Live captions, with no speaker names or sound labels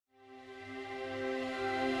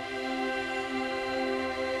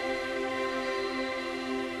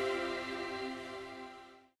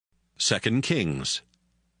2 Kings.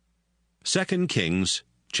 2 Kings,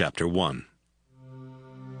 chapter 1.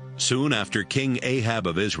 Soon after King Ahab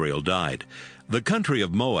of Israel died, the country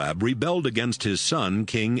of Moab rebelled against his son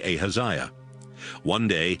King Ahaziah. One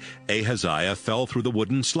day Ahaziah fell through the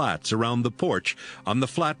wooden slats around the porch on the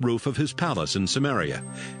flat roof of his palace in Samaria,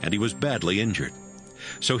 and he was badly injured.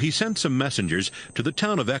 So he sent some messengers to the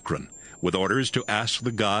town of Ekron, with orders to ask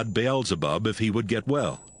the god Beelzebub if he would get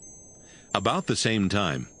well. About the same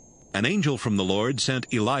time, an angel from the Lord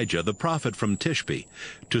sent Elijah the prophet from Tishbe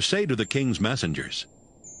to say to the king's messengers,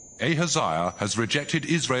 Ahaziah has rejected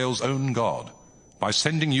Israel's own God by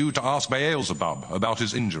sending you to ask Beelzebub about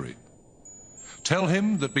his injury. Tell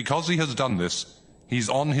him that because he has done this, he's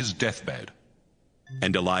on his deathbed.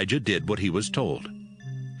 And Elijah did what he was told.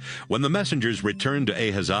 When the messengers returned to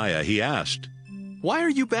Ahaziah, he asked, "Why are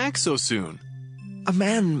you back so soon?" "A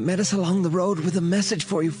man met us along the road with a message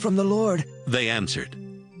for you from the Lord." They answered.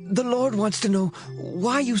 "The Lord wants to know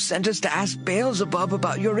why you sent us to ask Beelzebub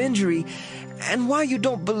about your injury, and why you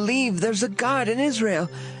don't believe there's a God in Israel.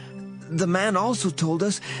 The man also told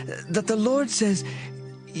us that the Lord says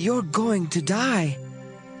you're going to die."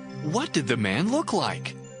 What did the man look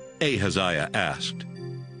like? Ahaziah asked.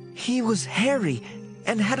 "He was hairy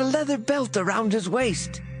and had a leather belt around his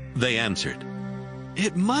waist." They answered.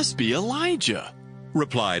 It must be Elijah,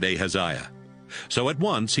 replied Ahaziah. So at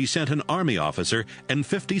once he sent an army officer and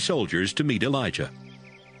 50 soldiers to meet Elijah.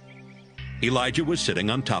 Elijah was sitting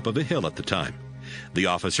on top of a hill at the time. The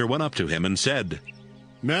officer went up to him and said,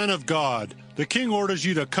 "Man of God, the king orders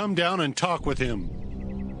you to come down and talk with him."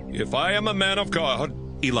 "If I am a man of God,"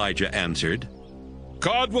 Elijah answered,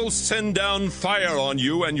 "God will send down fire on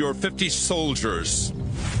you and your 50 soldiers."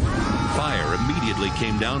 Fire immediately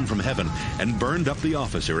came down from heaven and burned up the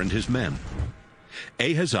officer and his men.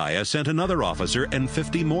 Ahaziah sent another officer and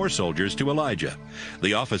 50 more soldiers to Elijah.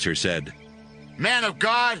 The officer said, "Man of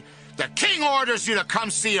God, the king orders you to come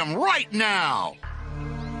see him right now."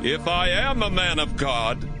 "If I am a man of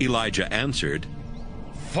God," Elijah answered,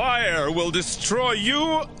 "fire will destroy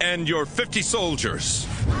you and your 50 soldiers."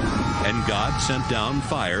 And God sent down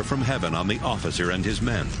fire from heaven on the officer and his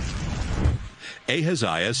men.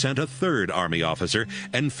 Ahaziah sent a third army officer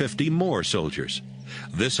and 50 more soldiers.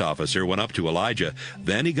 This officer went up to Elijah.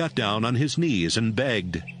 Then he got down on his knees and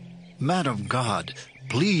begged, "Man of God,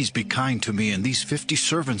 please be kind to me and these 50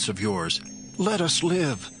 servants of yours. Let us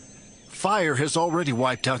live. Fire has already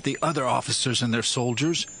wiped out the other officers and their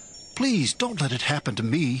soldiers. Please don't let it happen to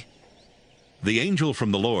me." The angel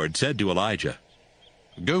from the Lord said to Elijah,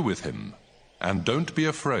 Go with him, and don't be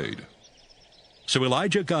afraid. So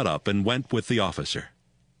Elijah got up and went with the officer.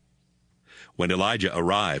 When Elijah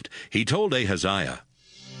arrived, he told Ahaziah,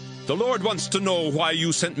 "The Lord wants to know why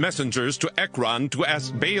you sent messengers to Ekron to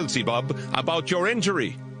ask Beelzebub about your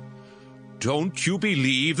injury. Don't you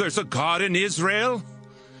believe there's a God in Israel?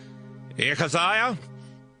 Ahaziah,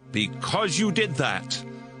 because you did that,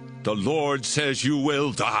 the Lord says you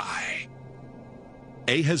will die."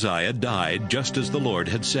 Ahaziah died just as the Lord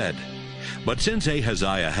had said. But since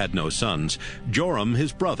Ahaziah had no sons, Joram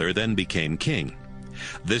his brother then became king.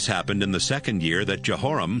 This happened in the 2nd year that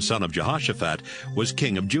Jehoram, son of Jehoshaphat, was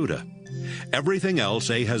king of Judah. Everything else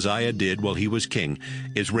Ahaziah did while he was king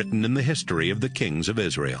is written in the history of the kings of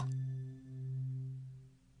Israel.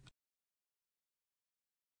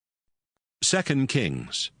 2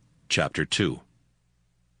 Kings, chapter 2.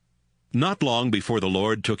 Not long before the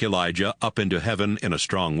Lord took Elijah up into heaven in a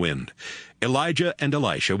strong wind, Elijah and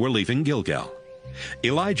Elisha were leaving Gilgal.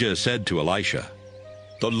 Elijah said to Elisha,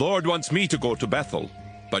 "The Lord wants me to go to Bethel,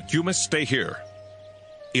 but you must stay here."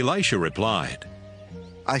 Elisha replied,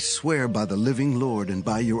 "I swear by the living Lord and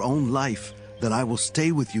by your own life that I will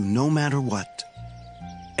stay with you no matter what."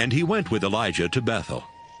 And he went with Elijah to Bethel.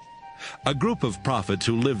 A group of prophets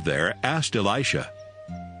who lived there asked Elisha,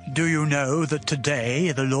 "Do you know that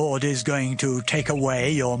today the Lord is going to take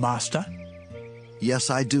away your master?" "Yes,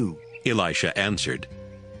 I do," Elisha answered.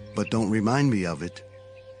 "But don't remind me of it."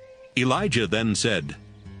 Elijah then said,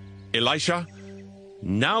 "Elisha,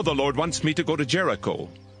 now the Lord wants me to go to Jericho,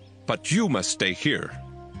 but you must stay here."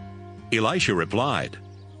 Elisha replied,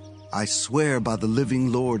 "I swear by the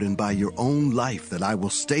living Lord and by your own life that I will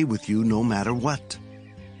stay with you no matter what."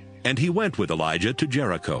 And he went with Elijah to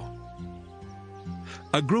Jericho.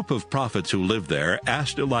 A group of prophets who lived there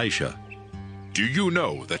asked Elisha, "Do you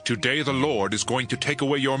know that today the Lord is going to take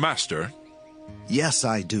away your master?" "Yes,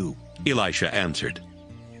 I do," Elisha answered.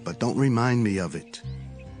 "But don't remind me of it."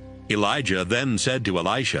 Elijah then said to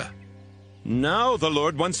Elisha, "Now the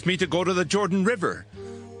Lord wants me to go to the Jordan River,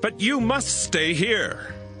 but you must stay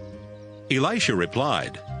here." Elisha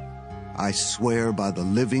replied, I swear by the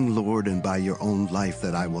living Lord and by your own life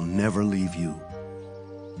that I will never leave you."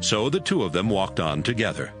 So the two of them walked on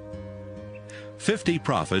together. 50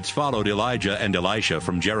 prophets followed Elijah and Elisha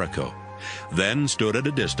from Jericho, then stood at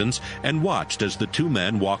a distance and watched as the two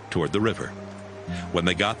men walked toward the river. When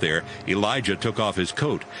they got there, Elijah took off his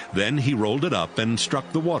coat. Then he rolled it up and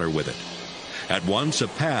struck the water with it. At once a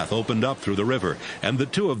path opened up through the river, and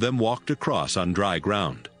the two of them walked across on dry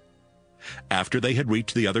ground. After they had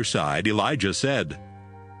reached the other side, Elijah said,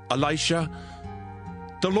 "Elisha,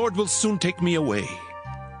 the Lord will soon take me away.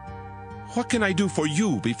 What can I do for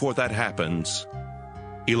you before that happens?"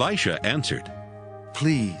 Elisha answered,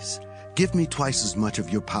 "Please, give me twice as much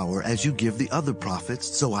of your power as you give the other prophets,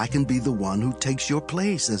 so I can be the one who takes your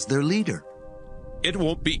place as their leader." "It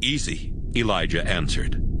won't be easy," Elijah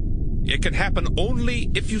answered. "It can happen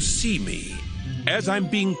only if you see me, as I'm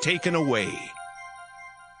being taken away."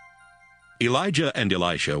 Elijah and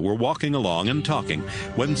Elisha were walking along and talking,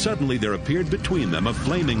 when suddenly there appeared between them a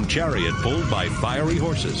flaming chariot pulled by fiery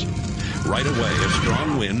horses. Right away a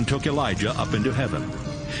strong wind took Elijah up into heaven.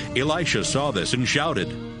 Elisha saw this and shouted,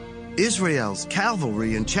 "Israel's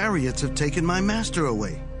cavalry and chariots have taken my master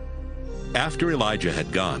away." After Elijah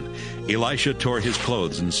had gone, Elisha tore his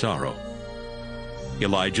clothes in sorrow.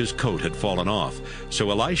 Elijah's coat had fallen off, so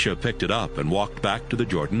Elisha picked it up and walked back to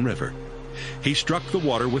the Jordan River. He struck the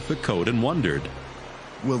water with the coat and wondered,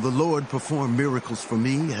 "Will the Lord perform miracles for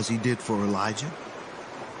me as he did for Elijah?"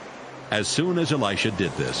 As soon as Elisha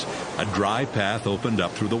did this, a dry path opened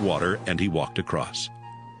up through the water, and he walked across.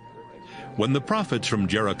 When the prophets from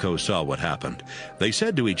Jericho saw what happened, they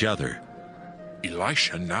said to each other,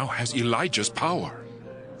 "Elisha now has Elijah's power."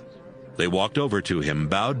 They walked over to him,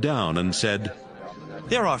 bowed down, and said,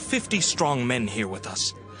 "There are 50 strong men here with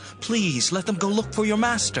us. Please let them go look for your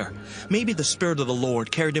master. Maybe the Spirit of the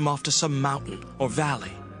Lord carried him off to some mountain or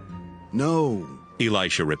valley." "No,"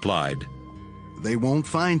 Elisha replied. "They won't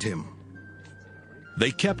find him."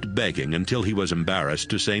 They kept begging until he was embarrassed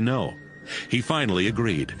to say no. He finally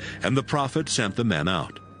agreed, and the prophet sent the men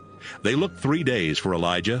out. They looked 3 days for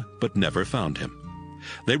Elijah, but never found him.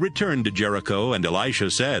 They returned to Jericho, and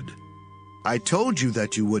Elisha said, "I told you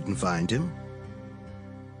that you wouldn't find him."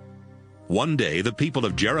 One day the people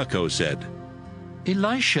of Jericho said,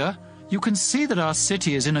 "Elisha, you can see that our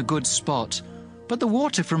city is in a good spot, but the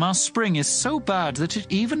water from our spring is so bad that it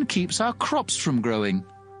even keeps our crops from growing."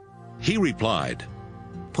 He replied,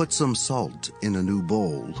 "Put some salt in a new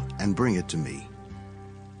bowl and bring it to me."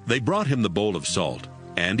 They brought him the bowl of salt,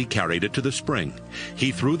 and he carried it to the spring.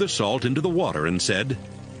 He threw the salt into the water and said,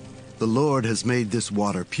 "The Lord has made this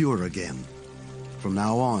water pure again. From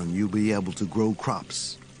now on you'll be able to grow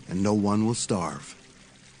crops, and no one will starve."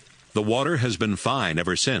 The water has been fine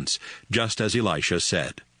ever since, just as Elisha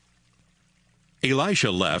said.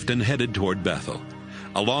 Elisha left and headed toward Bethel.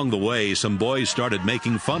 Along the way, some boys started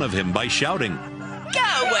making fun of him by shouting, "Go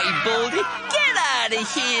away, Baldy! Get out of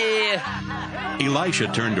here!" Elisha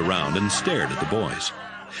turned around and stared at the boys.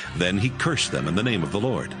 Then he cursed them in the name of the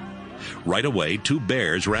Lord. Right away, 2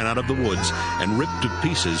 bears ran out of the woods and ripped to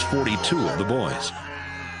pieces 42 of the boys.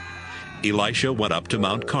 Elisha went up to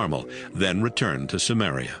Mount Carmel, then returned to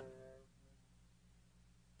Samaria.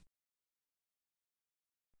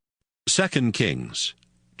 2 Kings,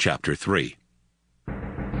 chapter 3.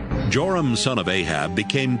 Joram son of Ahab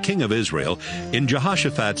became king of Israel in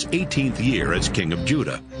Jehoshaphat's 18th year as king of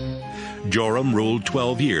Judah. Joram ruled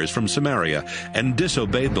 12 years from Samaria and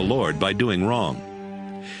disobeyed the Lord by doing wrong.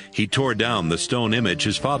 He tore down the stone image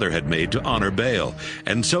his father had made to honor Baal,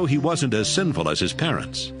 and so he wasn't as sinful as his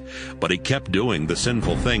parents. But he kept doing the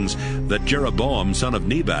sinful things that Jeroboam son of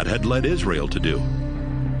Nebat had led Israel to do.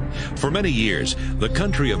 For many years, the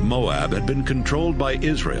country of Moab had been controlled by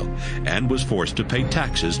Israel and was forced to pay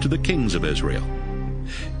taxes to the kings of Israel.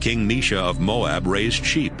 King Mesha of Moab raised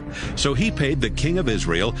sheep, so he paid the king of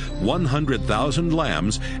Israel 100,000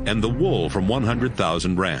 lambs and the wool from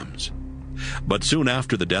 100,000 rams. But soon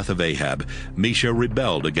after the death of Ahab, Mesha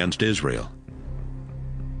rebelled against Israel.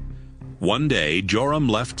 One day Joram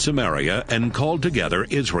left Samaria and called together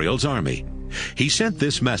Israel's army. He sent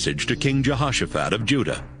this message to King Jehoshaphat of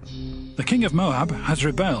Judah. "The king of Moab has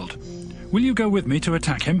rebelled. Will you go with me to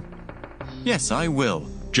attack him?" "Yes, I will,"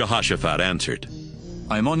 Jehoshaphat answered.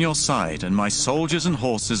 "I am on your side, and my soldiers and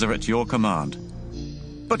horses are at your command.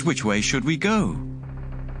 But which way should we go?"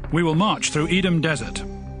 "We will march through Edom Desert,"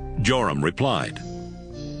 Joram replied.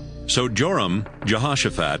 So Joram,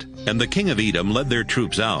 Jehoshaphat, and the king of Edom led their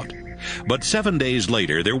troops out. But 7 days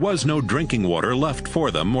later there was no drinking water left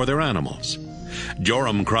for them or their animals.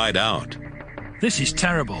 Joram cried out, "This is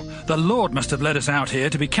terrible. The Lord must have led us out here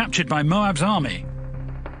to be captured by Moab's army."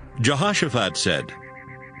 Jehoshaphat said,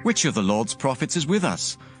 "Which of the Lord's prophets is with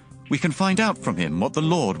us? We can find out from him what the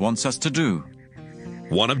Lord wants us to do."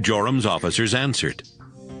 One of Joram's officers answered,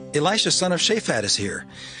 "Elisha son of Shaphat is here.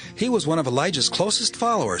 He was one of Elijah's closest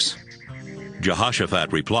followers."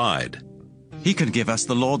 Jehoshaphat replied, "He can give us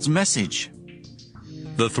the Lord's message."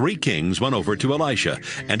 The three kings went over to Elisha,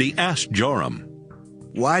 and he asked Joram,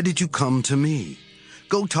 "Why did you come to me?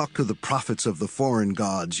 Go talk to the prophets of the foreign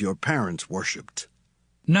gods your parents worshipped."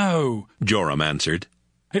 "No," Joram answered.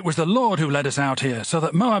 "It was the Lord who led us out here so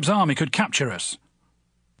that Moab's army could capture us."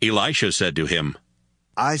 Elisha said to him,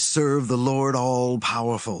 "I serve the Lord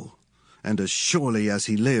all-powerful, and as surely as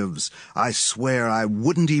he lives, I swear I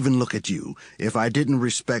wouldn't even look at you if I didn't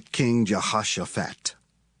respect King Jehoshaphat."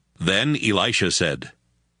 Then Elisha said,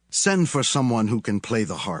 "Send for someone who can play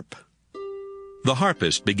the harp." The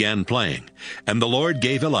harpist began playing, and the Lord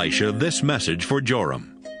gave Elisha this message for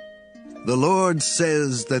Joram. "The Lord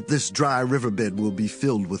says that this dry riverbed will be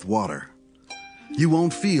filled with water. You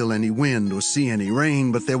won't feel any wind or see any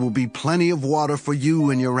rain, but there will be plenty of water for you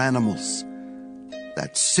and your animals.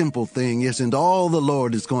 That simple thing isn't all the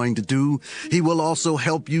Lord is going to do. He will also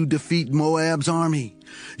help you defeat Moab's army.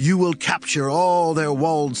 You will capture all their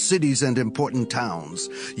walled cities and important towns.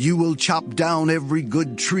 You will chop down every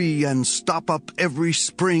good tree and stop up every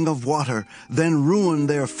spring of water, then ruin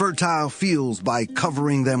their fertile fields by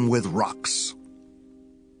covering them with rocks."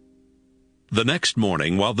 The next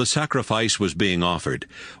morning, while the sacrifice was being offered,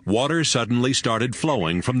 water suddenly started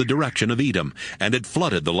flowing from the direction of Edom, and it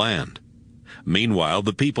flooded the land. Meanwhile,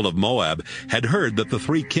 the people of Moab had heard that the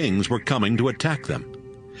three kings were coming to attack them.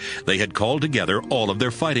 They had called together all of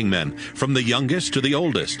their fighting men, from the youngest to the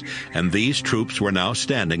oldest, and these troops were now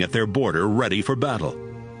standing at their border ready for battle.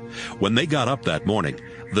 When they got up that morning,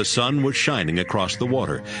 the sun was shining across the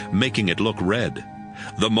water, making it look red.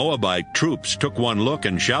 The Moabite troops took one look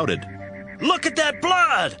and shouted, "Look at that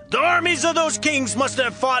blood! The armies of those kings must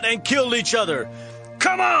have fought and killed each other.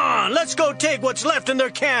 Come on, let's go take what's left in their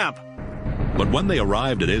camp." But when they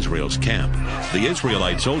arrived at Israel's camp, the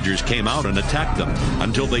Israelite soldiers came out and attacked them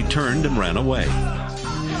until they turned and ran away.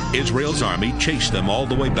 Israel's army chased them all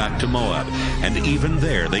the way back to Moab, and even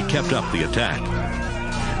there they kept up the attack.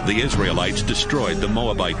 The Israelites destroyed the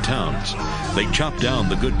Moabite towns. They chopped down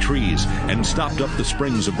the good trees and stopped up the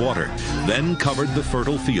springs of water, then covered the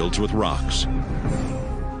fertile fields with rocks.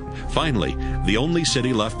 Finally, the only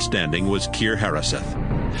city left standing was Kir-Hareseth.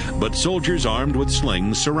 But soldiers armed with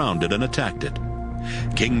slings surrounded and attacked it.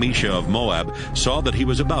 King Mesha of Moab saw that he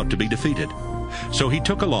was about to be defeated. So he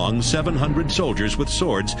took along 700 soldiers with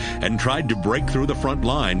swords and tried to break through the front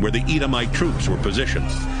line where the Edomite troops were positioned.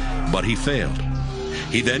 But he failed.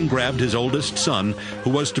 He then grabbed his oldest son, who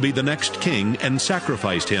was to be the next king, and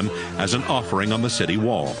sacrificed him as an offering on the city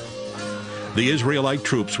wall. The Israelite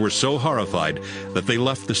troops were so horrified that they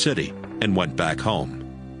left the city and went back home.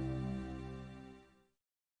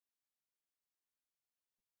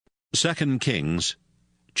 2 Kings,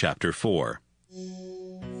 chapter 4.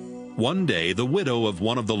 One day the widow of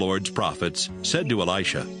one of the Lord's prophets said to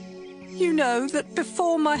Elisha, "You know that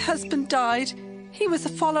before my husband died, he was a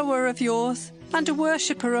follower of yours and a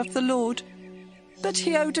worshipper of the Lord. But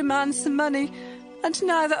he owed a man some money, and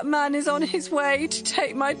now that man is on his way to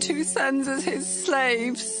take my 2 sons as his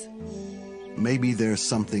slaves." "Maybe there's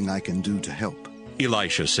something I can do to help,"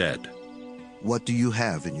 Elisha said. "What do you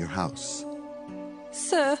have in your house?"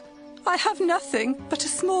 "Sir, I have nothing but a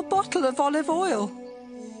small bottle of olive oil."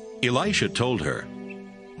 Elisha told her,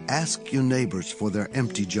 "Ask your neighbors for their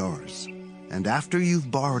empty jars, and after you've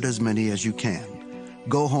borrowed as many as you can,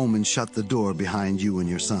 go home and shut the door behind you and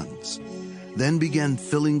your sons. Then begin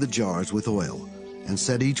filling the jars with oil, and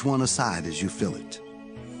set each one aside as you fill it."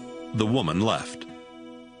 The woman left.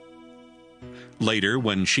 Later,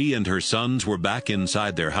 when she and her sons were back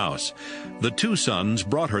inside their house, the 2 sons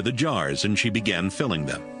brought her the jars, and she began filling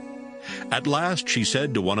them. At last she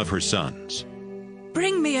said to one of her sons,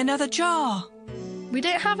 "Bring me another jar." "We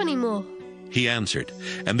don't have any more," he answered,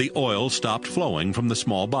 and the oil stopped flowing from the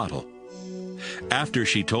small bottle. After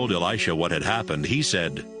she told Elisha what had happened, he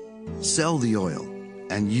said, "Sell the oil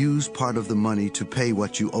and use part of the money to pay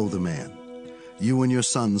what you owe the man. You and your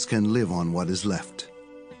sons can live on what is left."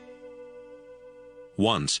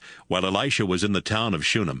 Once, while Elisha was in the town of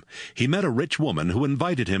Shunem, he met a rich woman who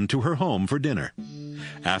invited him to her home for dinner.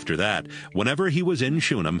 After that, whenever he was in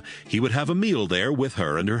Shunem, he would have a meal there with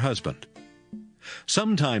her and her husband.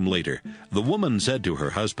 Some time later, the woman said to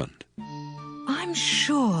her husband, "I'm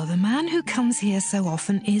sure the man who comes here so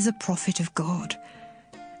often is a prophet of God.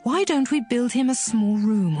 Why don't we build him a small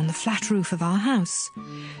room on the flat roof of our house?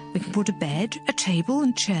 We can put a bed, a table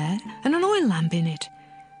and chair, and an oil lamp in it.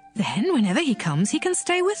 Then, whenever he comes, he can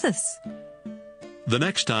stay with us. The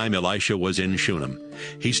next time Elisha was in Shunem,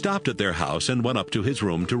 he stopped at their house and went up to his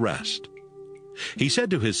room to rest. He said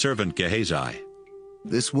to his servant Gehazi,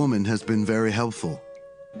 "This woman has been very helpful.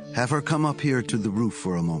 Have her come up here to the roof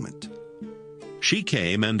for a moment." She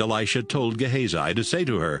came, and Elisha told Gehazi to say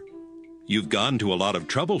to her, "You've gone to a lot of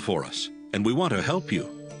trouble for us, and we want to help you.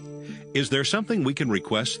 Is there something we can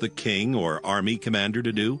request the king or army commander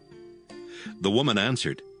to do?" The woman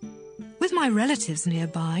answered, With my relatives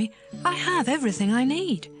nearby, I have everything I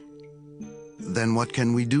need. "Then what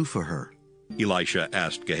can we do for her?" Elisha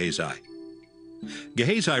asked Gehazi.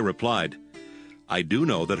 Gehazi replied, "I do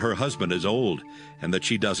know that her husband is old and that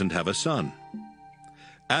she doesn't have a son.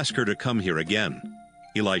 Ask her to come here again,"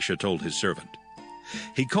 Elisha told his servant.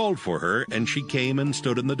 He called for her, and she came and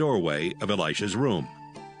stood in the doorway of Elisha's room.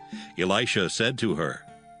 Elisha said to her,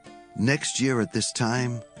 "Next year at this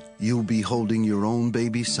time, you'll be holding your own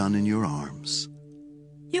baby son in your arms."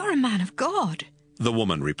 You're a man of God. The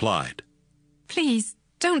woman replied. Please,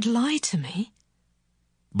 don't lie to me.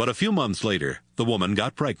 But a few months later, the woman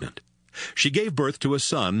got pregnant. She gave birth to a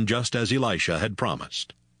son just as Elisha had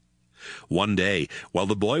promised. One day, while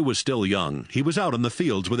the boy was still young, he was out in the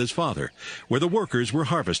fields with his father, where the workers were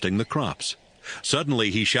harvesting the crops.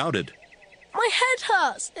 Suddenly he shouted, "My head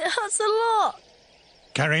hurts! It hurts a lot!"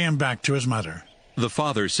 Carry him back to his mother. The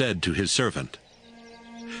father said to his servant.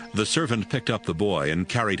 The servant picked up the boy and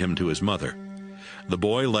carried him to his mother. The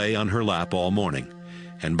boy lay on her lap all morning,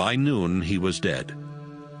 and by noon he was dead.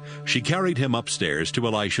 She carried him upstairs to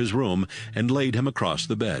Elisha's room and laid him across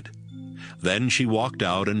the bed. Then she walked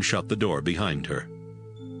out and shut the door behind her.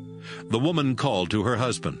 The woman called to her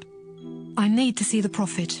husband. I need to see the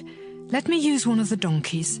prophet. Let me use one of the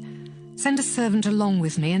donkeys. Send a servant along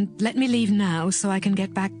with me and let me leave now so I can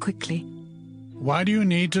get back quickly. Why do you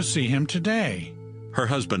need to see him today? Her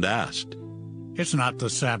husband asked. It's not the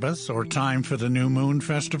Sabbath or time for the new moon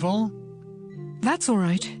festival. That's all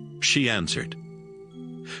right, she answered.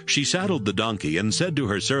 She saddled the donkey and said to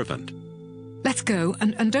her servant, Let's go,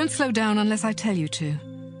 and don't slow down unless I tell you to.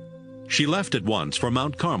 She left at once for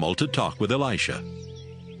Mount Carmel to talk with Elisha.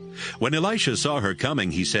 When Elisha saw her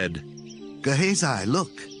coming, he said, Gehazi,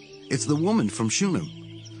 look, it's the woman from Shunem.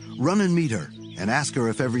 Run and meet her, and ask her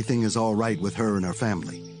if everything is all right with her and her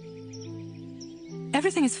family.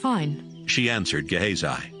 Everything is fine, she answered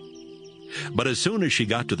Gehazi. But as soon as she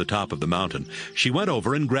got to the top of the mountain, she went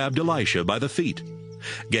over and grabbed Elisha by the feet.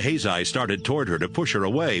 Gehazi started toward her to push her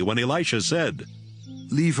away when Elisha said,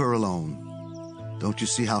 Leave her alone. Don't you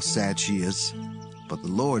see how sad she is? But the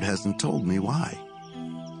Lord hasn't told me why.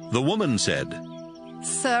 The woman said,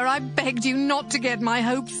 Sir, I begged you not to get my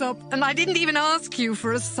hopes up, and I didn't even ask you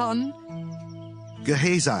for a son.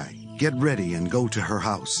 Gehazi, get ready and go to her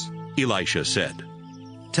house, Elisha said.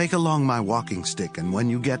 Take along my walking stick, and when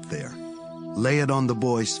you get there, lay it on the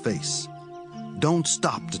boy's face. Don't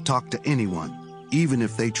stop to talk to anyone, even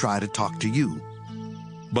if they try to talk to you.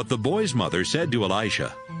 But the boy's mother said to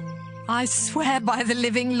Elisha, I swear by the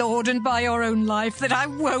living Lord and by your own life that I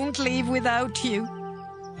won't leave without you.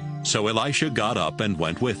 So Elisha got up and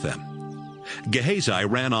went with them. Gehazi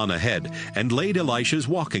ran on ahead and laid Elisha's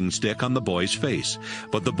walking stick on the boy's face,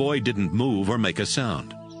 but the boy didn't move or make a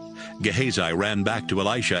sound. Gehazi ran back to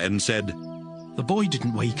Elisha and said, The boy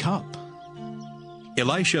didn't wake up.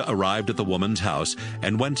 Elisha arrived at the woman's house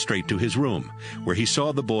and went straight to his room, where he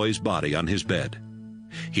saw the boy's body on his bed.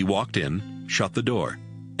 He walked in, shut the door,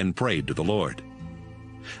 and prayed to the Lord.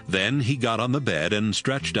 Then he got on the bed and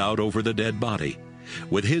stretched out over the dead body,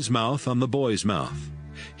 with his mouth on the boy's mouth,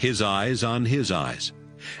 his eyes on his eyes,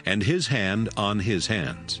 and his hand on his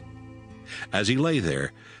hands. As he lay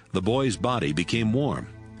there, the boy's body became warm.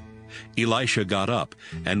 Elisha got up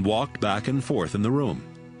and walked back and forth in the room.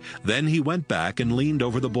 Then he went back and leaned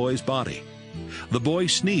over the boy's body. The boy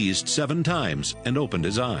sneezed 7 times and opened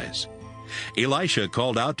his eyes. Elisha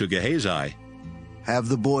called out to Gehazi, Have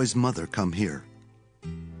the boy's mother come here.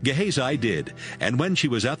 Gehazi did, and when she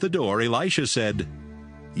was at the door, Elisha said,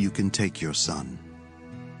 You can take your son.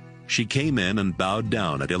 She came in and bowed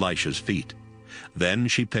down at Elisha's feet. Then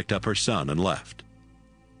she picked up her son and left.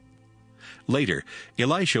 Later,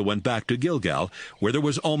 Elisha went back to Gilgal, where there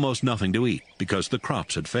was almost nothing to eat, because the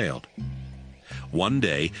crops had failed. One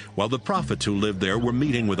day, while the prophets who lived there were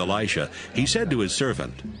meeting with Elisha, he said to his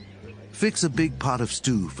servant, Fix a big pot of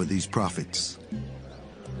stew for these prophets.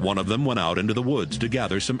 One of them went out into the woods to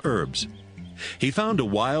gather some herbs. He found a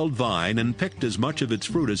wild vine and picked as much of its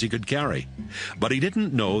fruit as he could carry, but he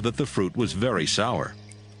didn't know that the fruit was very sour.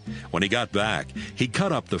 When he got back, he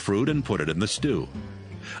cut up the fruit and put it in the stew.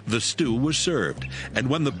 The stew was served, and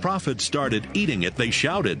when the prophet started eating it, they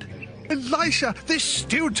shouted, "Elisha, this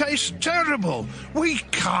stew tastes terrible. We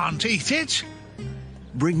can't eat it."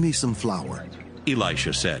 "Bring me some flour,"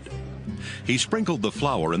 Elisha said. He sprinkled the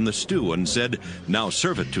flour in the stew and said, "Now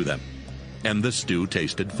serve it to them." And the stew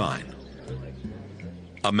tasted fine.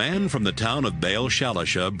 A man from the town of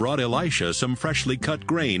Baal-Shalisha brought Elisha some freshly cut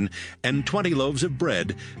grain and 20 loaves of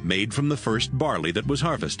bread made from the first barley that was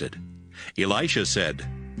harvested. Elisha said,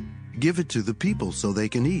 "Give it to the people so they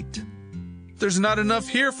can eat." "There's not enough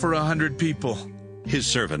here for 100 people," his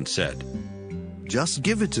servant said. "Just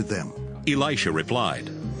give it to them," Elisha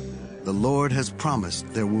replied. "The Lord has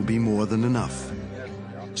promised there will be more than enough."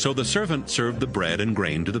 So the servant served the bread and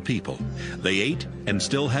grain to the people. They ate and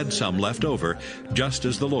still had some left over, just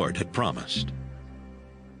as the Lord had promised.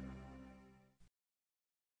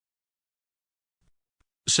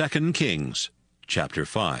 2 Kings, chapter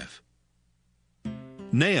 5.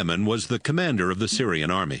 Naaman was the commander of the Syrian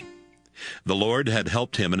army. The Lord had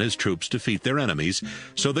helped him and his troops defeat their enemies,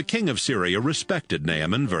 so the king of Syria respected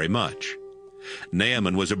Naaman very much.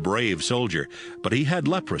 Naaman was a brave soldier, but he had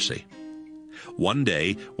leprosy. One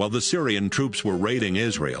day, while the Syrian troops were raiding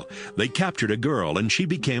Israel, they captured a girl, and she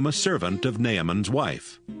became a servant of Naaman's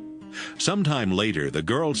wife. Sometime later, the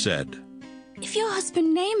girl said, "If your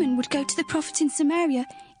husband Naaman would go to the prophet in Samaria,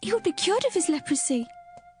 he would be cured of his leprosy."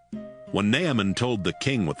 When Naaman told the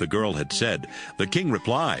king what the girl had said, the king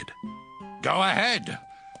replied, "Go ahead.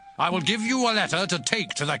 I will give you a letter to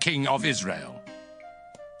take to the king of Israel."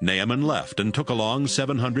 Naaman left and took along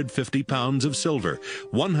 750 pounds of silver,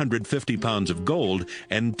 150 pounds of gold,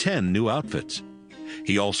 and 10 new outfits.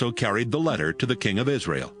 He also carried the letter to the king of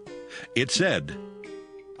Israel. It said,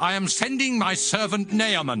 "I am sending my servant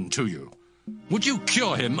Naaman to you. Would you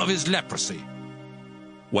cure him of his leprosy?"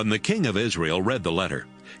 When the king of Israel read the letter,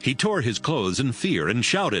 he tore his clothes in fear and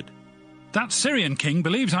shouted, "That Syrian king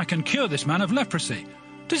believes I can cure this man of leprosy.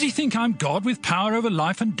 Does he think I'm God with power over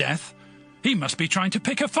life and death? He must be trying to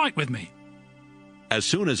pick a fight with me." As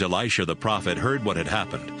soon as Elisha the prophet heard what had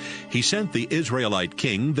happened, he sent the Israelite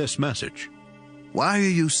king this message, "Why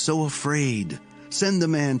are you so afraid? Send the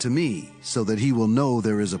man to me, so that he will know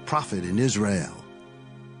there is a prophet in Israel."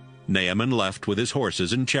 Naaman left with his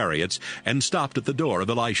horses and chariots and stopped at the door of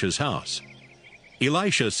Elisha's house.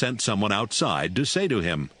 Elisha sent someone outside to say to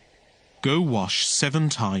him, "Go wash 7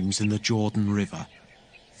 times in the Jordan River.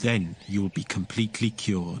 Then you'll be completely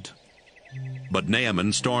cured." But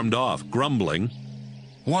Naaman stormed off, grumbling,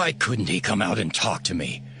 "Why couldn't he come out and talk to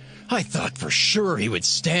me? I thought for sure he would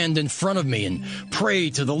stand in front of me and pray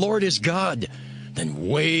to the Lord his God, then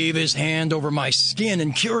wave his hand over my skin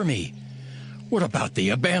and cure me. What about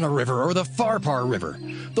the Abana River or the Pharpar River?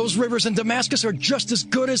 Those rivers in Damascus are just as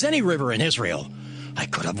good as any river in Israel. I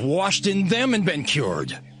could have washed in them and been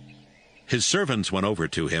cured." His servants went over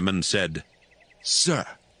to him and said, "Sir,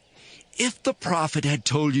 if the prophet had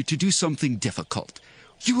told you to do something difficult,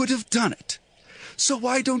 you would have done it. So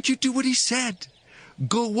why don't you do what he said?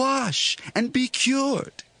 Go wash and be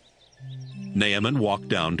cured." Naaman walked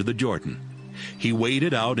down to the Jordan. He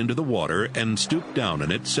waded out into the water and stooped down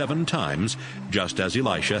in it 7 times, just as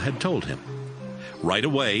Elisha had told him. Right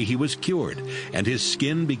away he was cured, and his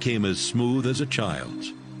skin became as smooth as a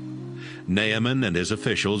child's. Naaman and his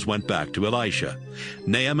officials went back to Elisha.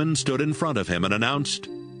 Naaman stood in front of him and announced,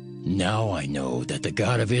 "Now I know that the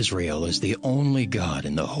God of Israel is the only God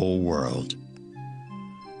in the whole world.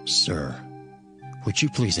 Sir, would you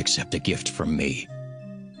please accept a gift from me?"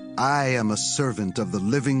 "I am a servant of the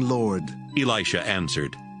living Lord," Elisha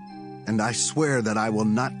answered, "and I swear that I will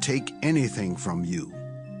not take anything from you."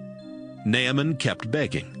 Naaman kept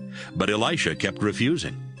begging, but Elisha kept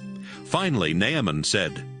refusing. Finally, Naaman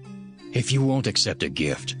said, "If you won't accept a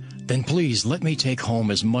gift, then please let me take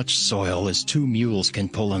home as much soil as 2 mules can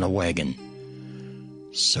pull in a wagon.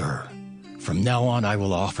 Sir, from now on I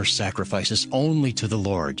will offer sacrifices only to the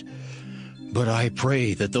Lord. But I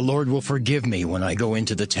pray that the Lord will forgive me when I go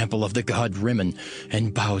into the temple of the god Rimmon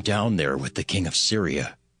and bow down there with the king of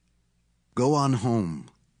Syria." "Go on home,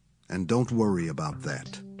 and don't worry about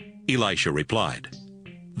that," Elisha replied.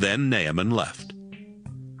 Then Naaman left.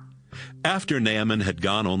 After Naaman had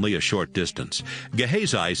gone only a short distance,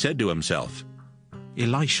 Gehazi said to himself,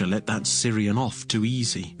 "Elisha let that Syrian off too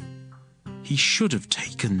easy. He should have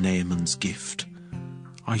taken Naaman's gift.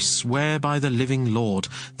 I swear by the living Lord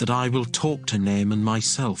that I will talk to Naaman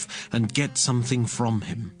myself and get something from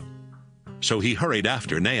him." So he hurried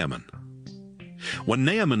after Naaman. When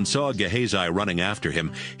Naaman saw Gehazi running after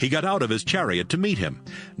him, he got out of his chariot to meet him.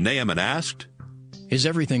 Naaman asked, "Is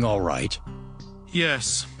everything all right?"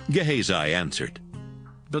 "Yes," Gehazi answered.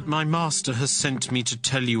 But my master has sent me to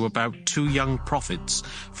tell you about 2 young prophets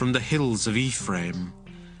from the hills of Ephraim.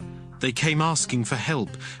 They came asking for help,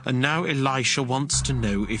 and now Elisha wants to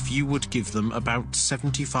know if you would give them about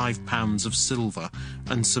 75 pounds of silver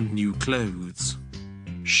and some new clothes."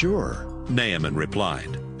 "Sure," Naaman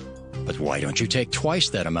replied. "But why don't you take twice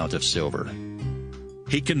that amount of silver?"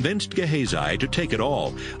 He convinced Gehazi to take it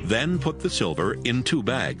all, then put the silver in 2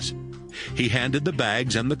 bags. He handed the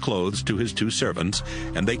bags and the clothes to his 2 servants,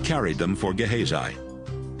 and they carried them for Gehazi.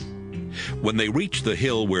 When they reached the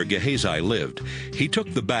hill where Gehazi lived, he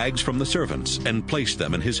took the bags from the servants and placed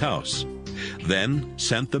them in his house, then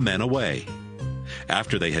sent the men away.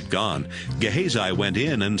 After they had gone, Gehazi went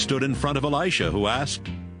in and stood in front of Elisha, who asked,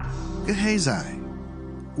 "Gehazi,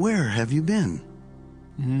 where have you been?"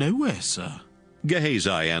 "Nowhere, sir,"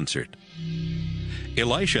 Gehazi answered.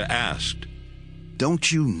 Elisha asked,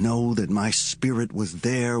 "Don't you know that my spirit was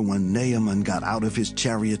there when Naaman got out of his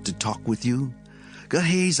chariot to talk with you?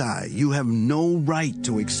 Gehazi, you have no right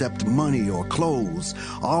to accept money or clothes,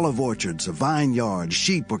 olive orchards or vineyards,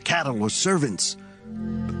 sheep or cattle or servants.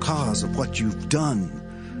 Because of what you've done,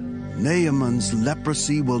 Naaman's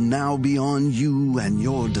leprosy will now be on you and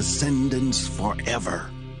your descendants forever."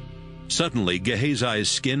 Suddenly Gehazi's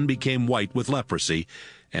skin became white with leprosy,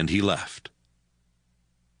 and he left.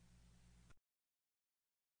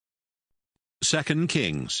 2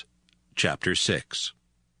 Kings, chapter 6.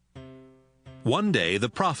 One day the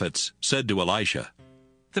prophets said to Elisha,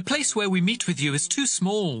 "The place where we meet with you is too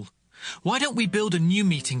small. Why don't we build a new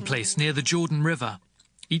meeting place near the Jordan River?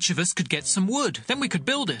 Each of us could get some wood, then we could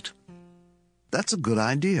build it." "That's a good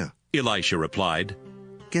idea," Elisha replied.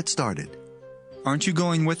 "Get started." "Aren't you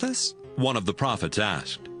going with us?" one of the prophets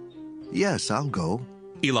asked. "Yes, I'll go,"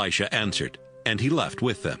 Elisha answered, and he left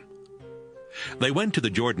with them. They went to the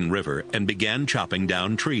Jordan River and began chopping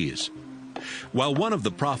down trees. While one of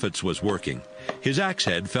the prophets was working, his axe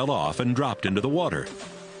head fell off and dropped into the water.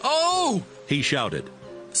 "Oh!" he shouted.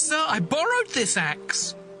 "Sir, I borrowed this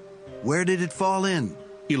axe." "Where did it fall in?"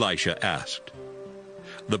 Elisha asked.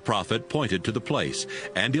 The prophet pointed to the place,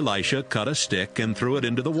 and Elisha cut a stick and threw it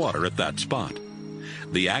into the water at that spot.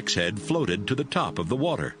 The axe head floated to the top of the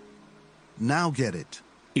water. "Now get it,"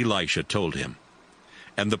 Elisha told him,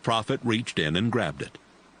 and the prophet reached in and grabbed it.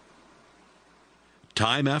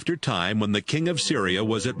 Time after time, when the king of Syria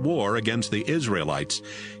was at war against the Israelites,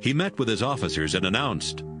 he met with his officers and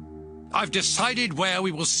announced, "I've decided where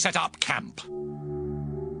we will set up camp."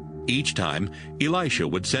 Each time, Elisha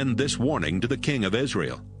would send this warning to the king of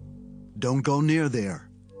Israel. "Don't go near there.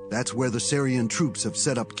 That's where the Syrian troops have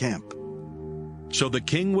set up camp." So the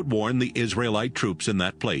king would warn the Israelite troops in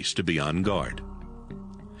that place to be on guard.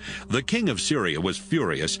 The king of Syria was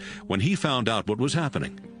furious when he found out what was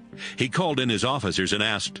happening. He called in his officers and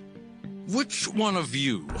asked, "Which one of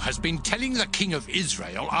you has been telling the king of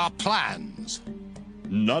Israel our plans?"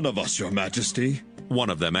 "None of us, your majesty," one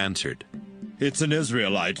of them answered. "It's an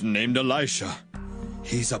Israelite named Elisha.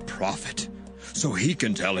 He's a prophet, so he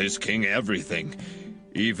can tell his king everything,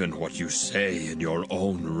 even what you say in your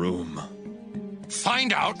own room."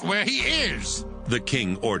 "Find out where he is," the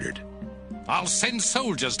king ordered. "I'll send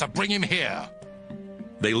soldiers to bring him here."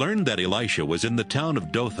 They learned that Elisha was in the town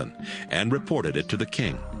of Dothan and reported it to the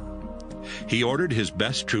king. He ordered his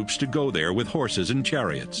best troops to go there with horses and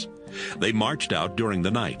chariots. They marched out during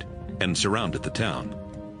the night and surrounded the town.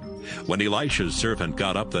 When Elisha's servant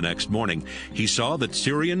got up the next morning, he saw that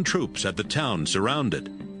Syrian troops had the town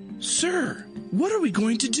surrounded. "Sir, what are we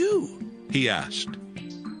going to do?" he asked.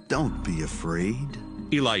 "Don't be afraid,"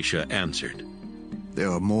 Elisha answered.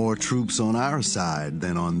 "There are more troops on our side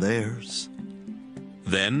than on theirs."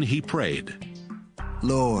 Then he prayed,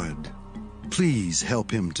 "Lord, please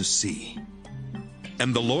help him to see."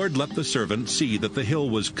 And the Lord let the servant see that the hill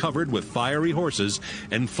was covered with fiery horses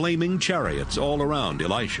and flaming chariots all around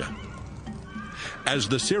Elisha. As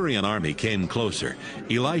the Syrian army came closer,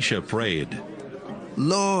 Elisha prayed,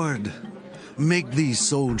 "Lord, make these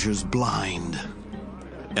soldiers blind."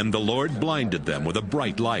 And the Lord blinded them with a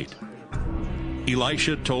bright light.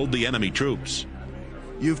 Elisha told the enemy troops,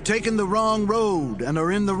 "You've taken the wrong road and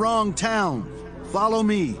are in the wrong town. Follow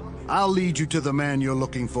me. I'll lead you to the man you're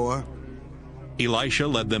looking for." Elisha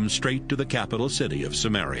led them straight to the capital city of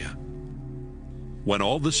Samaria. When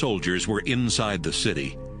all the soldiers were inside the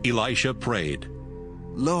city, Elisha prayed,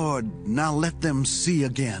 "Lord, now let them see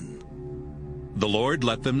again." The Lord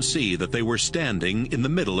let them see that they were standing in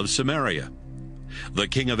the middle of Samaria. The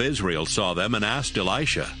king of Israel saw them and asked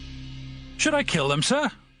Elisha, "Should I kill them,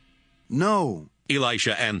 sir?" "No,"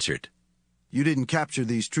 Elisha answered. "You didn't capture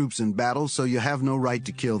these troops in battle, so you have no right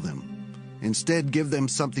to kill them. Instead, give them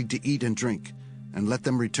something to eat and drink. and let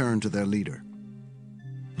them return to their leader.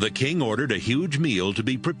 The king ordered a huge meal to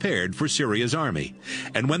be prepared for Syria's army,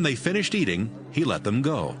 and when they finished eating, he let them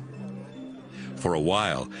go. For a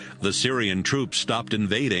while, the Syrian troops stopped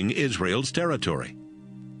invading Israel's territory.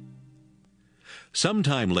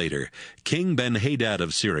 Sometime later, King Ben-Hadad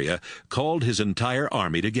of Syria called his entire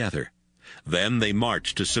army together. Then they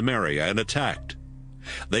marched to Samaria and attacked.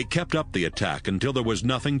 They kept up the attack until there was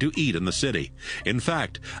nothing to eat in the city. In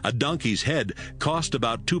fact, a donkey's head cost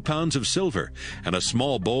about 2 pounds of silver, and a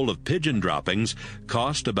small bowl of pigeon droppings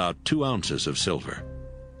cost about 2 ounces of silver.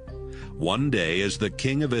 One day, as the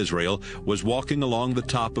king of Israel was walking along the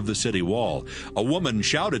top of the city wall, a woman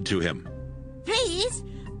shouted to him, "Please,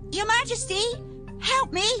 Your Majesty,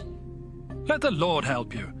 help me." "Let the Lord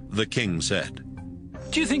help you," the king said.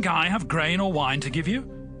 "Do you think I have grain or wine to give you?"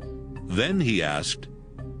 Then he asked,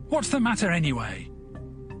 "What's the matter anyway?"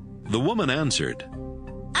 The woman answered,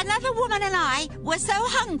 "Another woman and I were so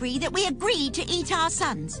hungry that we agreed to eat our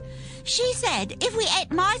sons. She said if we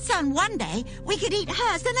ate my son one day, we could eat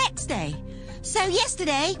hers the next day. So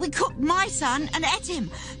yesterday we cooked my son and ate him.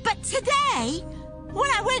 But today, when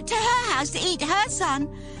I went to her house to eat her son,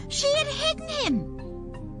 she had hidden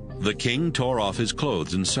him." The king tore off his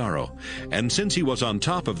clothes in sorrow, and since he was on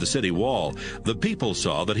top of the city wall, the people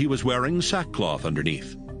saw that he was wearing sackcloth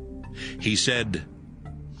underneath. He said,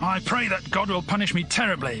 "I pray that God will punish me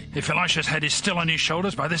terribly if Elisha's head is still on his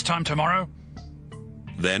shoulders by this time tomorrow."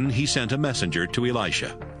 Then he sent a messenger to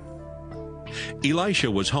Elisha.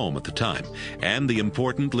 Elisha was home at the time, and the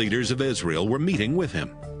important leaders of Israel were meeting with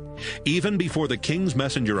him. Even before the king's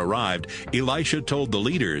messenger arrived, Elisha told the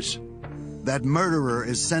leaders, "That murderer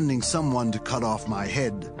is sending someone to cut off my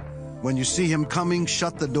head. When you see him coming,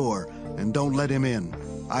 shut the door and don't let him in.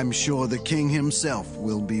 I'm sure the king himself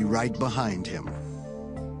will be right behind him."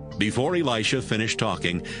 Before Elisha finished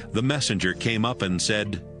talking, the messenger came up and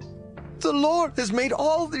said, "The Lord has made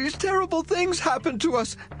all these terrible things happen to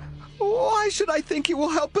us. Why should I think he will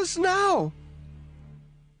help us now?"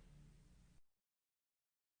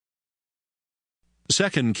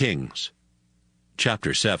 2 Kings,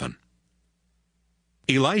 chapter 7.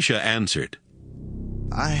 Elisha answered,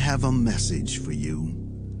 "I have a message for you.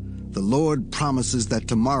 The Lord promises that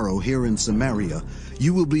tomorrow here in Samaria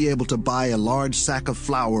you will be able to buy a large sack of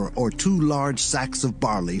flour or 2 large sacks of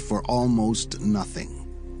barley for almost nothing."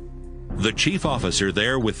 The chief officer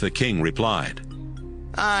there with the king replied,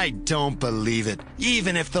 "I don't believe it.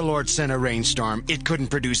 Even if the Lord sent a rainstorm, it couldn't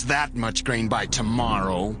produce that much grain by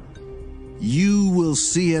tomorrow." "You will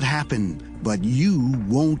see it happen, but you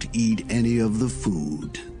won't eat any of the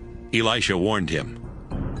food." Elisha warned him.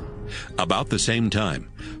 About the same time,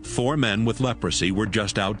 4 men with leprosy were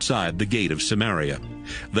just outside the gate of Samaria.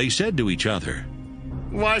 They said to each other,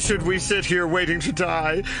 "Why should we sit here waiting to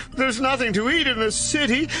die? There's nothing to eat in the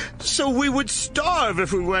city, so we would starve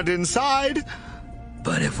if we went inside."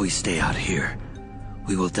 "But if we stay out here,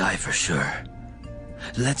 we will die for sure.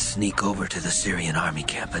 Let's sneak over to the Syrian army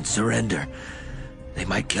camp and surrender. They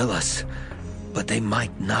might kill us, but they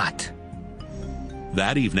might not."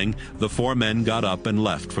 That evening, the 4 men got up and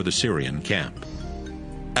left for the Syrian camp.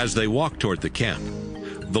 As they walked toward the camp,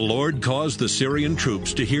 the Lord caused the Syrian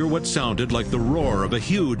troops to hear what sounded like the roar of a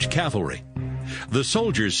huge cavalry. The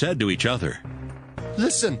soldiers said to each other,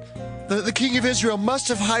 "Listen, the king of Israel must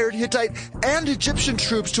have hired Hittite and Egyptian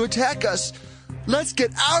troops to attack us. Let's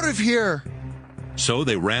get out of here." So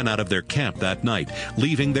they ran out of their camp that night,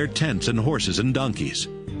 leaving their tents and horses and donkeys.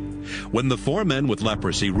 When the 4 men with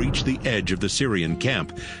leprosy reached the edge of the Syrian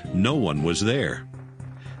camp, no one was there.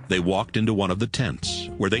 They walked into one of the tents,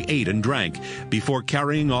 where they ate and drank, before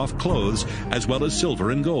carrying off clothes as well as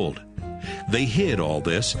silver and gold. They hid all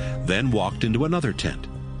this, then walked into another tent.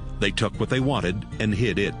 They took what they wanted and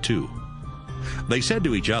hid it too. They said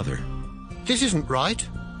to each other, "This isn't right.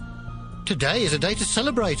 Today is a day to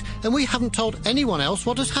celebrate, and we haven't told anyone else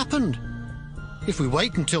what has happened. If we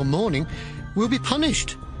wait until morning, we'll be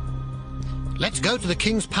punished. Let's go to the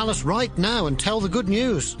king's palace right now and tell the good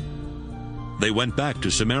news." They went back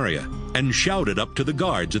to Samaria and shouted up to the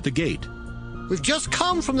guards at the gate, "We've just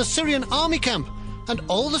come from the Syrian army camp, and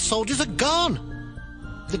all the soldiers are gone.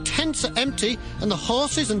 The tents are empty, and the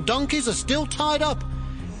horses and donkeys are still tied up.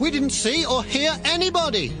 We didn't see or hear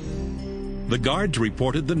anybody." The guards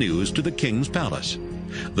reported the news to the king's palace.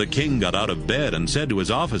 The king got out of bed and said to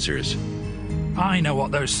his officers, "I know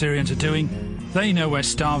what those Syrians are doing. They know we're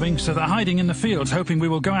starving, so they're hiding in the fields, hoping we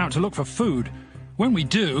will go out to look for food. When we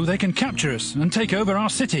do, they can capture us and take over our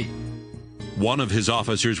city." One of his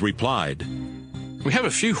officers replied, "We have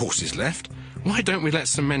a few horses left. Why don't we let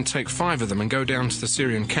some men take 5 of them and go down to the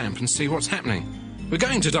Syrian camp and see what's happening?" We're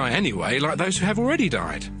going to die anyway, like those who have already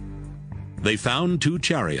died. They found 2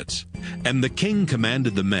 chariots, and the king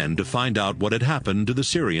commanded the men to find out what had happened to the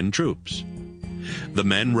Syrian troops. The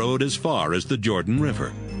men rode as far as the Jordan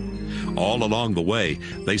River. All along the way,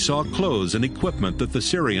 they saw clothes and equipment that the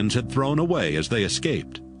Syrians had thrown away as they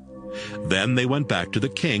escaped. Then they went back to the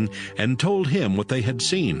king and told him what they had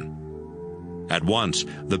seen. At once,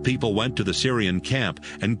 the people went to the Syrian camp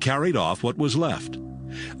and carried off what was left.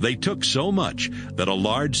 They took so much that a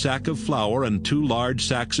large sack of flour and 2 large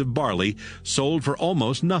sacks of barley sold for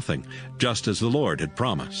almost nothing, just as the Lord had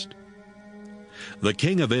promised. The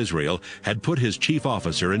king of Israel had put his chief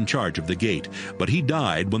officer in charge of the gate, but he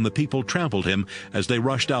died when the people trampled him as they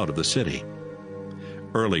rushed out of the city.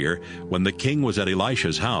 Earlier, when the king was at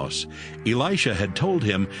Elisha's house, Elisha had told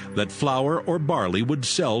him that flour or barley would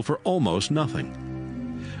sell for almost nothing.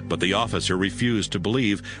 But the officer refused to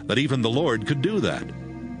believe that even the Lord could do that.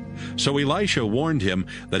 So Elisha warned him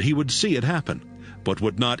that he would see it happen, but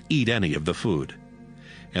would not eat any of the food.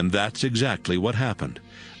 And that's exactly what happened.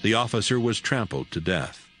 The officer was trampled to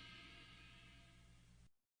death.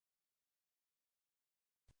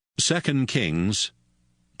 2 Kings,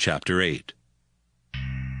 chapter 8.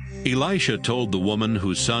 Elisha told the woman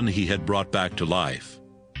whose son he had brought back to life,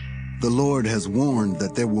 "The Lord has warned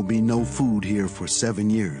that there will be no food here for 7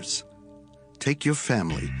 years. Take your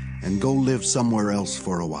family and go live somewhere else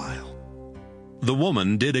for a while." The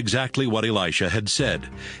woman did exactly what Elisha had said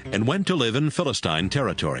and went to live in Philistine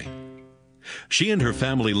territory. She and her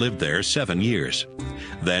family lived there 7 years.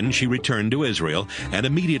 Then she returned to Israel and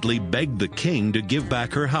immediately begged the king to give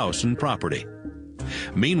back her house and property.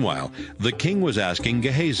 Meanwhile, the king was asking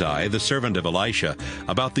Gehazi, the servant of Elisha,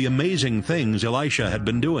 about the amazing things Elisha had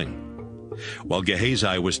been doing. While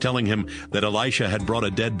Gehazi was telling him that Elisha had brought a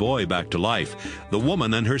dead boy back to life, the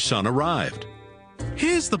woman and her son arrived.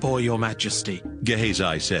 "Here's the boy, your majesty,"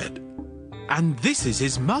 Gehazi said. "And this is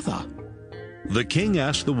his mother." The king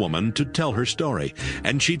asked the woman to tell her story,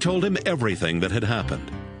 and she told him everything that had happened.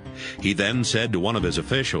 He then said to one of his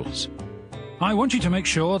officials, "I want you to make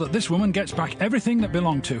sure that this woman gets back everything that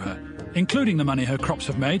belonged to her, including the money her crops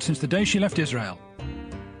have made since the day she left Israel."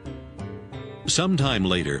 Sometime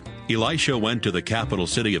later, Elisha went to the capital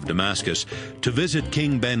city of Damascus to visit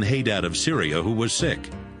King Ben-Hadad of Syria, who was sick.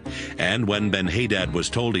 And when Ben-Hadad was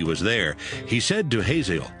told he was there, he said to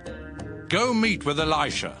Hazael, "Go meet with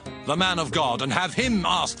Elisha, the man of God, and have him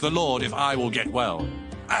ask the Lord if I will get well,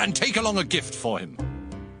 and take along a gift for him."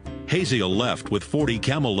 Hazael left with 40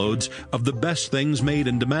 camel loads of the best things made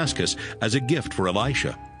in Damascus as a gift for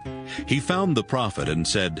Elisha. He found the prophet and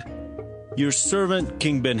said, "Your servant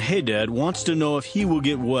King Ben-Hadad wants to know if he will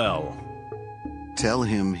get well." "Tell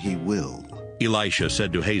him he will," Elisha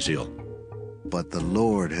said to Hazael. "But the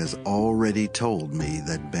Lord has already told me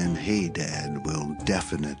that Ben-Hadad will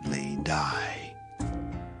definitely die."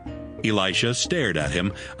 Elisha stared at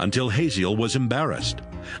him until Hazael was embarrassed.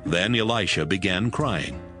 Then Elisha began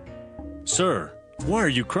crying. "Sir, why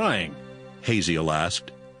are you crying?" Hazael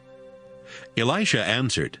asked. Elisha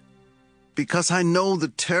answered, "Because I know the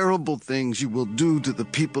terrible things you will do to the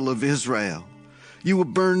people of Israel. You will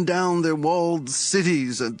burn down their walled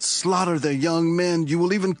cities and slaughter their young men. You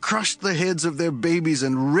will even crush the heads of their babies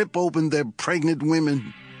and rip open their pregnant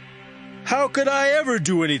women." "How could I ever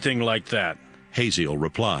do anything like that?" Hazael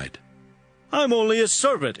replied. "I'm only a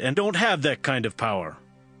servant and don't have that kind of power."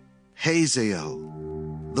 "Hazael,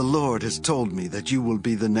 the Lord has told me that you will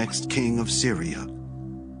be the next king of Syria."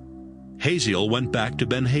 Hazael went back to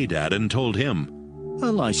Ben-Hadad and told him,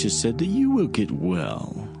 "Elisha said that you will get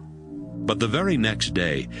well." But the very next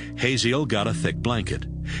day, Hazael got a thick blanket.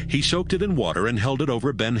 He soaked it in water and held it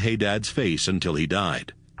over Ben-Hadad's face until he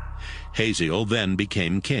died. Hazael then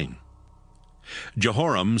became king.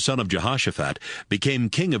 Jehoram, son of Jehoshaphat, became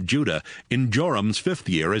king of Judah in Joram's 5th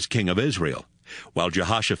year as king of Israel, while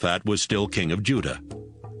Jehoshaphat was still king of Judah.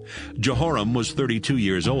 Jehoram was 32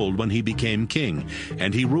 years old when he became king,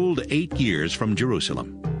 and he ruled 8 years from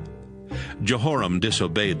Jerusalem. Jehoram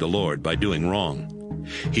disobeyed the Lord by doing wrong.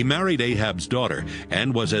 He married Ahab's daughter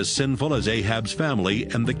and was as sinful as Ahab's family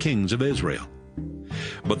and the kings of Israel.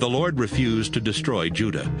 But the Lord refused to destroy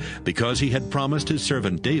Judah because he had promised his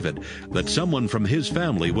servant David that someone from his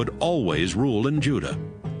family would always rule in Judah.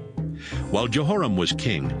 While Jehoram was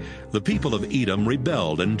king, the people of Edom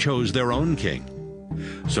rebelled and chose their own king.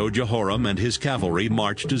 So Jehoram and his cavalry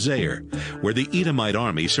marched to Zair, where the Edomite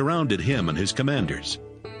army surrounded him and his commanders.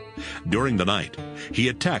 During the night, he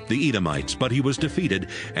attacked the Edomites, but he was defeated,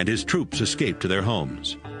 and his troops escaped to their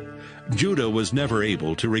homes. Judah was never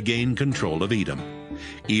able to regain control of Edom.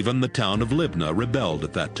 Even the town of Libnah rebelled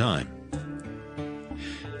at that time.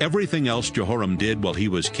 Everything else Jehoram did while he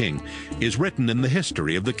was king is written in the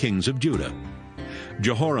history of the kings of Judah.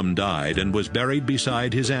 Jehoram died and was buried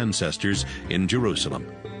beside his ancestors in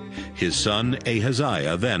Jerusalem. His son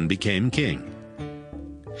Ahaziah then became king.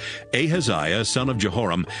 Ahaziah, son of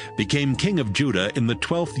Jehoram, became king of Judah in the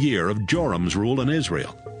 12th year of Joram's rule in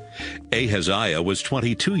Israel. Ahaziah was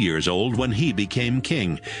 22 years old when he became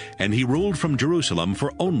king, and he ruled from Jerusalem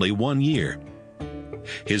for only 1 year.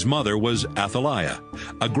 His mother was Athaliah,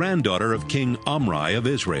 a granddaughter of King Omri of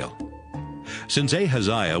Israel. Since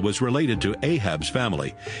Ahaziah was related to Ahab's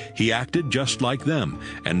family, he acted just like them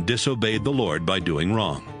and disobeyed the Lord by doing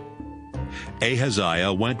wrong.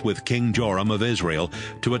 Ahaziah went with King Joram of Israel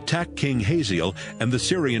to attack King Hazael and the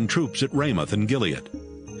Syrian troops at Ramoth in Gilead.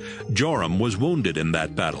 Joram was wounded in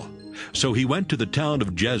that battle, so he went to the town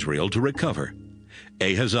of Jezreel to recover.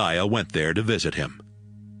 Ahaziah went there to visit him.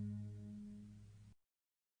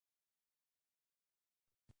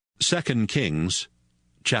 2 Kings,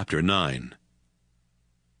 chapter 9.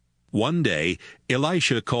 One day,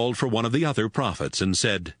 Elisha called for one of the other prophets and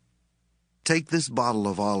said, "Take this bottle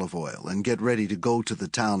of olive oil and get ready to go to the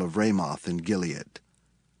town of Ramoth in Gilead.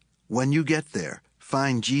 When you get there,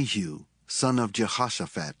 find Jehu, son of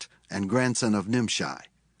Jehoshaphat and grandson of Nimshi.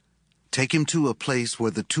 Take him to a place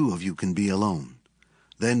where the two of you can be alone.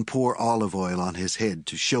 Then pour olive oil on his head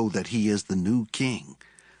to show that he is the new king.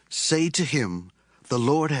 Say to him, 'The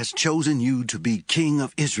Lord has chosen you to be king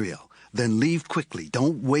of Israel.' Then leave quickly.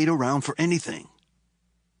 Don't wait around for anything."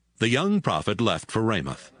 The young prophet left for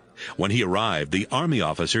Ramoth. When he arrived, the army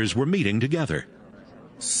officers were meeting together.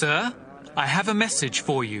 "Sir, I have a message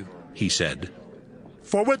for you," he said.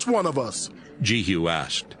 "For which one of us?" Jehu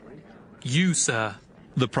asked. "You, sir,"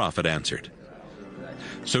 the prophet answered.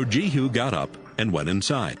 So Jehu got up and went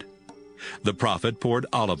inside. The prophet poured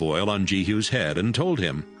olive oil on Jehu's head and told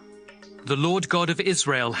him, "The Lord God of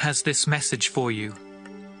Israel has this message for you.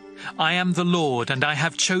 I am the Lord, and I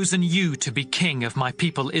have chosen you to be king of my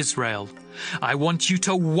people Israel. I want you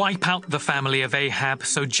to wipe out the family of Ahab,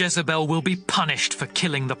 so Jezebel will be punished for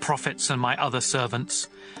killing the prophets and my other servants.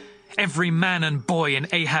 Every man and boy in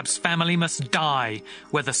Ahab's family must die,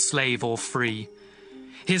 whether slave or free.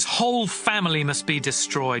 His whole family must be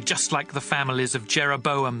destroyed, just like the families of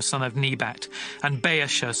Jeroboam, son of Nebat, and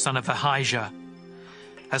Baasha, son of Ahijah.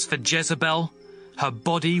 As for Jezebel, her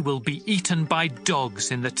body will be eaten by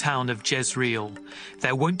dogs in the town of Jezreel.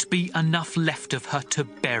 There won't be enough left of her to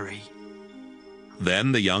bury."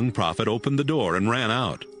 Then the young prophet opened the door and ran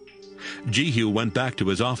out. Jehu went back to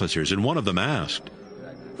his officers, and one of them asked,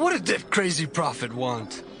 "What did that crazy prophet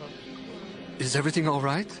want? Is everything all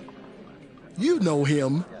right?" "You know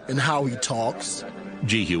him and how he talks,"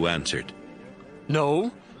 Jehu answered.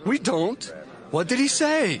 "No, we don't. What did he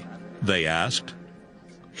say?" they asked.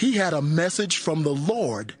 "He had a message from the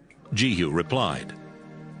Lord," Jehu replied.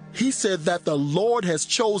 "He said that the Lord has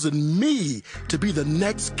chosen me to be the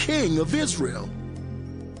next king of Israel."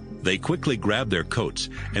 They quickly grabbed their coats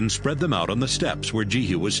and spread them out on the steps where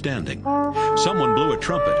Jehu was standing. Someone blew a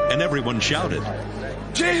trumpet, and everyone shouted,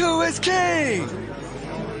 "Jehu is king!"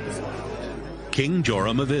 King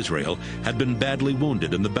Joram of Israel had been badly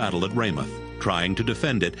wounded in the battle at Ramoth, trying to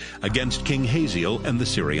defend it against King Hazael and the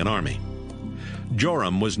Syrian army.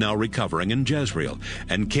 Joram was now recovering in Jezreel,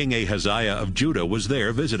 and King Ahaziah of Judah was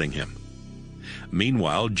there visiting him.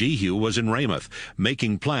 Meanwhile, Jehu was in Ramoth,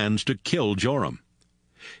 making plans to kill Joram.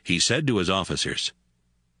 He said to his officers,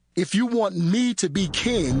 "If you want me to be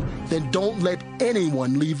king, then don't let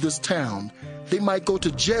anyone leave this town. They might go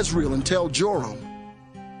to Jezreel and tell Joram."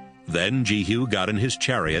 Then Jehu got in his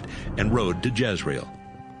chariot and rode to Jezreel.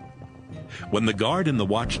 When the guard in the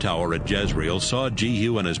watchtower at Jezreel saw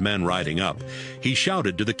Jehu and his men riding up, he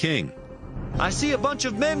shouted to the king, "I see a bunch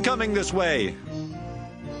of men coming this way."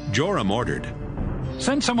 Joram ordered,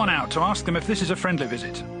 "Send someone out to ask them if this is a friendly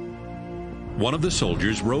visit." One of the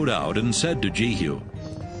soldiers rode out and said to Jehu,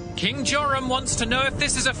 "King Joram wants to know if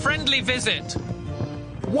this is a friendly visit."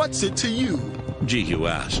 "What's it to you?" Jehu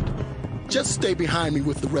asked. "Just stay behind me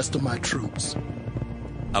with the rest of my troops."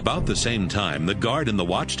 About the same time, the guard in the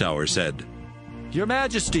watchtower said, "Your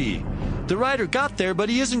Majesty, the rider got there, but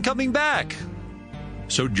he isn't coming back."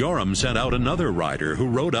 So Joram sent out another rider who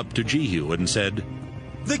rode up to Jehu and said,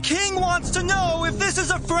 "The king wants to know if this is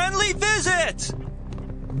a friendly visit."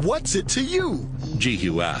 "What's it to you?"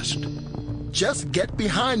 Jehu asked. "Just get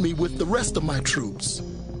behind me with the rest of my troops."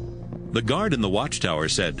 The guard in the watchtower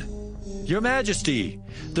said, "Your Majesty,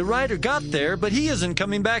 the rider got there, but he isn't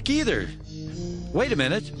coming back either. Wait a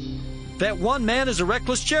minute. That one man is a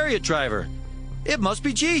reckless chariot driver. It must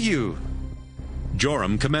be Jehu."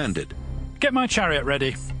 Joram commanded, "Get my chariot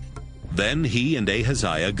ready." Then he and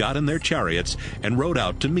Ahaziah got in their chariots and rode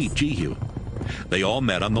out to meet Jehu. They all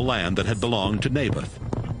met on the land that had belonged to Naboth.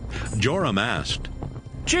 Joram asked,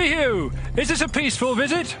 Jehu, is this a peaceful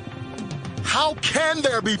visit? How can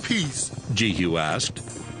there be peace? Jehu asked.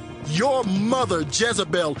 Your mother,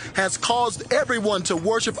 Jezebel, has caused everyone to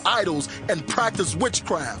worship idols and practice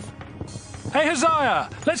witchcraft. Ahaziah,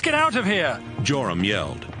 let's get out of here, Joram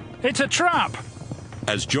yelled. It's a trap.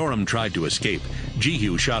 As Joram tried to escape,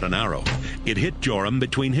 Jehu shot an arrow. It hit Joram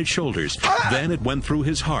between his shoulders. Then it went through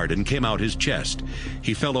his heart and came out his chest.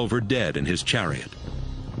 He fell over dead in his chariot.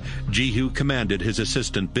 Jehu commanded his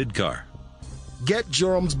assistant Bidkar, Get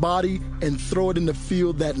Joram's body and throw it in the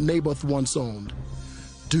field that Naboth once owned.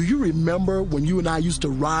 Do you remember when you and I used to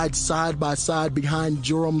ride side by side behind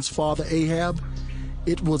Joram's father Ahab?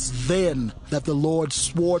 It was then that the Lord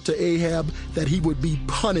swore to Ahab that he would be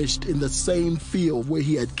punished in the same field where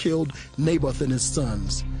he had killed Naboth and his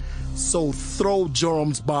sons. So throw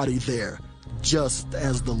Joram's body there, just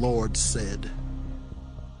as the Lord said.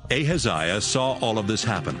 Ahaziah saw all of this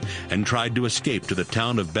happen and tried to escape to the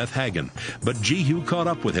town of Beth-Hagan, but Jehu caught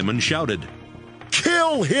up with him and shouted,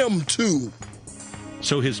 Kill him too!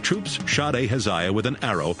 So his troops shot Ahaziah with an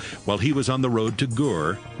arrow while he was on the road to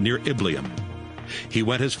Gur near Ibleam. He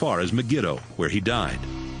went as far as Megiddo, where he died.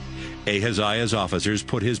 Ahaziah's officers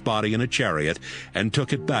put his body in a chariot and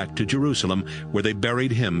took it back to Jerusalem, where they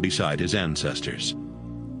buried him beside his ancestors.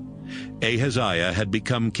 Ahaziah had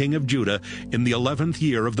become king of Judah in the 11th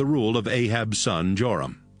year of the rule of Ahab's son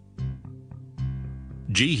Joram.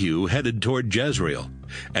 Jehu headed toward Jezreel,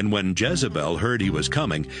 and when Jezebel heard he was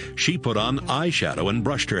coming, she put on eyeshadow and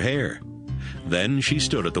brushed her hair. Then she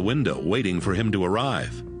stood at the window, waiting for him to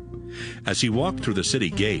arrive. As he walked through the city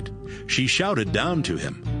gate, she shouted down to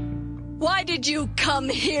him, Why did you come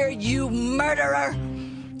here, you murderer?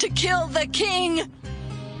 To kill the king?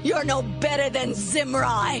 You're no better than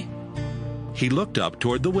Zimri. He looked up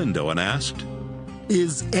toward the window and asked,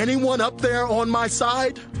 Is anyone up there on my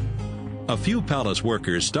side? A few palace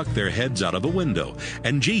workers stuck their heads out of the window,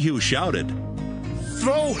 and Jehu shouted,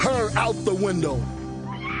 Throw her out the window!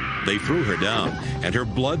 They threw her down, and her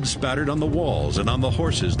blood spattered on the walls and on the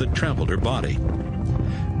horses that trampled her body.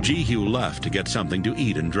 Jehu left to get something to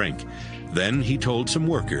eat and drink. Then he told some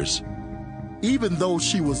workers, Even though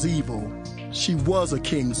she was evil, she was a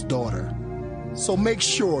king's daughter. So make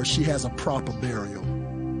sure she has a proper burial.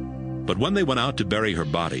 But when they went out to bury her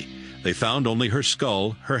body, they found only her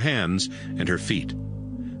skull, her hands, and her feet.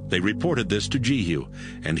 They reported this to Jehu,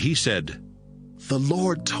 and he said, The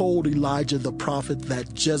Lord told Elijah the prophet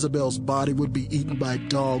that Jezebel's body would be eaten by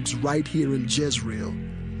dogs right here in Jezreel.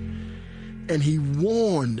 And he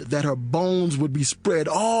warned that her bones would be spread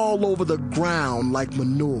all over the ground like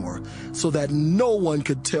manure, so that no one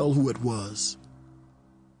could tell who it was.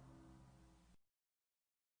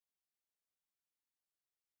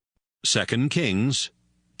 Second Kings,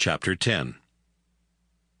 chapter 10.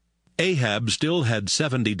 Ahab still had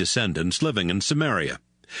 70 descendants living in Samaria.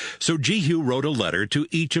 So Jehu wrote a letter to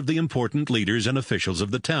each of the important leaders and officials of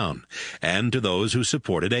the town, and to those who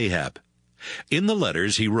supported Ahab. In the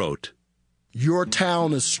letters he wrote, Your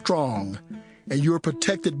town is strong, and you're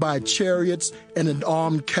protected by chariots and an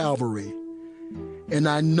armed cavalry. And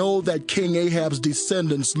I know that King Ahab's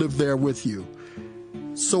descendants live there with you.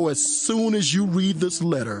 So as soon as you read this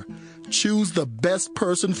letter, choose the best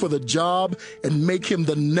person for the job and make him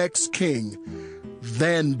the next king.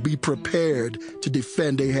 Then be prepared to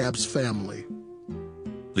defend Ahab's family.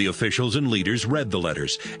 The officials and leaders read the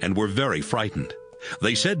letters and were very frightened.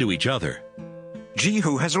 They said to each other,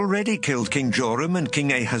 Jehu has already killed King Joram and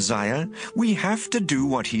King Ahaziah. We have to do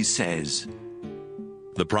what he says.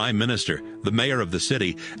 The prime minister, the mayor of the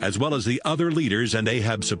city, as well as the other leaders and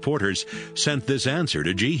Ahab's supporters, sent this answer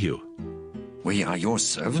to Jehu. We are your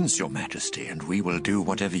servants, your majesty, and we will do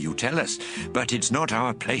whatever you tell us, but it's not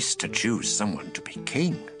our place to choose someone to be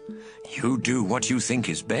king. You do what you think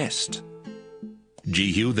is best.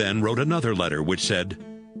 Jehu then wrote another letter which said,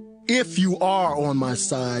 If you are on my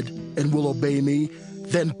side and will obey me,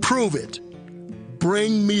 then prove it.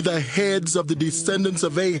 Bring me the heads of the descendants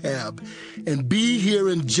of Ahab, and be here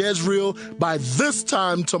in Jezreel by this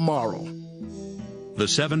time tomorrow. The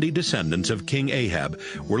 70 descendants of King Ahab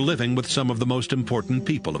were living with some of the most important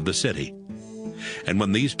people of the city. And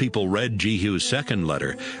when these people read Jehu's second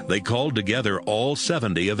letter, they called together all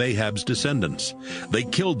 70 of Ahab's descendants. They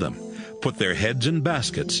killed them, put their heads in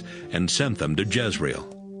baskets, and sent them to Jezreel.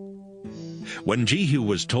 When Jehu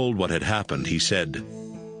was told what had happened, he said,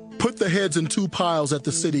 Put the heads in 2 piles at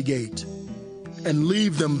the city gate, and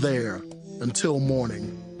leave them there until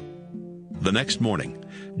morning. The next morning,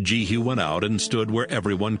 Jehu went out and stood where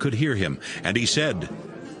everyone could hear him, and he said,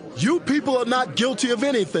 "You people are not guilty of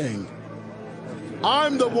anything.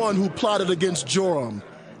 I'm the one who plotted against Joram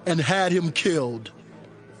and had him killed.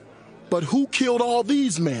 But who killed all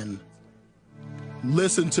these men?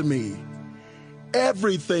 Listen to me.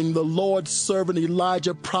 Everything the Lord's servant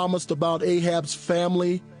Elijah promised about Ahab's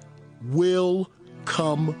family will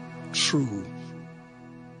come true."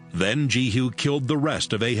 Then Jehu killed the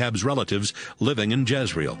rest of Ahab's relatives living in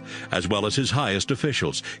Jezreel, as well as his highest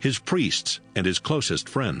officials, his priests, and his closest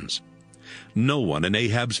friends. No one in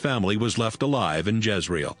Ahab's family was left alive in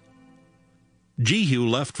Jezreel. Jehu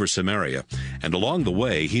left for Samaria, and along the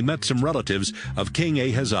way he met some relatives of King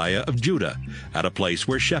Ahaziah of Judah at a place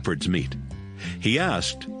where shepherds meet. He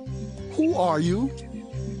asked, "Who are you?"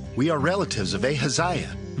 "We are relatives of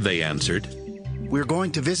Ahaziah," they answered. "We're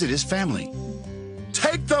going to visit his family."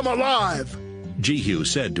 "Take them alive," Jehu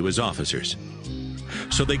said to his officers.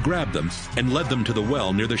 So they grabbed them and led them to the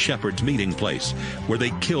well near the shepherds' meeting place, where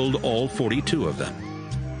they killed all 42 of them.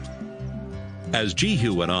 As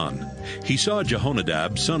Jehu went on, he saw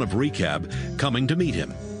Jehonadab, son of Rechab, coming to meet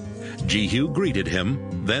him. Jehu greeted him,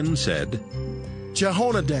 then said,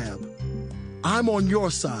 "Jehonadab, I'm on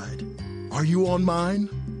your side. Are you on mine?"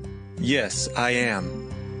 "Yes, I am."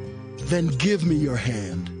 "Then give me your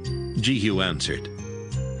hand," Jehu answered.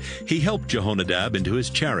 He helped Jehonadab into his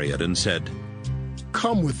chariot and said,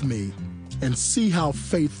 "Come with me and see how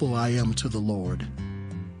faithful I am to the Lord."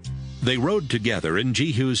 They rode together in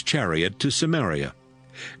Jehu's chariot to Samaria.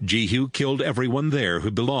 Jehu killed everyone there who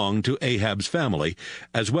belonged to Ahab's family,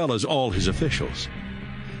 as well as all his officials.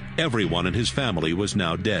 Everyone in his family was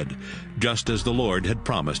now dead, just as the Lord had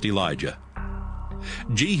promised Elijah.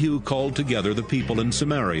 Jehu called together the people in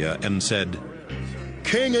Samaria and said,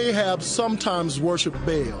 "King Ahab sometimes worshiped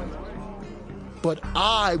Baal, but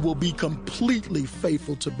I will be completely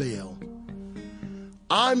faithful to Baal.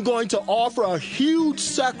 I'm going to offer a huge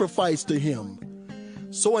sacrifice to him.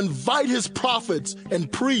 So invite his prophets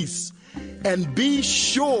and priests, and be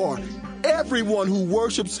sure everyone who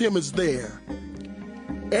worships him is there.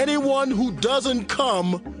 Anyone who doesn't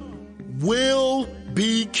come will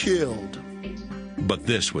be killed." But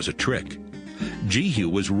this was a trick. Jehu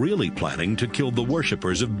was really planning to kill the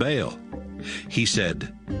worshippers of Baal. He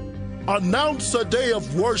said, "Announce a day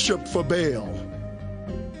of worship for Baal."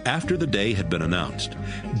 After the day had been announced,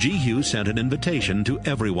 Jehu sent an invitation to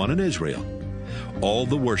everyone in Israel. All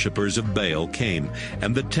the worshippers of Baal came,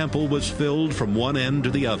 and the temple was filled from one end to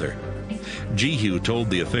the other. Jehu told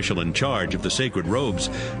the official in charge of the sacred robes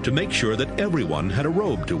to make sure that everyone had a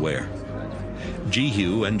robe to wear.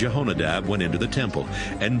 Jehu and Jehonadab went into the temple,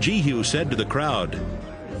 and Jehu said to the crowd,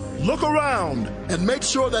 "Look around and make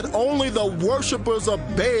sure that only the worshippers of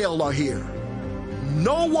Baal are here.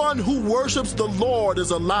 No one who worships the Lord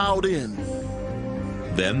is allowed in."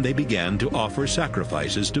 Then they began to offer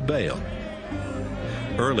sacrifices to Baal.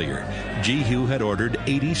 Earlier, Jehu had ordered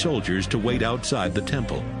 80 soldiers to wait outside the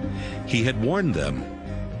temple. He had warned them,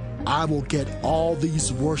 "I will get all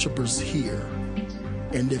these worshippers here,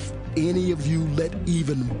 and if any of you let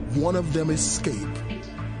even one of them escape,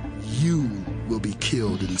 you will be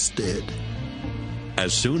killed instead."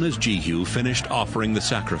 As soon as Jehu finished offering the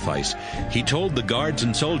sacrifice, he told the guards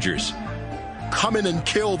and soldiers, "Come in and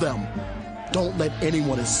kill them. Don't let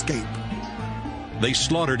anyone escape." They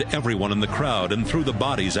slaughtered everyone in the crowd and threw the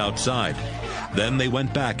bodies outside. Then they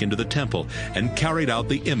went back into the temple and carried out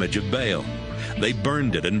the image of Baal. They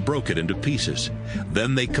burned it and broke it into pieces.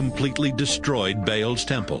 Then they completely destroyed Baal's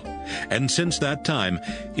temple. And since that time,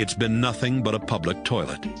 it's been nothing but a public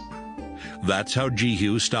toilet. That's how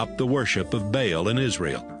Jehu stopped the worship of Baal in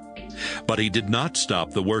Israel. But he did not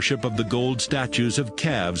stop the worship of the gold statues of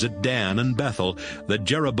calves at Dan and Bethel that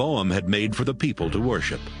Jeroboam had made for the people to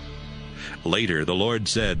worship. Later the Lord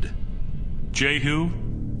said, "Jehu,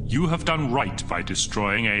 you have done right by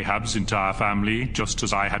destroying Ahab's entire family, just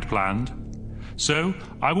as I had planned. So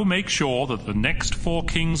I will make sure that the next 4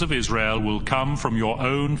 kings of Israel will come from your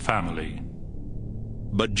own family."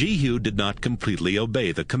 But Jehu did not completely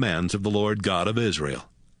obey the commands of the Lord God of Israel.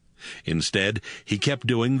 Instead, he kept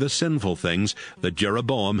doing the sinful things that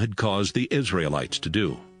Jeroboam had caused the Israelites to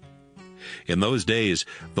do. In those days,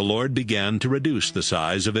 the Lord began to reduce the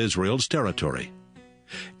size of Israel's territory.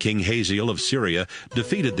 King Hazael of Syria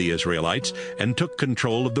defeated the Israelites and took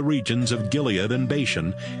control of the regions of Gilead and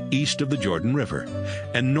Bashan, east of the Jordan River,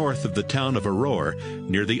 and north of the town of Aroer,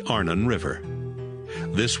 near the Arnon River.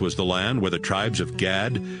 This was the land where the tribes of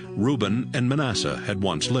Gad, Reuben, and Manasseh had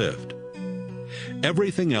once lived.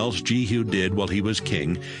 Everything else Jehu did while he was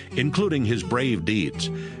king, including his brave deeds,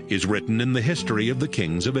 is written in the history of the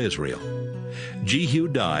kings of Israel. Jehu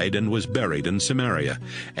died and was buried in Samaria,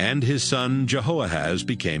 and his son Jehoahaz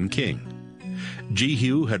became king.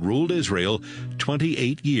 Jehu had ruled Israel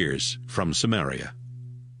 28 years from Samaria.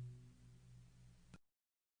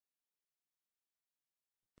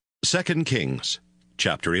 2 Kings,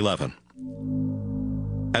 chapter 11.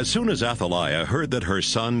 As soon as Athaliah heard that her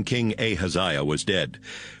son King Ahaziah was dead,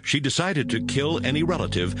 she decided to kill any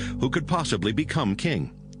relative who could possibly become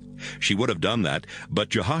king. She would have done that, but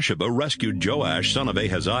Jehosheba rescued Joash, son of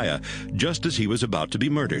Ahaziah, just as he was about to be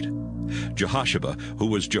murdered. Jehosheba, who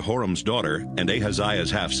was Jehoram's daughter and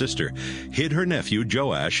Ahaziah's half-sister, hid her nephew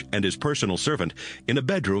Joash and his personal servant in a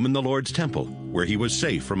bedroom in the Lord's temple, where he was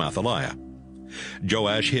safe from Athaliah.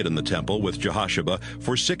 Joash hid in the temple with Jehosheba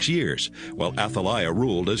for 6 years, while Athaliah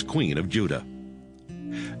ruled as queen of Judah.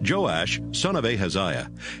 Joash, son of Ahaziah,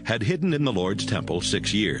 had hidden in the Lord's temple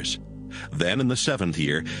 6 years. Then in the 7th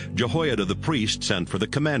year, Jehoiada the priest sent for the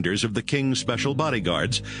commanders of the king's special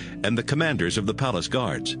bodyguards and the commanders of the palace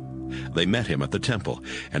guards. They met him at the temple,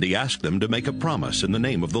 and he asked them to make a promise in the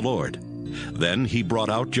name of the Lord. Then he brought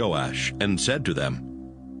out Joash and said to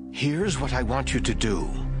them, "Here's what I want you to do.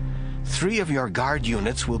 3 of your guard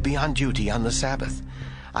units will be on duty on the Sabbath.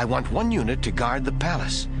 I want 1 unit to guard the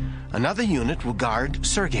palace. Another unit will guard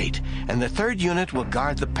Surgate, and the 3rd unit will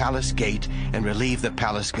guard the palace gate and relieve the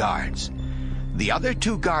palace guards. The other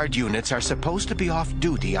 2 guard units are supposed to be off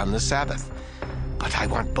duty on the Sabbath, but I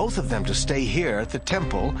want both of them to stay here at the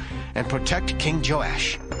temple and protect King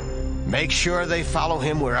Joash. Make sure they follow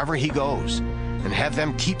him wherever he goes, and have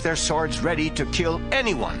them keep their swords ready to kill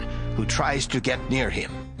anyone who tries to get near him."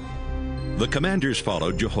 The commanders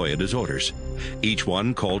followed Jehoiada's orders. Each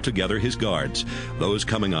one called together his guards, those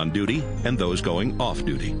coming on duty and those going off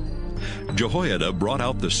duty. Jehoiada brought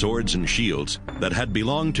out the swords and shields that had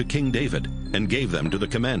belonged to King David and gave them to the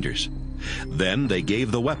commanders. Then they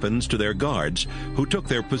gave the weapons to their guards, who took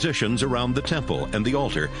their positions around the temple and the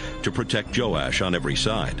altar to protect Joash on every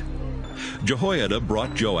side. Jehoiada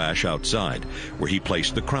brought Joash outside, where he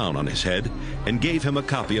placed the crown on his head and gave him a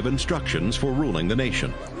copy of instructions for ruling the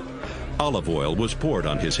nation. Olive oil was poured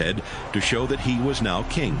on his head to show that he was now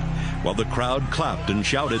king, while the crowd clapped and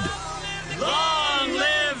shouted, "Long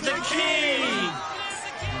live the king!"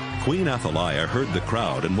 Queen Athaliah heard the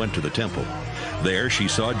crowd and went to the temple. There she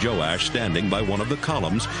saw Joash standing by one of the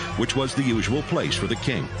columns, which was the usual place for the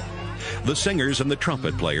king. The singers and the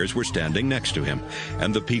trumpet players were standing next to him,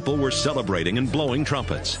 and the people were celebrating and blowing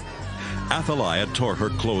trumpets. Athaliah tore her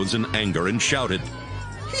clothes in anger and shouted,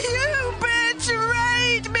 "You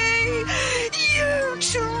betrayed me! You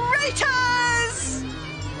traitors!"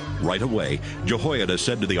 Right away, Jehoiada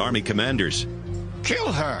said to the army commanders,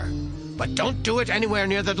 "Kill her, but don't do it anywhere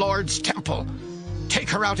near the Lord's temple. Take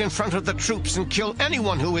her out in front of the troops and kill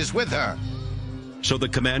anyone who is with her." So the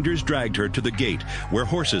commanders dragged her to the gate where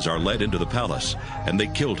horses are led into the palace, and they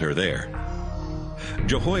killed her there.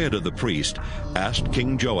 Jehoiada the priest asked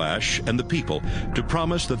King Joash and the people to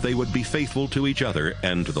promise that they would be faithful to each other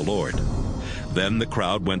and to the Lord. Then the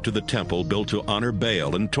crowd went to the temple built to honor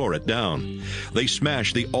Baal and tore it down. They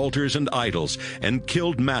smashed the altars and idols and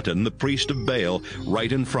killed Mattan, the priest of Baal,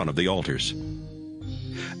 right in front of the altars.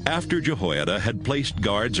 After Jehoiada had placed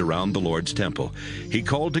guards around the Lord's temple, he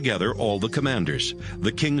called together all the commanders,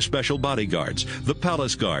 the king's special bodyguards, the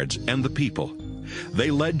palace guards, and the people.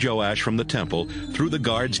 They led Joash from the temple through the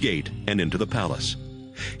guards' gate and into the palace.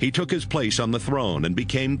 He took his place on the throne and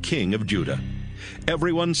became king of Judah.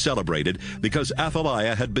 Everyone celebrated because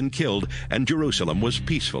Athaliah had been killed and Jerusalem was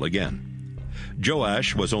peaceful again.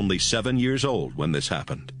 Joash was only 7 years old when this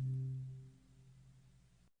happened.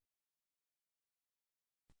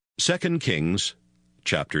 2 Kings,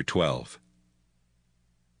 chapter 12.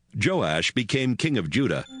 Joash became king of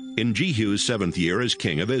Judah in Jehu's 7th year as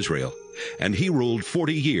king of Israel, and he ruled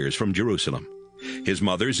 40 years from Jerusalem. His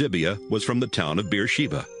mother Zibiah was from the town of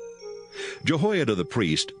Beersheba. Jehoiada the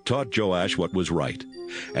priest taught Joash what was right,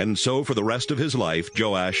 and so for the rest of his life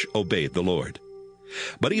Joash obeyed the Lord.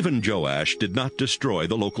 But even Joash did not destroy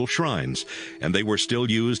the local shrines, and they were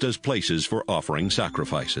still used as places for offering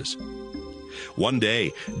sacrifices. One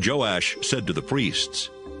day, Joash said to the priests,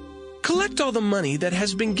 "Collect all the money that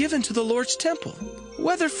has been given to the Lord's temple,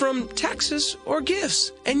 whether from taxes or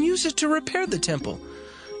gifts, and use it to repair the temple.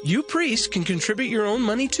 You priests can contribute your own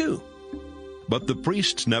money too." But the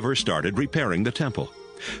priests never started repairing the temple.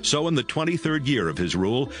 So in the 23rd year of his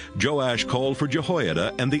rule, Joash called for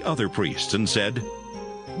Jehoiada and the other priests and said,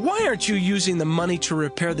 "Why aren't you using the money to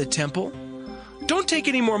repair the temple? Don't take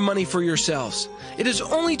any more money for yourselves. It is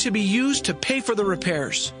only to be used to pay for the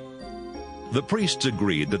repairs." The priests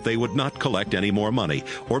agreed that they would not collect any more money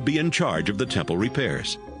or be in charge of the temple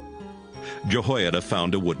repairs. Jehoiada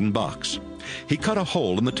found a wooden box. He cut a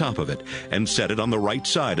hole in the top of it and set it on the right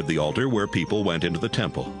side of the altar where people went into the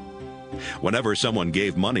temple. Whenever someone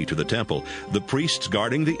gave money to the temple, the priests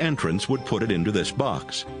guarding the entrance would put it into this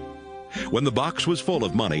box. When the box was full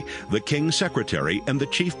of money, the king's secretary and the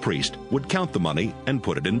chief priest would count the money and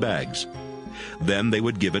put it in bags. Then they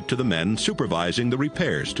would give it to the men supervising the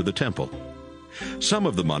repairs to the temple. Some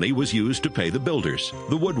of the money was used to pay the builders,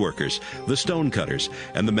 the woodworkers, the stonecutters,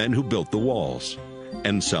 and the men who built the walls.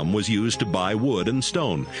 And some was used to buy wood and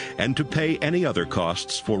stone, and to pay any other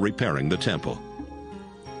costs for repairing the temple.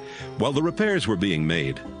 While the repairs were being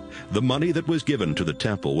made, the money that was given to the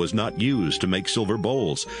temple was not used to make silver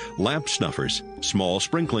bowls, lamp snuffers, small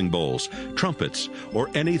sprinkling bowls, trumpets, or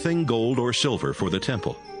anything gold or silver for the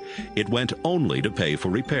temple. It went only to pay for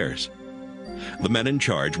repairs. The men in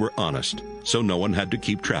charge were honest, so no one had to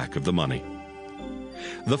keep track of the money.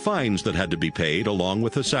 The fines that had to be paid, along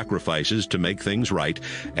with the sacrifices to make things right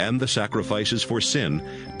and the sacrifices for sin,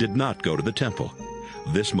 did not go to the temple.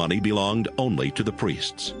 This money belonged only to the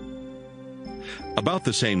priests. About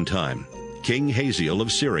the same time, King Hazael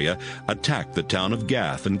of Syria attacked the town of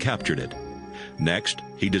Gath and captured it. Next,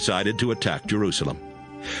 he decided to attack Jerusalem.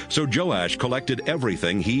 So Joash collected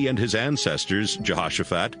everything he and his ancestors,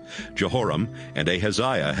 Jehoshaphat, Jehoram, and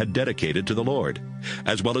Ahaziah, had dedicated to the Lord,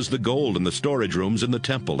 as well as the gold in the storage rooms in the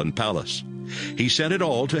temple and palace. He sent it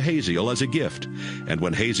all to Hazael as a gift, and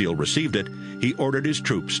when Hazael received it, he ordered his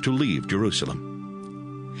troops to leave Jerusalem.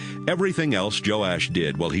 Everything else Joash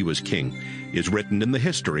did while he was king is written in the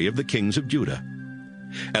history of the kings of Judah.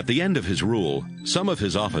 At the end of his rule, some of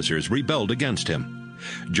his officers rebelled against him.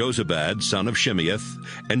 Jozabad, son of Shimeath,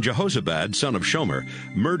 and Jehozabad, son of Shomer,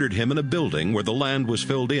 murdered him in a building where the land was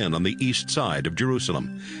filled in on the east side of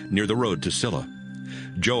Jerusalem, near the road to Silla.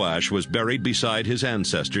 Joash was buried beside his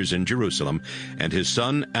ancestors in Jerusalem, and his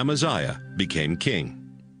son Amaziah became king.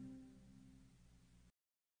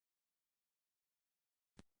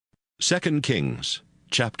 2 Kings,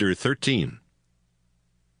 chapter 13.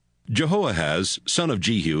 Jehoahaz, son of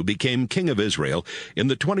Jehu, became king of Israel in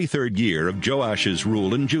the 23rd year of Joash's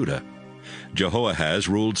rule in Judah. Jehoahaz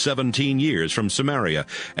ruled 17 years from Samaria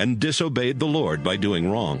and disobeyed the Lord by doing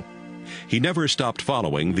wrong. He never stopped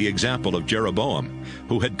following the example of Jeroboam,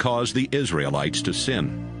 who had caused the Israelites to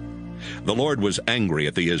sin. The Lord was angry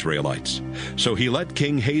at the Israelites, so he let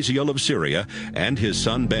King Hazael of Syria and his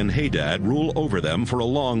son Ben-Hadad rule over them for a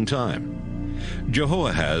long time.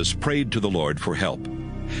 Jehoahaz prayed to the Lord for help,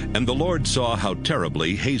 and the Lord saw how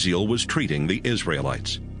terribly Hazael was treating the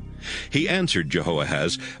Israelites. He answered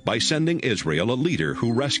Jehoahaz by sending Israel a leader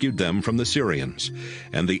who rescued them from the Syrians,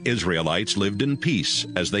 and the Israelites lived in peace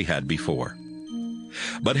as they had before.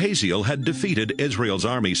 But Hazael had defeated Israel's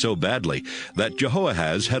army so badly that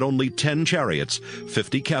Jehoahaz had only 10 chariots,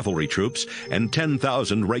 50 cavalry troops, and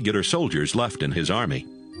 10,000 regular soldiers left in his army.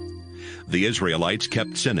 The Israelites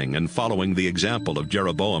kept sinning and following the example of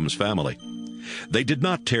Jeroboam's family. They did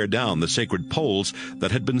not tear down the sacred poles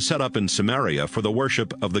that had been set up in Samaria for the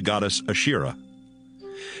worship of the goddess Asherah.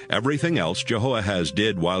 Everything else Jehoahaz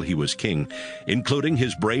did while he was king, including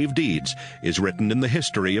his brave deeds, is written in the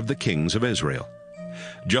history of the kings of Israel.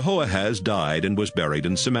 Jehoahaz died and was buried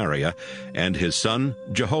in Samaria, and his son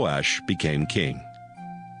Jehoash became king.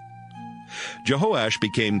 Jehoash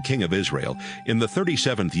became king of Israel in the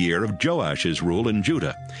 37th year of Joash's rule in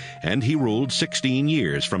Judah, and he ruled 16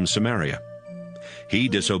 years from Samaria. He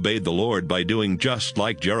disobeyed the Lord by doing just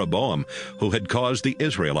like Jeroboam, who had caused the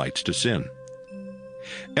Israelites to sin.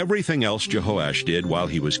 Everything else Jehoash did while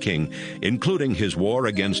he was king, including his war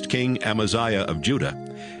against King Amaziah of Judah,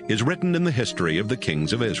 is written in the history of the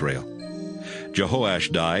kings of Israel.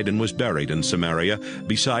 Jehoash died and was buried in Samaria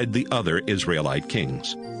beside the other Israelite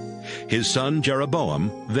kings. His son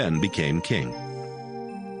Jeroboam then became king.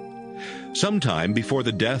 Sometime before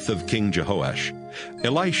the death of King Jehoash,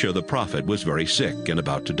 Elisha the prophet was very sick and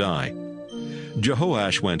about to die.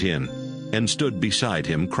 Jehoash went in and stood beside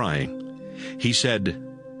him crying. He said,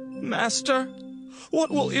 "Master, what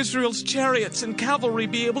will Israel's chariots and cavalry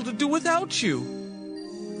be able to do without you?"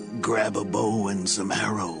 "Grab a bow and some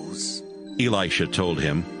arrows," Elisha told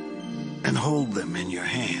him, "and hold them in your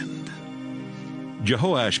hand."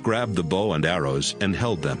 Jehoash grabbed the bow and arrows and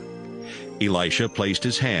held them. Elisha placed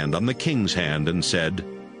his hand on the king's hand and said,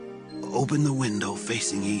 "Open the window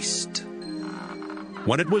facing east."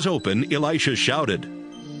 When it was open, Elisha shouted,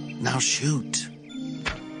 "Now shoot."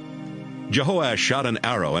 Jehoash shot an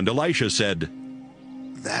arrow, and Elisha said,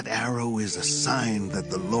 "That arrow is a sign that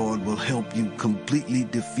the Lord will help you completely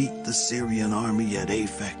defeat the Syrian army at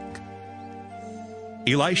Aphek."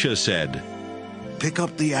 Elisha said, "Pick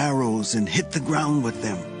up the arrows and hit the ground with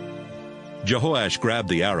them." Jehoash grabbed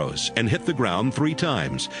the arrows and hit the ground 3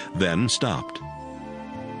 times, then stopped.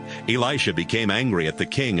 Elisha became angry at the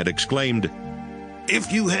king and exclaimed,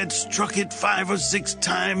 "If you had struck it 5 or 6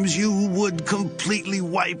 times, you would completely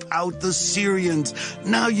wipe out the Syrians.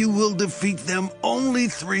 Now you will defeat them only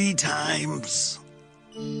 3 times."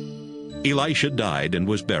 Elisha died and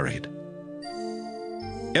was buried.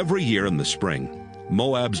 Every year in the spring,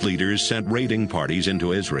 Moab's leaders sent raiding parties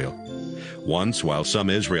into Israel. Once, while some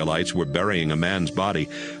Israelites were burying a man's body,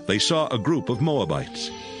 they saw a group of Moabites.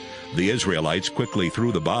 The Israelites quickly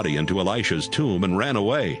threw the body into Elisha's tomb and ran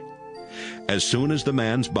away. As soon as the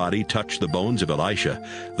man's body touched the bones of Elisha,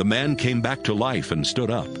 the man came back to life and stood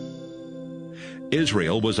up.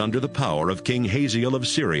 Israel was under the power of King Hazael of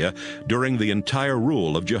Syria during the entire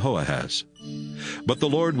rule of Jehoahaz. But the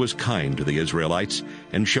Lord was kind to the Israelites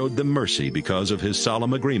and showed them mercy because of his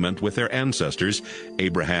solemn agreement with their ancestors,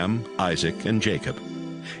 Abraham, Isaac, and Jacob.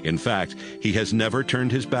 In fact, he has never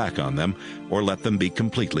turned his back on them or let them be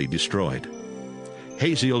completely destroyed.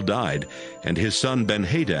 Hazael died, and his son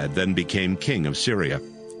Ben-Hadad then became king of Syria.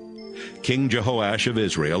 King Jehoash of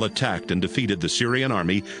Israel attacked and defeated the Syrian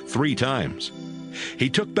army 3 times. He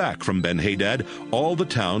took back from Ben-Hadad all the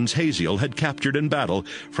towns Hazael had captured in battle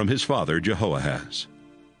from his father Jehoahaz.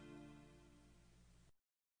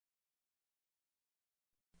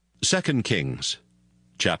 2 Kings,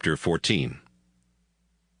 chapter 14.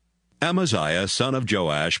 Amaziah, son of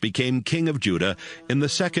Joash, became king of Judah in the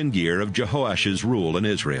 2nd year of Jehoash's rule in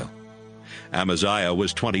Israel. Amaziah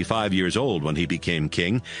was 25 years old when he became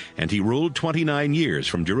king, and he ruled 29 years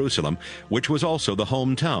from Jerusalem, which was also the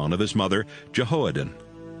hometown of his mother Jehoaddan.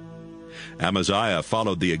 Amaziah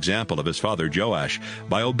followed the example of his father Joash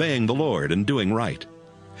by obeying the Lord and doing right.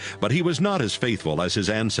 But he was not as faithful as his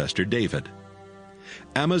ancestor David.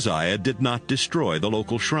 Amaziah did not destroy the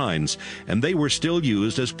local shrines, and they were still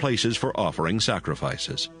used as places for offering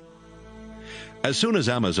sacrifices. As soon as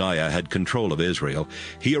Amaziah had control of Israel,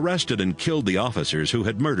 he arrested and killed the officers who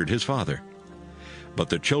had murdered his father. But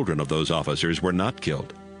the children of those officers were not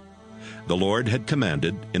killed. The Lord had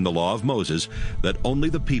commanded in the law of Moses that only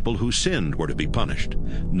the people who sinned were to be punished,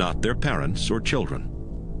 not their parents or children.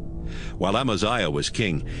 While Amaziah was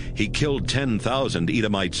king, he killed 10,000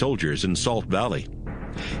 Edomite soldiers in Salt Valley.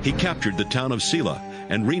 He captured the town of Selah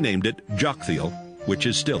and renamed it Joktheel, which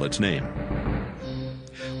is still its name.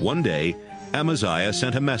 One day, Amaziah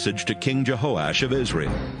sent a message to King Jehoash of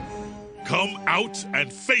Israel. "Come out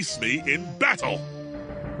and face me in battle."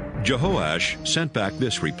 Jehoash sent back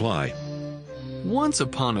this reply. Once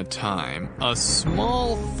upon a time, a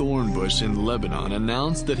small thorn bush in Lebanon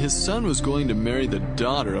announced that his son was going to marry the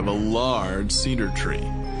daughter of a large cedar tree.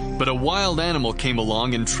 But a wild animal came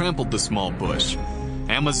along and trampled the small bush.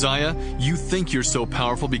 Amaziah, you think you're so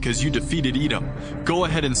powerful because you defeated Edom. Go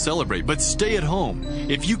ahead and celebrate, but stay at home.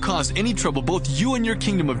 If you cause any trouble, both you and your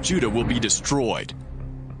kingdom of Judah will be destroyed.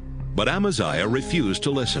 But Amaziah refused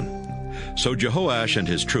to listen. So Jehoash and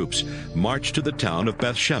his troops marched to the town of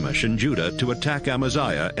Beth-Shemesh in Judah to attack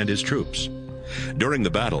Amaziah and his troops. During the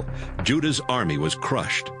battle, Judah's army was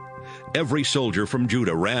crushed. Every soldier from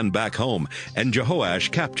Judah ran back home, and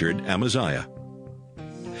Jehoash captured Amaziah.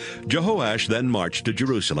 Jehoash then marched to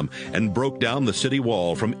Jerusalem and broke down the city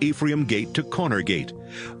wall from Ephraim Gate to Corner Gate,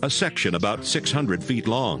 a section about 600 feet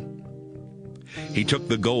long. He took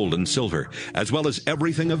the gold and silver, as well as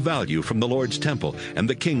everything of value from the Lord's temple and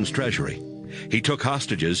the king's treasury. He took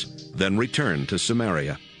hostages, then returned to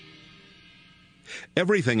Samaria.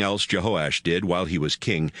 Everything else Jehoash did while he was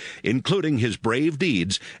king, including his brave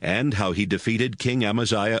deeds and how he defeated King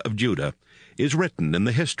Amaziah of Judah, is written in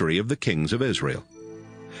the history of the kings of Israel.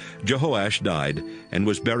 Jehoash died and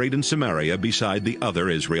was buried in Samaria beside the other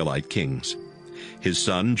Israelite kings. His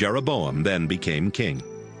son Jeroboam then became king.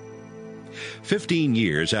 15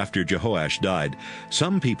 years after Jehoash died,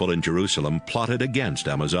 some people in Jerusalem plotted against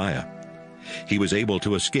Amaziah. He was able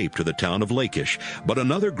to escape to the town of Lachish, but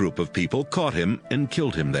another group of people caught him and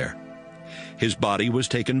killed him there. His body was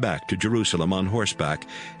taken back to Jerusalem on horseback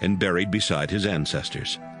and buried beside his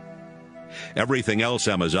ancestors. Everything else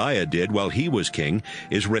Amaziah did while he was king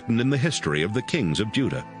is written in the history of the kings of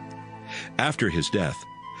Judah. After his death,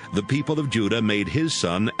 the people of Judah made his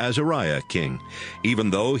son Azariah king, even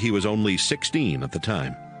though he was only 16 at the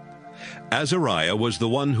time. Azariah was the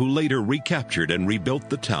one who later recaptured and rebuilt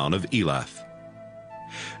the town of Elath.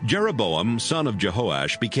 Jeroboam, son of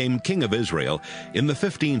Jehoash, became king of Israel in the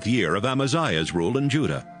 15th year of Amaziah's rule in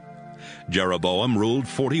Judah. Jeroboam ruled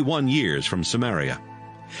 41 years from Samaria.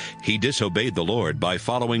 He disobeyed the Lord by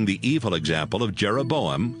following the evil example of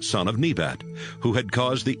Jeroboam, son of Nebat, who had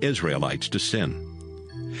caused the Israelites to sin.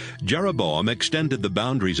 Jeroboam extended the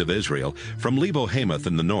boundaries of Israel from Lebo-Hamath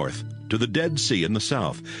in the north to the Dead Sea in the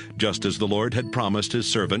south, just as the Lord had promised his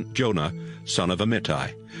servant Jonah, son of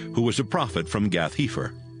Amittai, who was a prophet from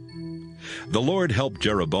Gath-hepher. The Lord helped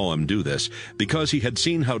Jeroboam do this because he had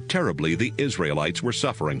seen how terribly the Israelites were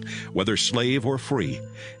suffering, whether slave or free,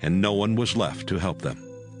 and no one was left to help them.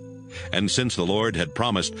 And since the Lord had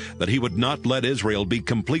promised that he would not let Israel be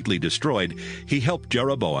completely destroyed, he helped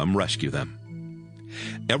Jeroboam rescue them.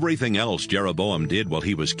 Everything else Jeroboam did while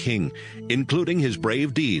he was king, including his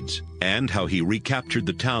brave deeds and how he recaptured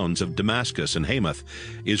the towns of Damascus and Hamath,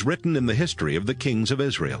 is written in the history of the kings of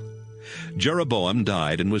Israel. Jeroboam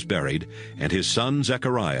died and was buried, and his son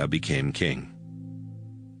Zechariah became king.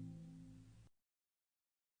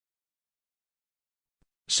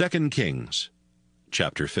 2 Kings,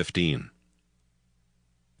 chapter 15.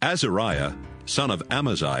 Azariah, son of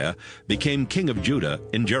Amaziah, became king of Judah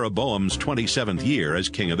in Jeroboam's 27th year as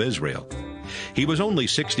king of Israel. He was only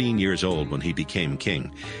 16 years old when he became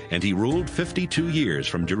king, and he ruled 52 years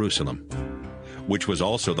from Jerusalem, which was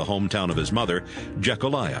also the hometown of his mother,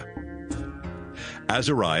 Jecholiah.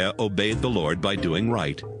 Azariah obeyed the Lord by doing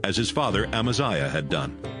right, as his father Amaziah had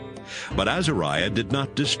done. But Azariah did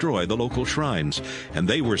not destroy the local shrines, and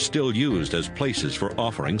they were still used as places for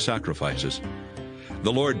offering sacrifices.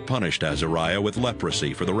 The Lord punished Azariah with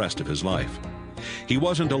leprosy for the rest of his life. He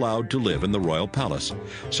wasn't allowed to live in the royal palace,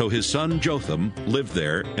 so his son Jotham lived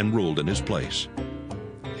there and ruled in his place.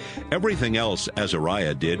 Everything else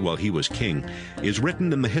Azariah did while he was king is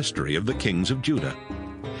written in the history of the kings of Judah.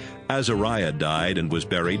 Azariah died and was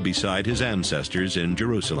buried beside his ancestors in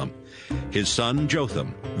Jerusalem. His son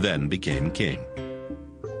Jotham then became king.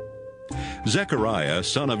 Zechariah,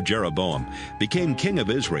 son of Jeroboam, became king of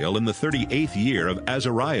Israel in the 38th year of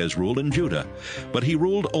Azariah's rule in Judah, but he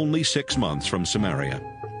ruled only 6 months from Samaria.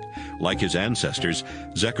 Like his ancestors,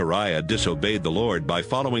 Zechariah disobeyed the Lord by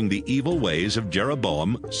following the evil ways of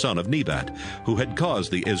Jeroboam, son of Nebat, who had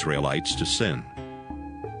caused the Israelites to sin.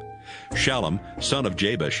 Shallum, son of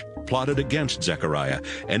Jabesh, plotted against Zechariah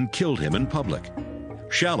and killed him in public.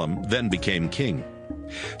 Shallum then became king.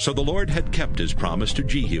 So the Lord had kept his promise to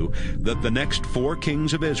Jehu that the next 4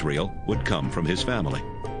 kings of Israel would come from his family.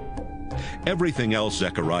 Everything else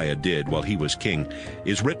Zechariah did while he was king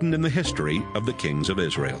is written in the history of the kings of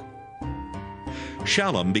Israel.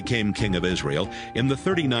 Shallum became king of Israel in the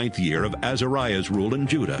 39th year of Azariah's rule in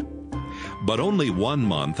Judah. But only 1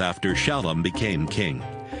 month after Shallum became king,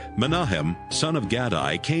 Menahem, son of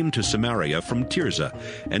Gadai, came to Samaria from Tirzah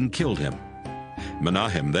and killed him.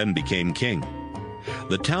 Menahem then became king.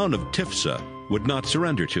 The town of Tiphsah would not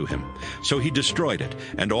surrender to him, so he destroyed it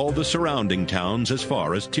and all the surrounding towns as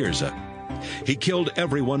far as Tirzah. He killed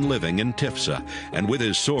everyone living in Tiphsah, and with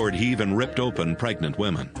his sword he even ripped open pregnant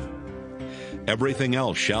women. Everything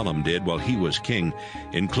else Shallum did while he was king,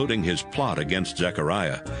 including his plot against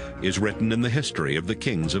Zechariah, is written in the history of the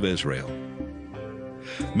kings of Israel.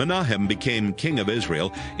 Menahem became king of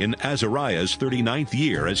Israel in Azariah's 39th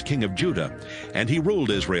year as king of Judah, and he ruled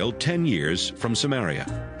Israel 10 years from Samaria.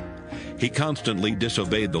 He constantly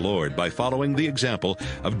disobeyed the Lord by following the example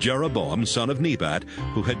of Jeroboam, son of Nebat,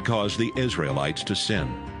 who had caused the Israelites to sin.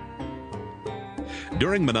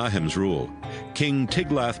 During Menahem's rule, King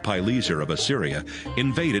Tiglath-Pileser of Assyria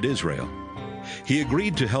invaded Israel. He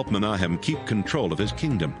agreed to help Menahem keep control of his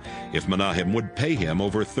kingdom if Menahem would pay him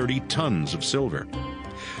over 30 tons of silver.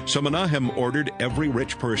 So Menahem ordered every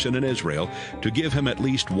rich person in Israel to give him at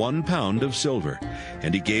least 1 pound of silver,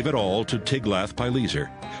 and he gave it all to Tiglath-Pileser,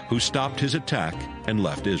 who stopped his attack and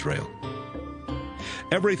left Israel.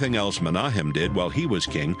 Everything else Menahem did while he was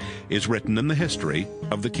king is written in the history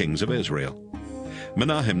of the kings of Israel.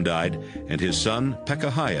 Menahem died, and his son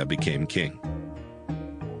Pekahiah became king.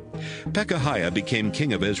 Pekahiah became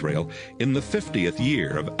king of Israel in the 50th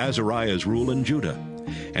year of Azariah's rule in Judah,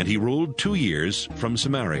 and he ruled 2 years from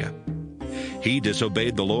Samaria. He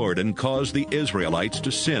disobeyed the Lord and caused the Israelites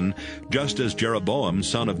to sin, just as Jeroboam,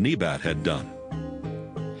 son of Nebat, had done.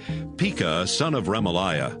 Pekah, son of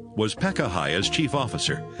Remaliah, was Pekahiah's chief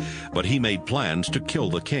officer, but he made plans to kill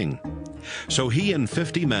the king. So he and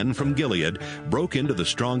 50 men from Gilead broke into the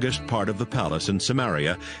strongest part of the palace in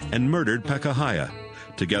Samaria and murdered Pekahiah,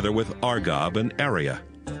 together with Argob and Ariah.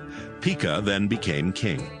 Pekah then became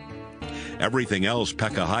king. Everything else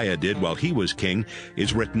Pekahiah did while he was king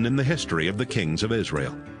is written in the history of the kings of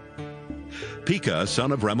Israel. Pekah,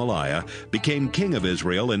 son of Remaliah, became king of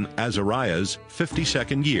Israel in Azariah's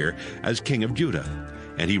 52nd year as king of Judah,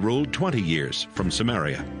 and he ruled 20 years from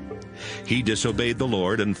Samaria. He disobeyed the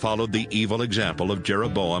Lord and followed the evil example of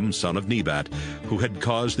Jeroboam, son of Nebat, who had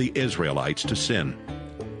caused the Israelites to sin.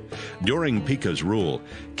 During Pekah's rule,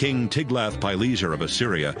 King Tiglath-Pileser of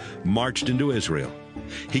Assyria marched into Israel.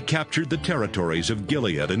 He captured the territories of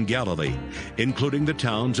Gilead and Galilee, including the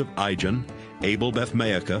towns of Ijon,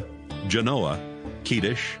 Abel-Beth-Maachah, Genoa,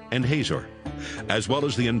 Kedesh, and Hazor, as well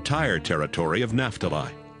as the entire territory of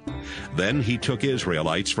Naphtali. Then he took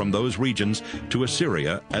Israelites from those regions to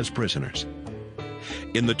Assyria as prisoners.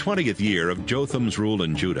 In the 20th year of Jotham's rule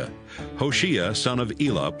in Judah, Hoshea son of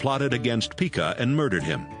Elah plotted against Pekah and murdered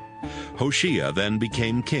him. Hoshea then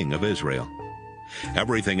became king of Israel.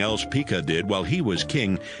 Everything else Pekah did while he was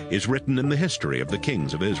king is written in the history of the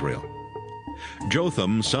kings of Israel.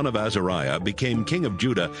 Jotham son of Azariah became king of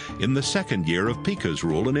Judah in the 2nd year of Pekah's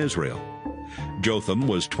rule in Israel. Jotham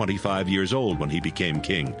was 25 years old when he became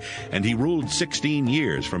king, and he ruled 16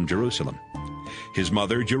 years from Jerusalem. His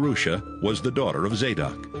mother Jerusha was the daughter of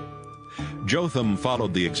Zadok. Jotham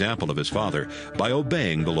followed the example of his father by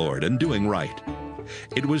obeying the Lord and doing right.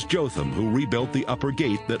 It was Jotham who rebuilt the upper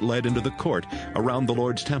gate that led into the court around the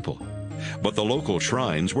Lord's temple. But the local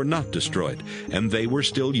shrines were not destroyed, and they were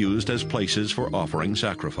still used as places for offering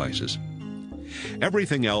sacrifices.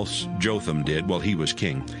 Everything else Jotham did while he was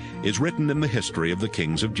king is written in the history of the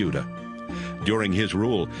kings of Judah. During his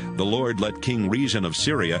rule, the Lord let King Rezin of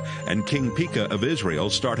Syria and King Pekah of Israel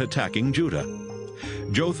start attacking Judah.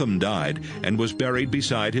 Jotham died and was buried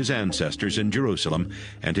beside his ancestors in Jerusalem,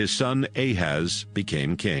 and his son Ahaz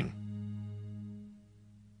became king.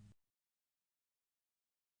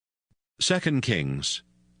 2 Kings,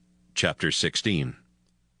 chapter 16.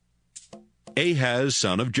 Ahaz,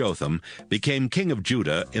 son of Jotham, became king of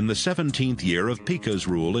Judah in the 17th year of Pekah's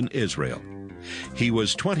rule in Israel. He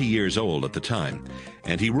was 20 years old at the time,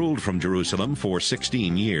 and he ruled from Jerusalem for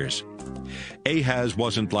 16 years. Ahaz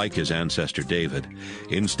wasn't like his ancestor David.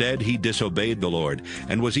 Instead, he disobeyed the Lord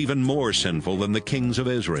and was even more sinful than the kings of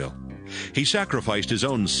Israel. He sacrificed his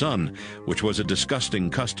own son, which was a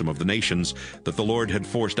disgusting custom of the nations that the Lord had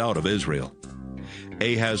forced out of Israel.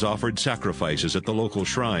 Ahaz offered sacrifices at the local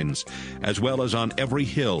shrines, as well as on every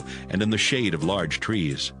hill and in the shade of large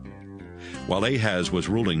trees. While Ahaz was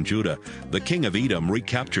ruling Judah, the king of Edom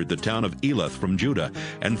recaptured the town of Elath from Judah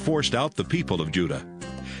and forced out the people of Judah.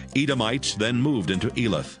 Edomites then moved into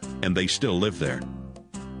Elath, and they still live there.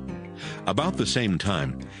 About the same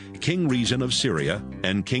time, King Rezin of Syria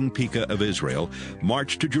and King Pekah of Israel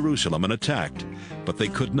marched to Jerusalem and attacked, but they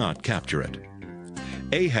could not capture it.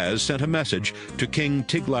 Ahaz sent a message to King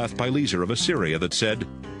Tiglath-Pileser of Assyria that said,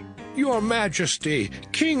 "Your Majesty,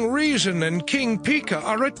 King Rezin and King Pekah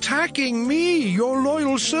are attacking me, your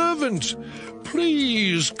loyal servant.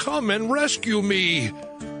 Please come and rescue me."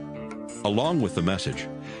 Along with the message,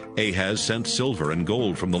 Ahaz sent silver and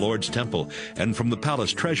gold from the Lord's temple and from the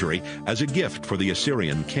palace treasury as a gift for the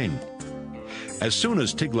Assyrian king. As soon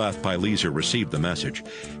as Tiglath-Pileser received the message,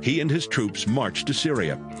 he and his troops marched to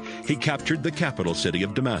Syria. He captured the capital city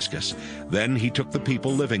of Damascus. Then he took the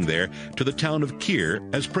people living there to the town of Kir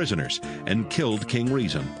as prisoners and killed King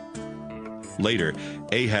Rezin. Later,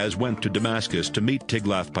 Ahaz went to Damascus to meet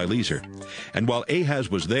Tiglath-Pileser, and while Ahaz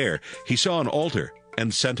was there, he saw an altar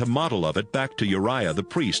and sent a model of it back to Uriah the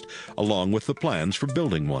priest, along with the plans for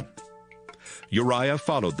building one. Uriah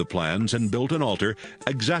followed the plans and built an altar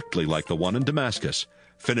exactly like the one in Damascus,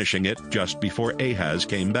 finishing it just before Ahaz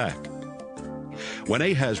came back. When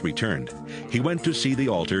Ahaz returned, he went to see the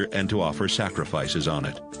altar and to offer sacrifices on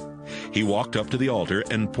it. He walked up to the altar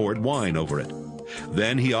and poured wine over it.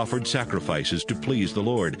 Then he offered sacrifices to please the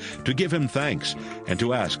Lord, to give him thanks, and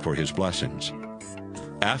to ask for his blessings.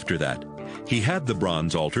 After that, he had the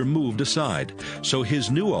bronze altar moved aside, so his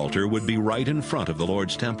new altar would be right in front of the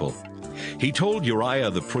Lord's temple. He told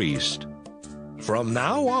Uriah the priest, "From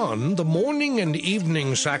now on, the morning and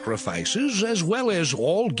evening sacrifices, as well as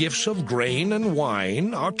all gifts of grain and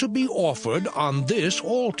wine, are to be offered on this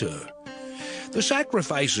altar. The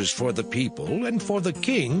sacrifices for the people and for the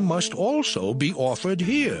king must also be offered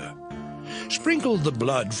here. Sprinkle the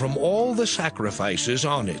blood from all the sacrifices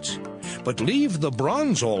on it, but leave the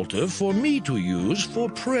bronze altar for me to use for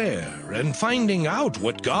prayer and finding out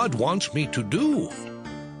what God wants me to do."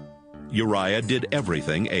 Uriah did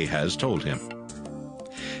everything Ahaz told him.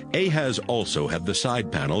 Ahaz also had the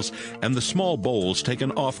side panels and the small bowls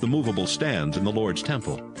taken off the movable stands in the Lord's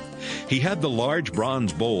temple. He had the large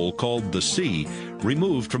bronze bowl called the sea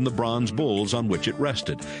removed from the bronze bowls on which it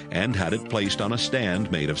rested, and had it placed on a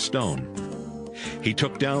stand made of stone. He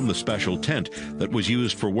took down the special tent that was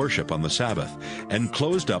used for worship on the Sabbath, and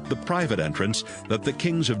closed up the private entrance that the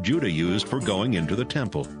kings of Judah used for going into the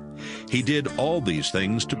temple. He did all these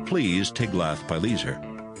things to please Tiglath-Pileser.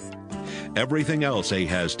 Everything else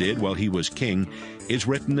Ahaz did while he was king is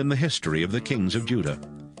written in the history of the kings of Judah.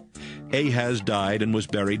 Ahaz died and was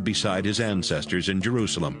buried beside his ancestors in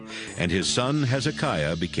Jerusalem, and his son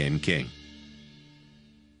Hezekiah became king.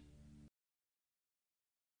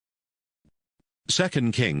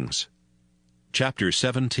 2 Kings, chapter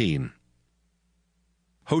 17.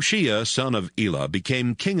 Hoshea, son of Elah,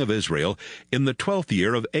 became king of Israel in the 12th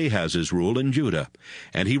year of Ahaz's rule in Judah,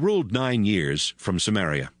 and he ruled 9 years from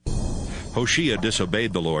Samaria. Hoshea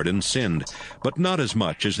disobeyed the Lord and sinned, but not as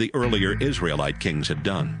much as the earlier Israelite kings had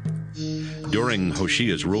done. During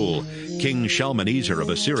Hoshea's rule, King Shalmaneser of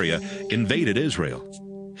Assyria invaded Israel.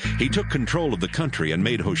 He took control of the country and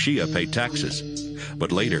made Hoshea pay taxes.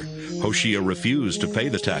 But later, Hoshea refused to pay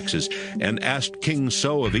the taxes and asked King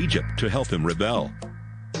So of Egypt to help him rebel.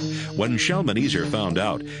 When Shalmaneser found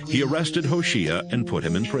out, he arrested Hoshea and put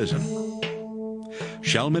him in prison.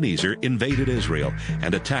 Shalmaneser invaded Israel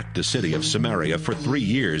and attacked the city of Samaria for 3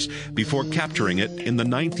 years before capturing it in the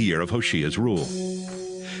 9th year of Hoshea's rule.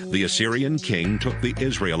 The Assyrian king took the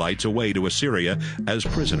Israelites away to Assyria as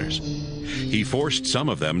prisoners. He forced some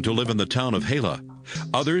of them to live in the town of Halah,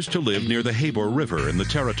 others to live near the Habor River in the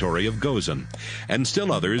territory of Gozan, and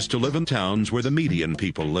still others to live in towns where the Median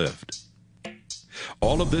people lived.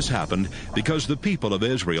 All of this happened because the people of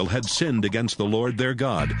Israel had sinned against the Lord their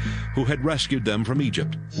God, who had rescued them from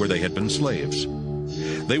Egypt, where they had been slaves.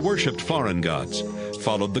 They worshipped foreign gods,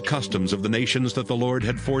 followed the customs of the nations that the Lord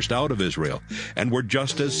had forced out of Israel, and were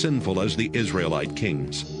just as sinful as the Israelite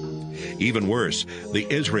kings. Even worse, the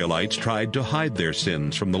Israelites tried to hide their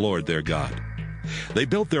sins from the Lord their God. They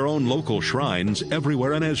built their own local shrines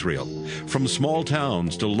everywhere in Israel, from small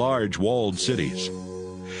towns to large walled cities.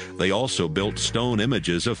 They also built stone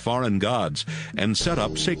images of foreign gods and set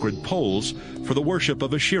up sacred poles for the worship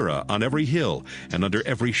of Asherah on every hill and under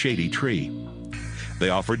every shady tree. They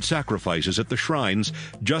offered sacrifices at the shrines,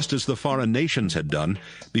 just as the foreign nations had done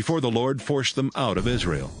before the Lord forced them out of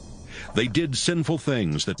Israel. They did sinful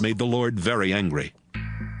things that made the Lord very angry.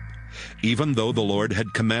 Even though the Lord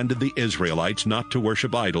had commanded the Israelites not to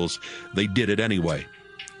worship idols, they did it anyway.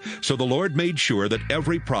 So the Lord made sure that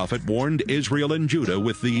every prophet warned Israel and Judah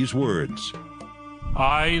with these words: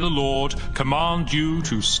 I, the Lord, command you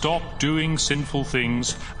to stop doing sinful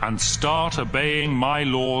things and start obeying my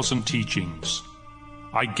laws and teachings.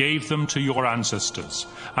 I gave them to your ancestors,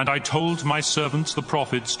 and I told my servants the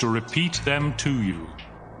prophets to repeat them to you.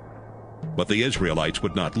 But the Israelites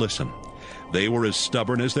would not listen. They were as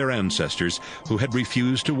stubborn as their ancestors, who had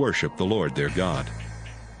refused to worship the Lord their God.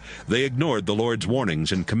 They ignored the Lord's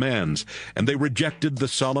warnings and commands, and they rejected the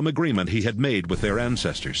solemn agreement he had made with their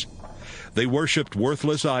ancestors. They worshipped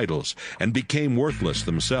worthless idols and became worthless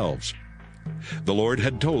themselves. The Lord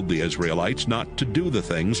had told the Israelites not to do the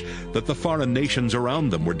things that the foreign nations around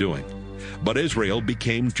them were doing, but Israel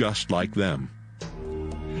became just like them.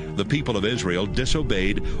 The people of Israel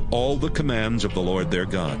disobeyed all the commands of the Lord their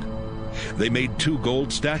God. They made 2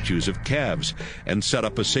 gold statues of calves and set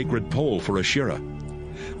up a sacred pole for Asherah.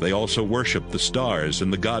 They also worshipped the stars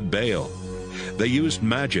and the god Baal. They used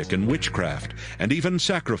magic and witchcraft, and even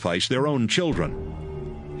sacrificed their own children.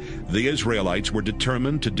 The Israelites were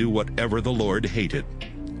determined to do whatever the Lord hated.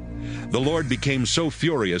 The Lord became so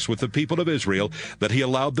furious with the people of Israel that he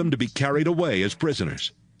allowed them to be carried away as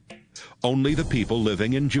prisoners. Only the people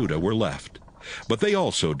living in Judah were left, but they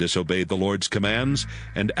also disobeyed the Lord's commands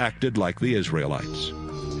and acted like the Israelites.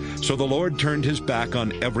 So the Lord turned his back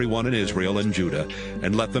on everyone in Israel and Judah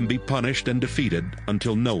and let them be punished and defeated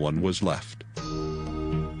until no one was left.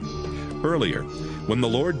 Earlier, when the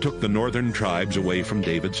Lord took the northern tribes away from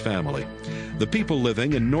David's family, the people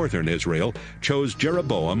living in northern Israel chose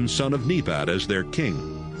Jeroboam, son of Nebat, as their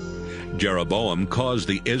king. Jeroboam caused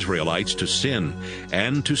the Israelites to sin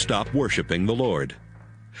and to stop worshiping the Lord.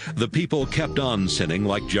 The people kept on sinning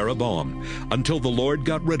like Jeroboam until the Lord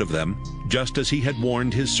got rid of them, just as he had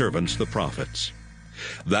warned his servants the prophets.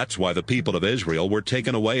 That's why the people of Israel were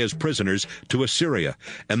taken away as prisoners to Assyria,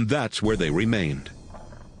 and that's where they remained.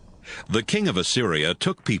 The king of Assyria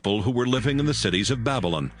took people who were living in the cities of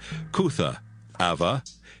Babylon, Cutha, Ava,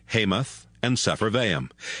 Hamath, and Sepharvaim,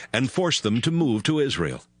 and forced them to move to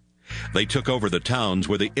Israel. They took over the towns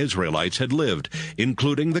where the Israelites had lived,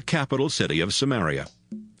 including the capital city of Samaria.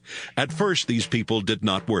 At first these people did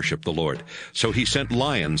not worship the Lord, so he sent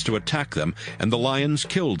lions to attack them, and the lions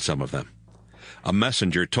killed some of them. A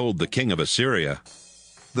messenger told the king of Assyria,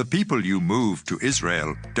 The people you moved to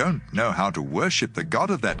Israel don't know how to worship the God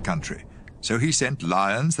of that country, so he sent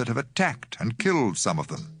lions that have attacked and killed some of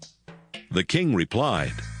them. The king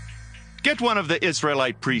replied, Get one of the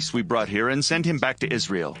Israelite priests we brought here and send him back to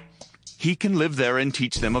Israel. He can live there and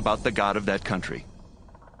teach them about the God of that country.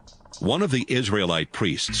 One of the Israelite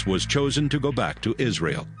priests was chosen to go back to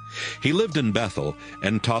Israel. He lived in Bethel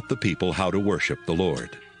and taught the people how to worship the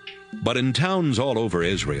Lord. But in towns all over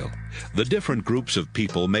Israel, the different groups of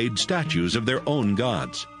people made statues of their own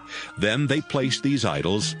gods. Then they placed these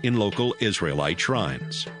idols in local Israelite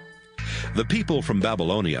shrines. The people from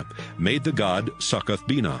Babylonia made the god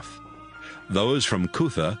Succoth-Benoth. Those from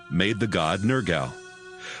Cutha made the god Nergal.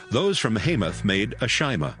 Those from Hamath made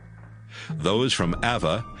Ashima. Those from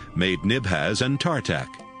Ava made Nibhaz and Tartak.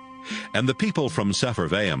 And the people from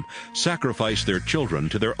Sepharvaim sacrificed their children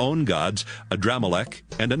to their own gods, Adramelech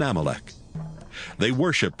and Anamelech. They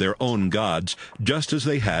worshipped their own gods just as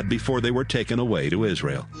they had before they were taken away to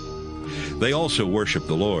Israel. They also worshipped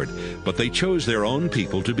the Lord, but they chose their own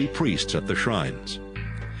people to be priests at the shrines.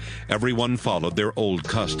 Everyone followed their old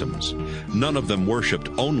customs. None of them worshipped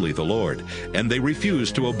only the Lord, and they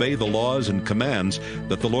refused to obey the laws and commands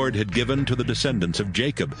that the Lord had given to the descendants of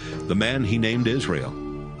Jacob, the man he named Israel.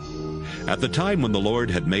 At the time when the Lord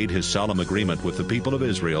had made his solemn agreement with the people of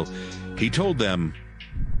Israel, he told them,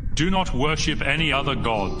 "Do not worship any other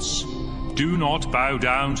gods. Do not bow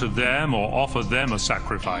down to them or offer them a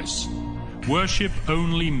sacrifice. Worship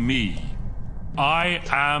only me. I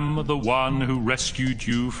am the one who rescued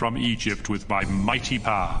you from Egypt with my mighty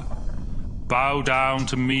power. Bow down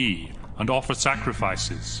to me and offer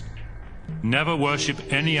sacrifices. Never worship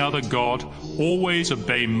any other god. Always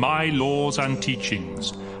obey my laws and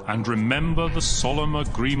teachings, and remember the solemn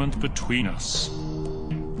agreement between us.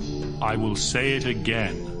 I will say it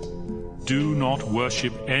again. Do not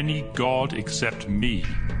worship any god except me.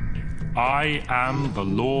 I am the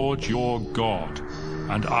Lord your God,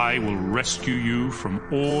 and I will rescue you from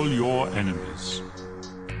all your enemies."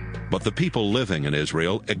 But the people living in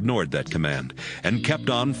Israel ignored that command and kept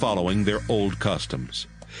on following their old customs.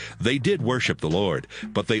 They did worship the Lord,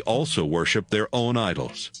 but they also worshiped their own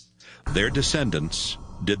idols. Their descendants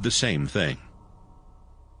did the same thing.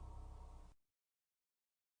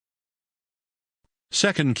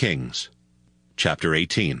 2 Kings, chapter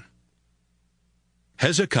 18.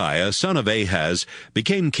 Hezekiah, son of Ahaz,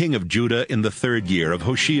 became king of Judah in the 3rd year of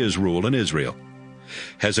Hoshea's rule in Israel.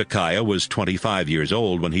 Hezekiah was 25 years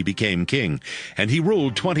old when he became king, and he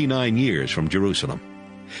ruled 29 years from Jerusalem.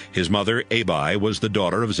 His mother Abi was the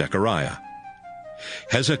daughter of Zechariah.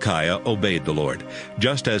 Hezekiah obeyed the Lord,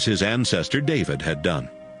 just as his ancestor David had done.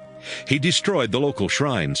 He destroyed the local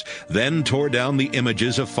shrines, then tore down the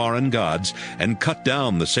images of foreign gods and cut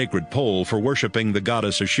down the sacred pole for worshiping the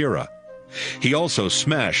goddess Asherah. He also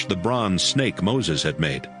smashed the bronze snake Moses had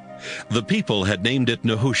made. The people had named it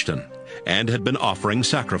Nehushtan and had been offering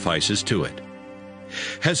sacrifices to it.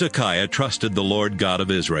 Hezekiah trusted the Lord God of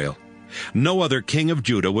Israel. No other king of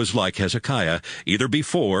Judah was like Hezekiah, either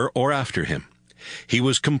before or after him. He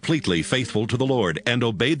was completely faithful to the Lord and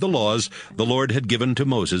obeyed the laws the Lord had given to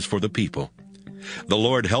Moses for the people. The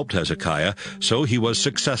Lord helped Hezekiah, so he was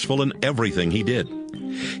successful in everything he did.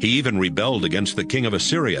 He even rebelled against the king of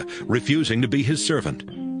Assyria, refusing to be his servant.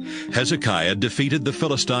 Hezekiah defeated the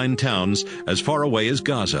Philistine towns as far away as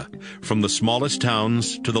Gaza, from the smallest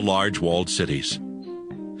towns to the large walled cities.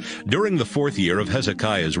 During the 4th year of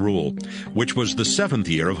Hezekiah's rule, which was the 7th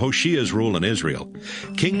year of Hoshea's rule in Israel,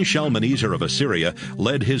 King Shalmaneser of Assyria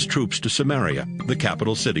led his troops to Samaria, the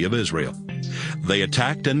capital city of Israel. They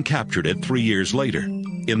attacked and captured it 3 years later,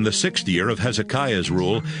 in the 6th year of Hezekiah's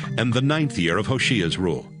rule and the 9th year of Hoshea's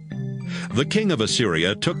rule. The king of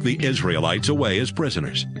Assyria took the Israelites away as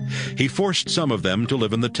prisoners. He forced some of them to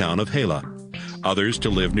live in the town of Halah, others to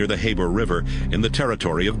live near the Habor River in the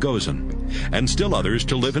territory of Gozan, and still others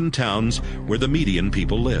to live in towns where the Median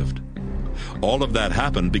people lived. All of that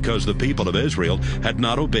happened because the people of Israel had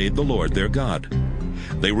not obeyed the Lord their God.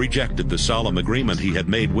 They rejected the solemn agreement he had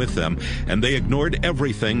made with them, and they ignored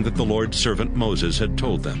everything that the Lord's servant Moses had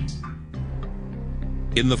told them.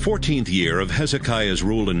 In the 14th year of Hezekiah's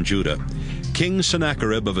rule in Judah, King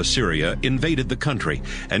Sennacherib of Assyria invaded the country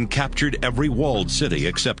and captured every walled city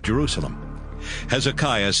except Jerusalem.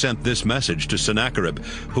 Hezekiah sent this message to Sennacherib,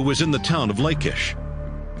 who was in the town of Lachish.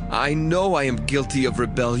 "I know I am guilty of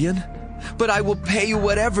rebellion, but I will pay you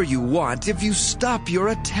whatever you want if you stop your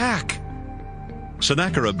attack."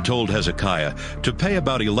 Sennacherib told Hezekiah to pay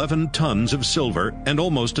about 11 tons of silver and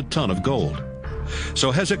almost a ton of gold.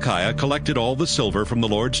 So Hezekiah collected all the silver from the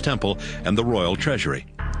Lord's temple and the royal treasury.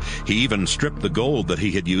 He even stripped the gold that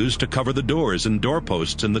he had used to cover the doors and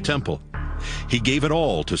doorposts in the temple. He gave it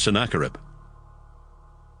all to Sennacherib.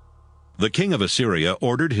 The king of Assyria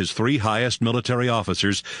ordered his 3 highest military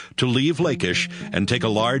officers to leave Lachish and take a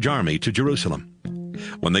large army to Jerusalem.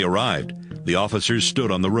 When they arrived, the officers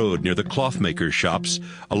stood on the road near the clothmakers' shops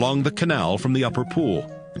along the canal from the upper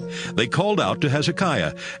pool. They called out to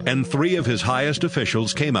Hezekiah, and 3 of his highest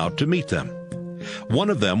officials came out to meet them. One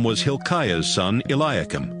of them was Hilkiah's son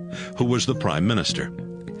Eliakim, who was the prime minister.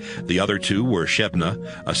 The other 2 were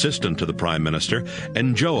Shebna, assistant to the prime minister,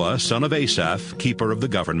 and Joah, son of Asaph, keeper of the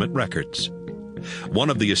government records. One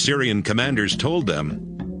of the Assyrian commanders told them,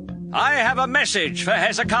 I have a message for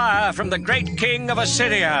Hezekiah from the great king of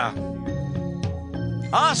Assyria.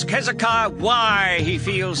 Ask Hezekiah why he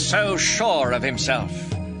feels so sure of himself.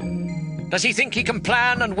 Does he think he can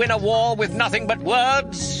plan and win a war with nothing but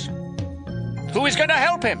words? Who is going to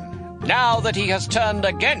help him now that he has turned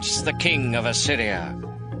against the king of Assyria?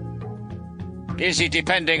 Is he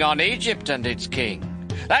depending on Egypt and its king?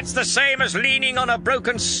 That's the same as leaning on a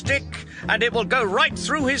broken stick, and it will go right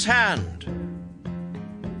through his hand.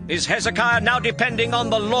 Is Hezekiah now depending on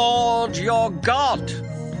the Lord your God?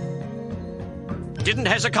 Didn't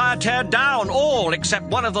Hezekiah tear down all except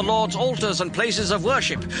one of the Lord's altars and places of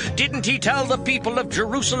worship? Didn't he tell the people of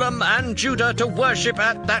Jerusalem and Judah to worship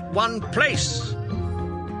at that one place?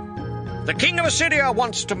 The king of Assyria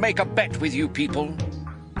wants to make a bet with you people.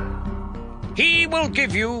 He will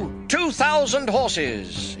give you 2,000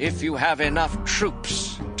 horses if you have enough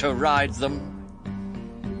troops to ride them.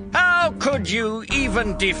 How could you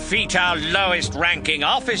even defeat our lowest-ranking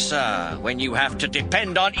officer when you have to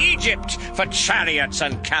depend on Egypt for chariots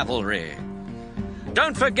and cavalry?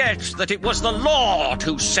 Don't forget that it was the Lord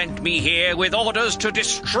who sent me here with orders to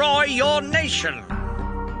destroy your nation.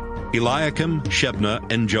 Eliakim,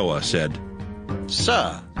 Shebna, and Joah said,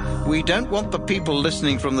 Sir, we don't want the people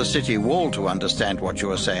listening from the city wall to understand what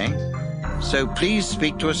you are saying, so please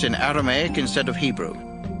speak to us in Aramaic instead of Hebrew.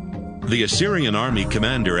 The Assyrian army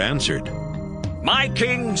commander answered, My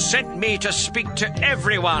king sent me to speak to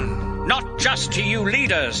everyone, not just to you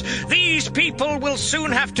leaders. These people will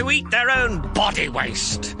soon have to eat their own body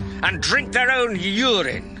waste and drink their own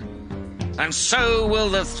urine. And so will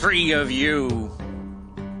the 3 of you.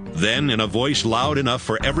 Then, in a voice loud enough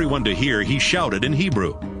for everyone to hear, he shouted in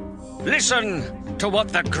Hebrew, Listen to what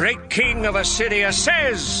the great king of Assyria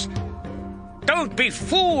says. Don't be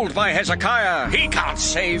fooled by Hezekiah. He can't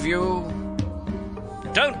save you.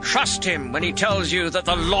 Don't trust him when he tells you that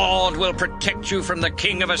the Lord will protect you from the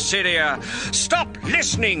king of Assyria. Stop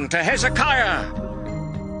listening to Hezekiah.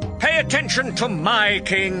 Pay attention to my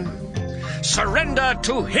king. Surrender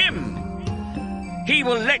to him. He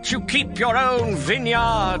will let you keep your own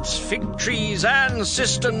vineyards, fig trees, and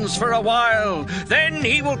cisterns for a while. Then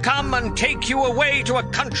he will come and take you away to a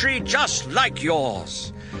country just like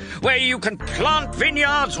yours, where you can plant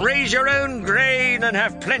vineyards, raise your own grain, and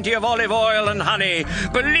have plenty of olive oil and honey.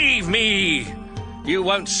 Believe me, you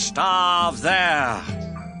won't starve there.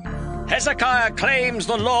 Hezekiah claims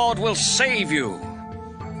the Lord will save you,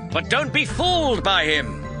 but don't be fooled by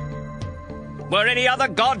him. Were any other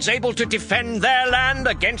gods able to defend their land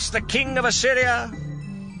against the king of Assyria?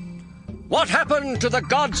 What happened to the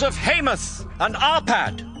gods of Hamath and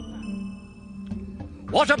Arpad?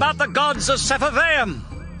 What about the gods of Sepharvaim,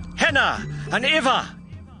 Henna, and Ivah?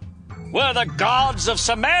 Were the gods of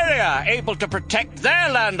Samaria able to protect their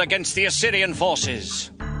land against the Assyrian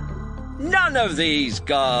forces? None of these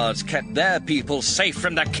gods kept their people safe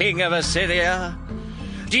from the king of Assyria.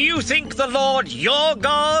 Do you think the Lord your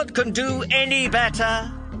God can do any better?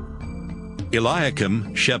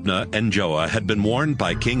 Eliakim, Shebna, and Joah had been warned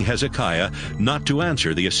by King Hezekiah not to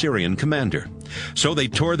answer the Assyrian commander. So they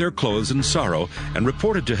tore their clothes in sorrow and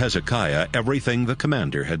reported to Hezekiah everything the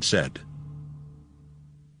commander had said.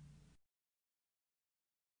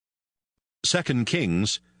 2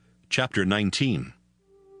 Kings, chapter 19.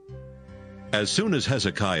 As soon as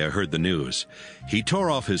Hezekiah heard the news, he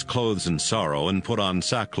tore off his clothes in sorrow and put on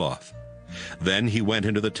sackcloth. Then he went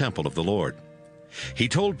into the temple of the Lord. He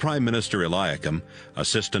told Prime Minister Eliakim,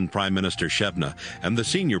 Assistant Prime Minister Shebna, and the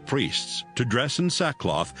senior priests to dress in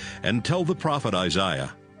sackcloth and tell the prophet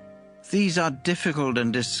Isaiah, These are difficult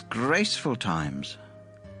and disgraceful times.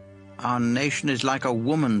 Our nation is like a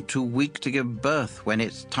woman too weak to give birth when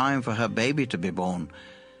it's time for her baby to be born.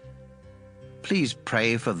 Please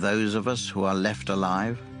pray for those of us who are left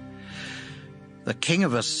alive. The king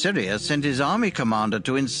of Assyria sent his army commander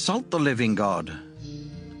to insult the living God.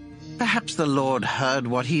 Perhaps the Lord heard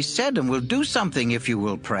what he said and will do something if you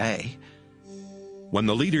will pray. When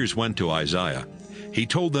the leaders went to Isaiah, he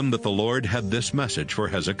told them that the Lord had this message for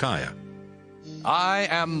Hezekiah. I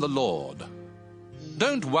am the Lord.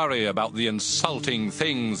 Don't worry about the insulting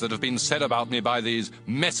things that have been said about me by these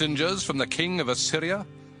messengers from the king of Assyria.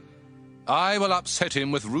 I will upset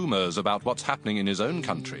him with rumors about what's happening in his own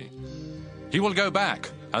country. He will go back,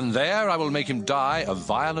 and there I will make him die a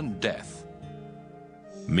violent death.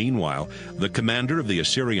 Meanwhile, the commander of the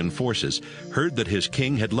Assyrian forces heard that his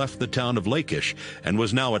king had left the town of Lachish and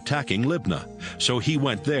was now attacking Libnah, so he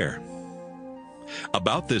went there.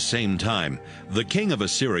 About this same time, the king of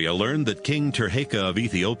Assyria learned that King Tirhakah of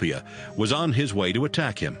Ethiopia was on his way to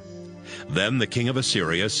attack him. Then the king of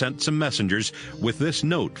Assyria sent some messengers with this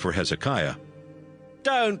note for Hezekiah.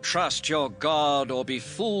 Don't trust your God or be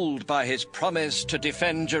fooled by his promise to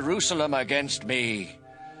defend Jerusalem against me.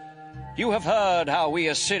 You have heard how we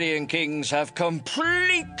Assyrian kings have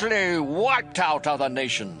completely wiped out other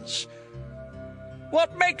nations.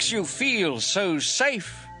 What makes you feel so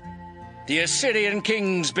safe? The Assyrian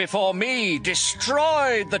kings before me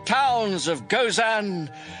destroyed the towns of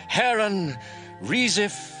Gozan, Haran,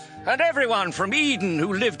 Reziph, and everyone from Eden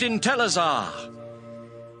who lived in Telazar.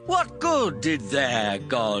 What good did their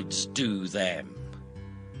gods do them?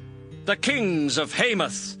 The kings of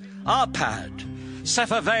Hamath, Arpad,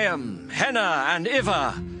 Sepharvaim, Henna, and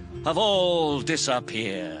Ivah have all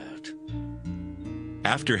disappeared.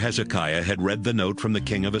 After Hezekiah had read the note from the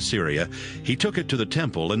king of Assyria, he took it to the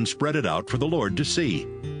temple and spread it out for the Lord to see.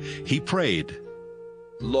 He prayed,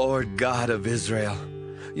 Lord God of Israel,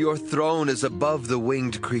 your throne is above the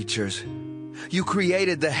winged creatures. You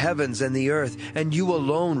created the heavens and the earth, and you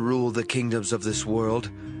alone rule the kingdoms of this world.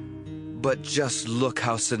 But just look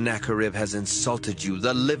how Sennacherib has insulted you,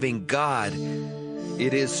 the living God.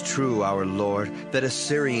 It is true, our Lord, that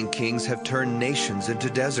Assyrian kings have turned nations into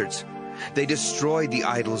deserts. They destroyed the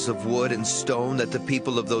idols of wood and stone that the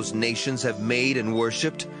people of those nations have made and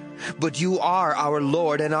worshipped. But you are our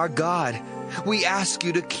Lord and our God. We ask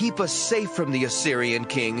you to keep us safe from the Assyrian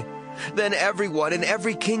king. Then everyone in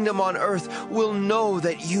every kingdom on earth will know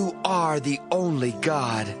that you are the only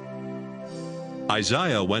God.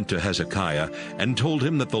 Isaiah went to Hezekiah and told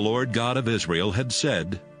him that the Lord God of Israel had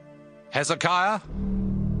said, Hezekiah,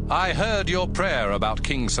 I heard your prayer about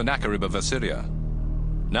King Sennacherib of Assyria.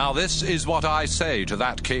 Now this is what I say to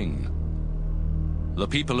that king. The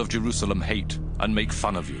people of Jerusalem hate and make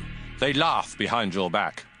fun of you. They laugh behind your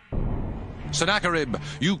back. Sennacherib,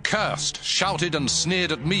 you cursed, shouted, and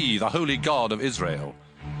sneered at me, the holy God of Israel.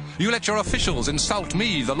 You let your officials insult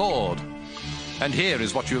me, the Lord. And here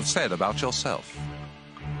is what you have said about yourself.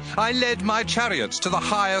 I led my chariots to the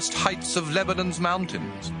highest heights of Lebanon's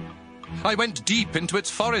mountains. I went deep into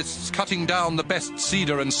its forests, cutting down the best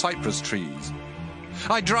cedar and cypress trees.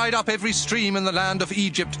 I dried up every stream in the land of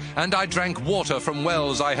Egypt, and I drank water from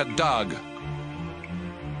wells I had dug.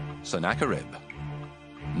 Sennacherib,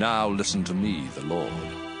 now listen to me, the Lord.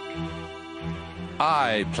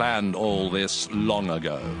 I planned all this long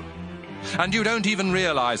ago. And you don't even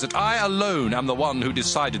realize that I alone am the one who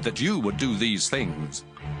decided that you would do these things.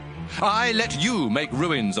 I let you make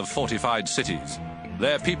ruins of fortified cities.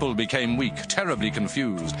 Their people became weak, terribly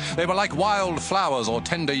confused. They were like wild flowers or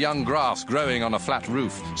tender young grass growing on a flat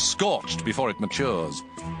roof, scorched before it matures.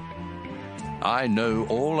 I know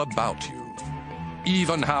all about you,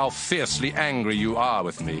 even how fiercely angry you are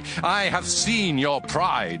with me. I have seen your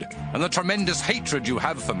pride and the tremendous hatred you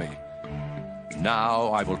have for me. Now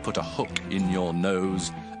I will put a hook in your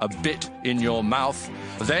nose, a bit in your mouth.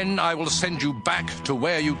 Then I will send you back to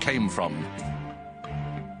where you came from.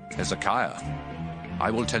 Hezekiah, I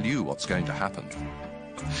will tell you what's going to happen.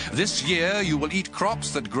 This year you will eat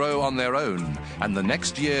crops that grow on their own, and the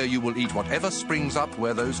next year you will eat whatever springs up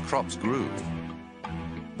where those crops grew.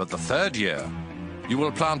 But the third year you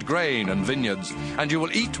will plant grain and vineyards, and you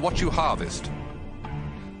will eat what you harvest.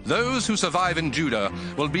 Those who survive in Judah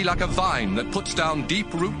will be like a vine that puts down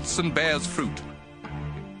deep roots and bears fruit.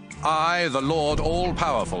 I, the Lord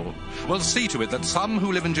all-powerful, will see to it that some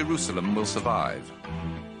who live in Jerusalem will survive.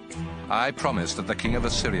 I promise that the king of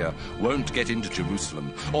Assyria won't get into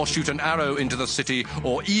Jerusalem, or shoot an arrow into the city,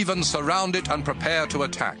 or even surround it and prepare to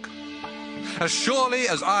attack. As surely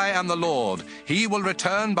as I am the Lord, he will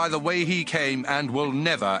return by the way he came and will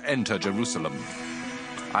never enter Jerusalem.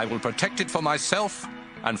 I will protect it for myself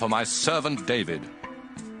and for my servant David.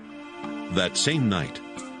 That same night,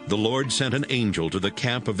 the Lord sent an angel to the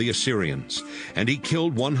camp of the Assyrians, and he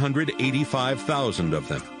killed 185,000 of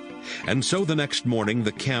them. And so the next morning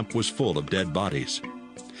the camp was full of dead bodies.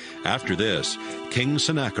 After this, King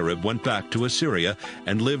Sennacherib went back to Assyria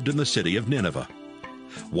and lived in the city of Nineveh.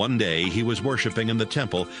 One day he was worshipping in the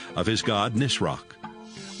temple of his god Nisroch,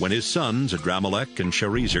 when his sons Adramelech and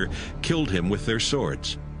Sharezer killed him with their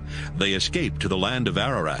swords. They escaped to the land of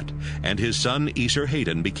Ararat, and his son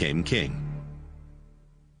Esarhaddon became king.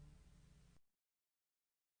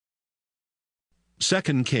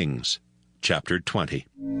 2 Kings, chapter 20.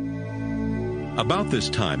 About this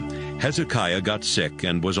time, Hezekiah got sick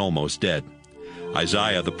and was almost dead.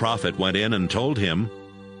 Isaiah the prophet went in and told him,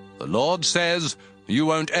 The Lord says you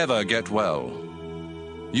won't ever get well.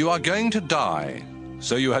 You are going to die,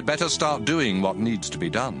 so you had better start doing what needs to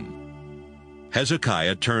be done.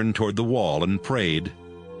 Hezekiah turned toward the wall and prayed,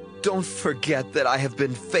 Don't forget that I have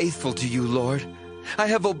been faithful to you, Lord. I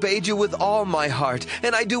have obeyed you with all my heart,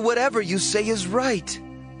 and I do whatever you say is right.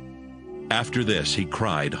 After this he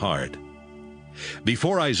cried hard.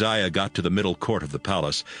 Before Isaiah got to the middle court of the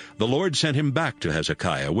palace, the Lord sent him back to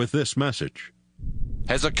Hezekiah with this message.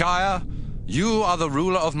 Hezekiah, you are the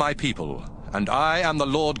ruler of my people, and I am the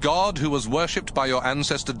Lord God who was worshipped by your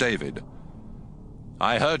ancestor David.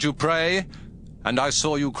 I heard you pray, and I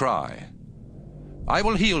saw you cry. I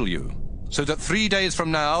will heal you, so that 3 days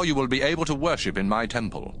from now you will be able to worship in my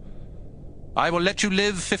temple. I will let you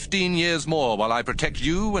live 15 years more while I protect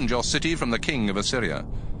you and your city from the king of Assyria.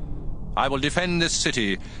 I will defend this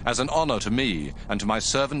city as an honor to me and to my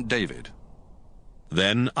servant David.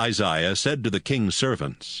 Then Isaiah said to the king's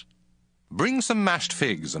servants, Bring some mashed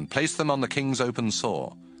figs and place them on the king's open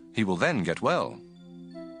sore. He will then get well.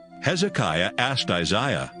 Hezekiah asked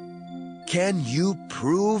Isaiah, Can you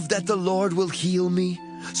prove that the Lord will heal me,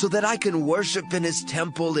 so that I can worship in his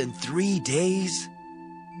temple in 3 days?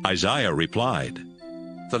 Isaiah replied,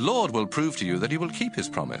 The Lord will prove to you that he will keep his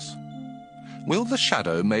promise. Will the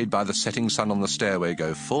shadow made by the setting sun on the stairway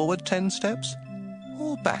go forward 10 steps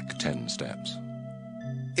or back 10 steps?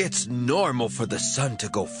 It's normal for the sun to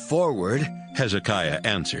go forward, Hezekiah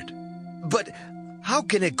answered. But how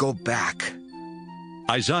can it go back?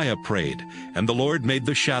 Isaiah prayed, and the Lord made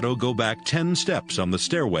the shadow go back 10 steps on the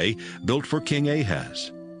stairway built for King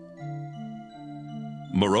Ahaz.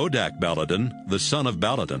 Merodach-Baladan, the son of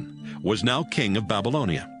Baladan, was now king of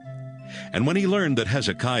Babylonia. And when he learned that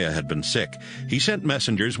Hezekiah had been sick, he sent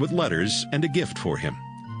messengers with letters and a gift for him.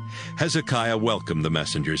 Hezekiah welcomed the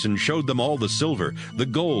messengers and showed them all the silver, the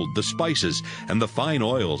gold, the spices, and the fine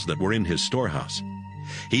oils that were in his storehouse.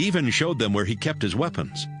 He even showed them where he kept his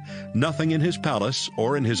weapons. Nothing in his palace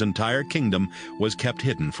or in his entire kingdom was kept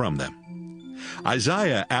hidden from them.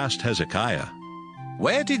 Isaiah asked Hezekiah,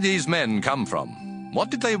 Where did these men come from?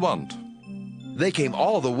 What did they want? They came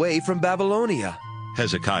all the way from Babylonia,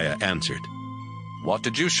 Hezekiah answered. What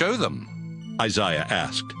did you show them? Isaiah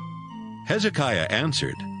asked. Hezekiah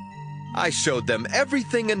answered, I showed them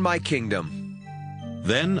everything in my kingdom.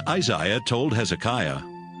 Then Isaiah told Hezekiah,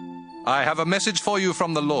 I have a message for you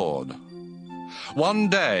from the Lord. One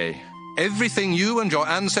day, everything you and your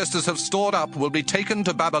ancestors have stored up will be taken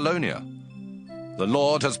to Babylonia. The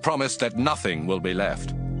Lord has promised that nothing will be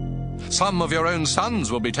left. Some of your own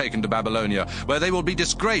sons will be taken to Babylonia, where they will be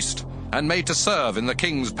disgraced and made to serve in the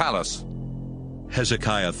king's palace.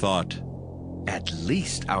 Hezekiah thought, At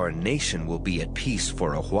least our nation will be at peace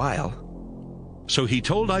for a while. So he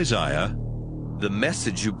told Isaiah, The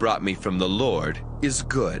message you brought me from the Lord is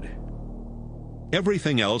good.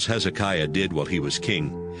 Everything else Hezekiah did while he was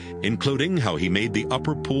king, including how he made the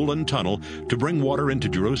upper pool and tunnel to bring water into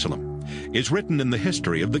Jerusalem, is written in the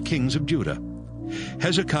history of the kings of Judah.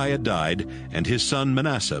 Hezekiah died, and his son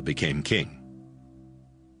Manasseh became king.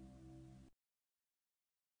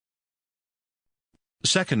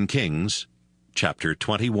 2 Kings, chapter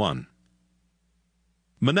 21.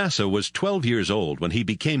 Manasseh was 12 years old when he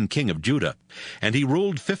became king of Judah, and he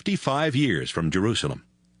ruled 55 years from Jerusalem.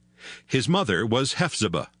 His mother was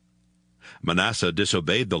Hephzibah. Manasseh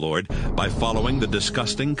disobeyed the Lord by following the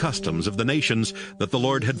disgusting customs of the nations that the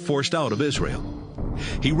Lord had forced out of Israel.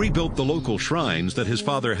 He rebuilt the local shrines that his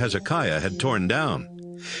father Hezekiah had torn down.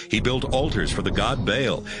 He built altars for the god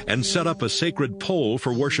Baal and set up a sacred pole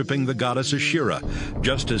for worshiping the goddess Asherah,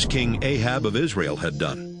 just as King Ahab of Israel had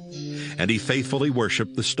done. And he faithfully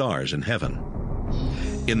worshipped the stars in heaven.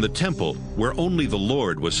 In the temple, where only the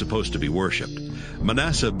Lord was supposed to be worshipped,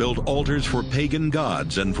 Manasseh built altars for pagan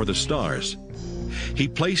gods and for the stars. He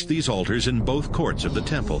placed these altars in both courts of the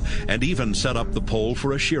temple and even set up the pole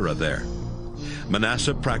for Asherah there.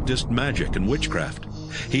 Manasseh practiced magic and witchcraft.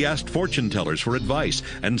 He asked fortune-tellers for advice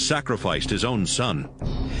and sacrificed his own son.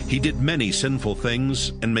 He did many sinful things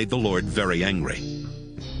and made the Lord very angry.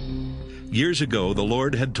 Years ago, the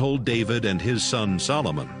Lord had told David and his son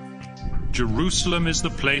Solomon, Jerusalem is the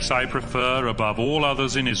place I prefer above all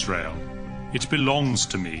others in Israel. It belongs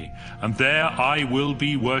to me, and there I will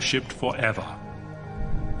be worshipped forever.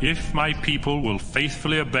 If my people will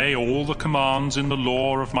faithfully obey all the commands in the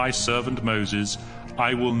law of my servant Moses,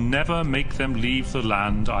 I will never make them leave the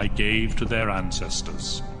land I gave to their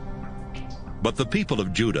ancestors. But the people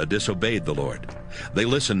of Judah disobeyed the Lord. They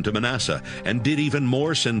listened to Manasseh and did even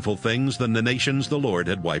more sinful things than the nations the Lord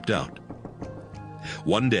had wiped out.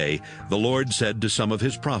 One day, the Lord said to some of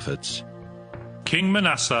his prophets, King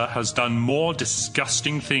Manasseh has done more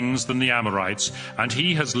disgusting things than the Amorites, and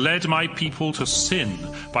he has led my people to sin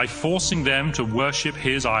by forcing them to worship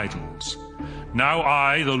his idols. Now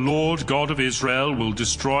I, the Lord God of Israel, will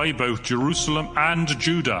destroy both Jerusalem and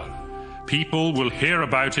Judah. People will hear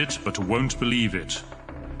about it, but won't believe it.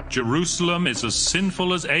 Jerusalem is as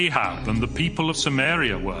sinful as Ahab and the people of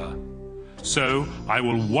Samaria were. So I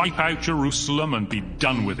will wipe out Jerusalem and be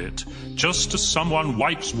done with it, just as someone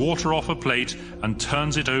wipes water off a plate and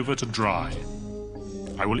turns it over to dry.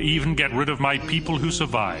 I will even get rid of my people who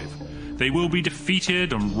survive. They will be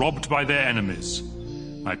defeated and robbed by their enemies.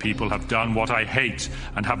 My people have done what I hate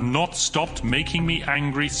and have not stopped making me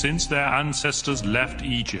angry since their ancestors left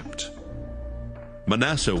Egypt.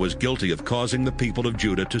 Manasseh was guilty of causing the people of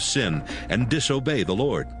Judah to sin and disobey the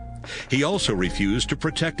Lord. He also refused to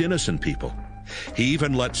protect innocent people. He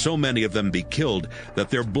even let so many of them be killed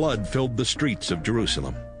that their blood filled the streets of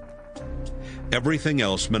Jerusalem. Everything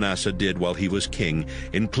else Manasseh did while he was king,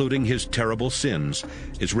 including his terrible sins,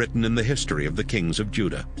 is written in the history of the kings of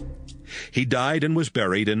Judah. He died and was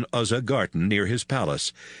buried in Uzzah garden near his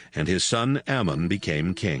palace, and his son Amon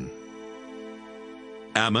became king.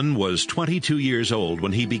 Amon was 22 years old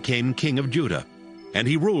when he became king of Judah, and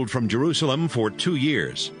he ruled from Jerusalem for 2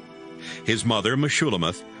 years. His mother,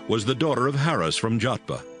 Meshullemeth, was the daughter of Harus from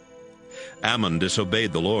Jotbah. Amon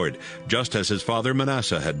disobeyed the Lord, just as his father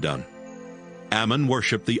Manasseh had done. Amon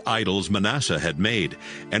worshipped the idols Manasseh had made,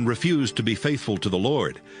 and refused to be faithful to the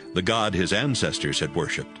Lord, the God his ancestors had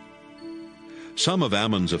worshipped. Some of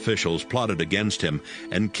Ammon's officials plotted against him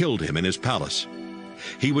and killed him in his palace.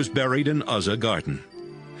 He was buried in Uzzah garden.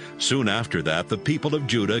 Soon after that, the people of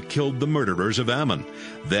Judah killed the murderers of Ammon.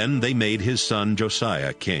 Then they made his son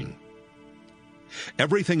Josiah king.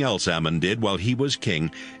 Everything else Ammon did while he was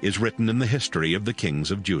king is written in the history of the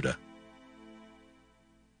kings of Judah.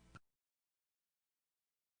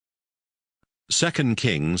 2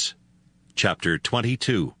 Kings, chapter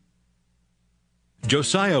 22.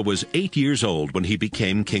 Josiah was 8 years old when he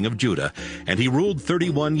became king of Judah, and he ruled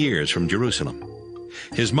 31 years from Jerusalem.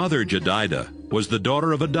 His mother Jedidah was the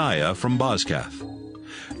daughter of Adiah from Bozkath.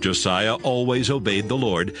 Josiah always obeyed the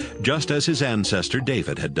Lord, just as his ancestor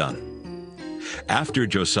David had done. After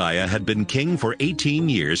Josiah had been king for 18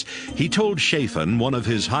 years, he told Shaphan, one of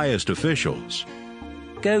his highest officials,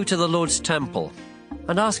 "Go to the Lord's temple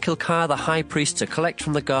and ask Hilkiah the high priest to collect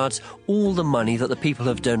from the guards all the money that the people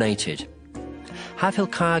have donated. Have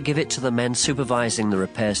Hilkiah give it to the men supervising the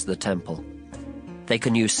repairs to the temple. They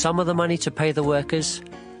can use some of the money to pay the workers,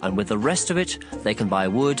 and with the rest of it, they can buy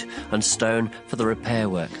wood and stone for the repair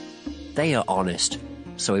work. They are honest,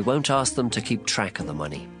 so we won't ask them to keep track of the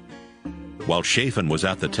money." While Shaphan was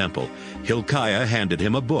at the temple, Hilkiah handed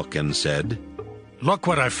him a book and said, "Look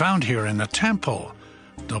what I found here in the temple,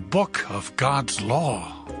 the book of God's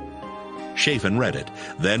law." Shaphan read it,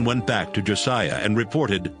 then went back to Josiah and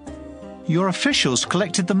reported, "Your officials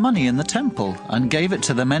collected the money in the temple and gave it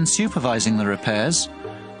to the men supervising the repairs.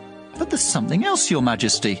 But there's something else, Your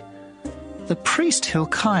Majesty. The priest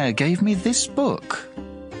Hilkiah gave me this book."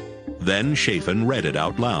 Then Shaphan read it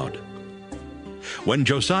out loud. When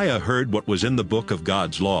Josiah heard what was in the book of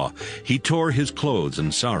God's law, he tore his clothes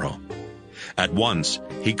in sorrow. At once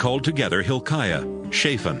he called together Hilkiah,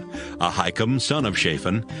 Shaphan, Ahikam son of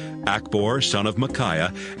Shaphan, Achbor son of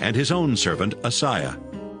Micaiah, and his own servant Asaiah.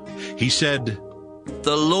 He said,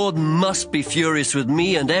 "The Lord must be furious with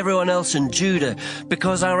me and everyone else in Judah,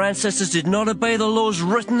 because our ancestors did not obey the laws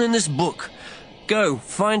written in this book. Go,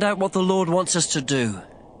 find out what the Lord wants us to do."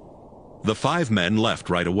 The 5 men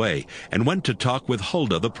left right away and went to talk with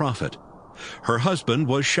Huldah the prophet. Her husband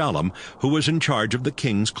was Shallum, who was in charge of the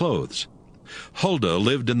king's clothes. Huldah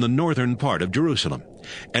lived in the northern part of Jerusalem,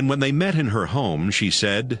 and when they met in her home, she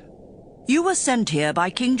said, "You were sent here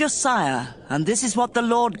by King Josiah, and this is what the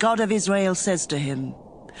Lord God of Israel says to him.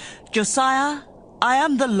 Josiah, I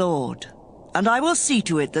am the Lord, and I will see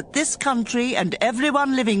to it that this country and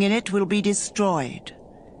everyone living in it will be destroyed.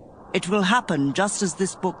 It will happen just as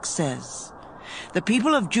this book says. The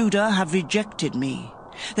people of Judah have rejected me.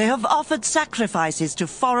 They have offered sacrifices to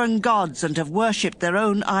foreign gods and have worshipped their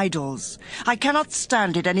own idols. I cannot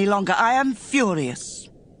stand it any longer. I am furious.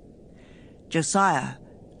 Josiah,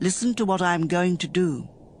 listen to what I am going to do.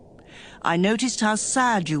 I noticed how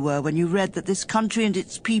sad you were when you read that this country and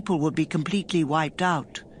its people would be completely wiped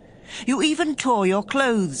out. You even tore your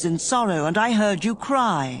clothes in sorrow, and I heard you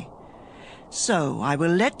cry. So I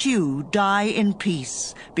will let you die in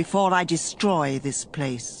peace before I destroy this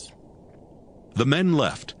place." The men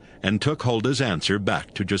left and took Huldah's answer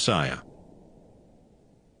back to Josiah.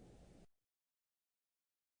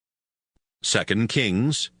 2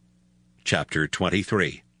 Kings, chapter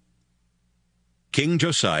 23. King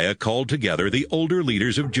Josiah called together the older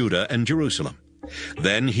leaders of Judah and Jerusalem.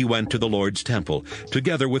 Then he went to the Lord's temple,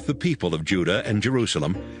 together with the people of Judah and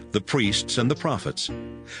Jerusalem, the priests and the prophets.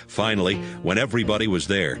 Finally, when everybody was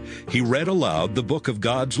there, he read aloud the book of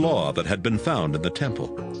God's law that had been found in the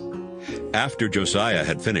temple. After Josiah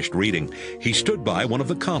had finished reading, he stood by one of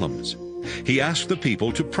the columns. He asked the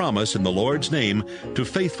people to promise in the Lord's name to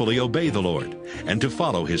faithfully obey the Lord and to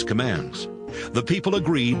follow his commands. The people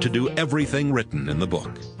agreed to do everything written in the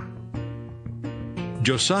book.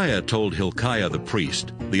 Josiah told Hilkiah the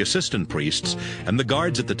priest, the assistant priests, and the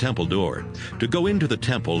guards at the temple door to go into the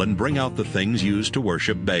temple and bring out the things used to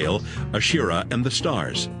worship Baal, Asherah, and the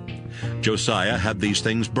stars. Josiah had these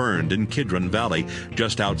things burned in Kidron Valley,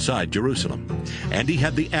 just outside Jerusalem, and he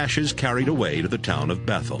had the ashes carried away to the town of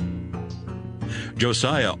Bethel.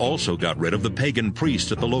 Josiah also got rid of the pagan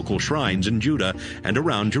priests at the local shrines in Judah and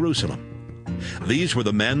around Jerusalem. These were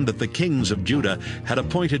the men that the kings of Judah had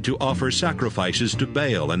appointed to offer sacrifices to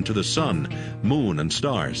Baal and to the sun, moon, and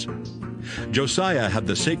stars. Josiah had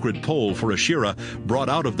the sacred pole for Asherah brought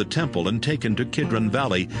out of the temple and taken to Kidron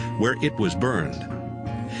Valley, where it was burned.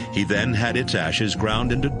 He then had its ashes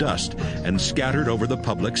ground into dust and scattered over the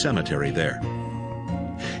public cemetery there.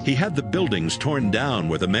 He had the buildings torn down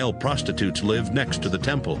where the male prostitutes lived next to the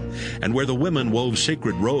temple, and where the women wove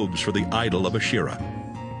sacred robes for the idol of Asherah.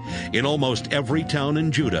 In almost every town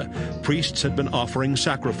in Judah, priests had been offering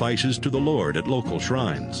sacrifices to the Lord at local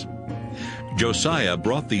shrines. Josiah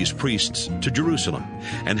brought these priests to Jerusalem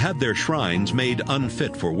and had their shrines made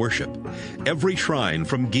unfit for worship, every shrine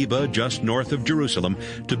from Geba just north of Jerusalem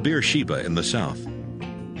to Beersheba in the south.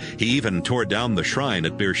 He even tore down the shrine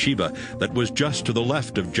at Beersheba that was just to the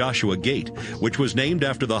left of Joshua Gate, which was named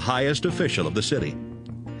after the highest official of the city.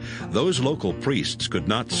 Those local priests could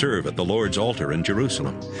not serve at the Lord's altar in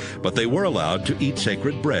Jerusalem, but they were allowed to eat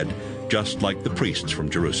sacred bread, just like the priests from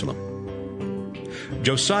Jerusalem.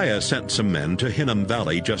 Josiah sent some men to Hinnom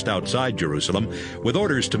Valley just outside Jerusalem with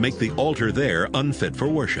orders to make the altar there unfit for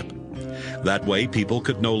worship. That way people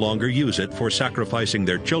could no longer use it for sacrificing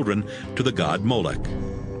their children to the god Molech.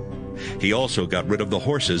 He also got rid of the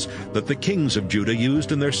horses that the kings of Judah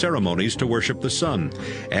used in their ceremonies to worship the sun,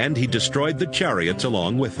 and he destroyed the chariots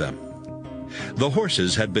along with them. The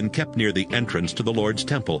horses had been kept near the entrance to the Lord's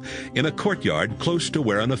temple, in a courtyard close to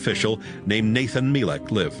where an official named Nathan-Melech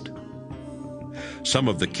lived. Some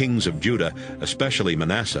of the kings of Judah, especially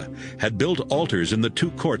Manasseh, had built altars in the two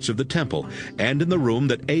courts of the temple and in the room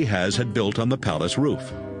that Ahaz had built on the palace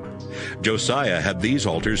roof. Josiah had these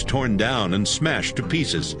altars torn down and smashed to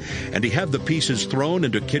pieces, and he had the pieces thrown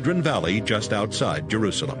into Kidron Valley just outside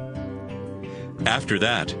Jerusalem. After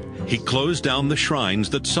that, he closed down the shrines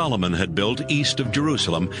that Solomon had built east of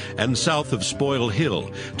Jerusalem and south of Spoil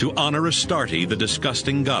Hill to honor Astarte, the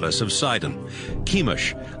disgusting goddess of Sidon,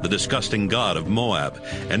 Chemosh, the disgusting god of Moab,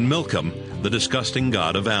 and Milcom, the disgusting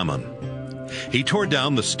god of Ammon. He tore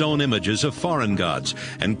down the stone images of foreign gods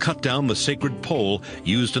and cut down the sacred pole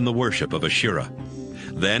used in the worship of Asherah.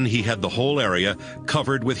 Then he had the whole area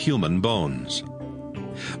covered with human bones.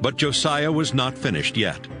 But Josiah was not finished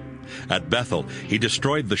yet. At Bethel, he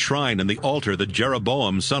destroyed the shrine and the altar that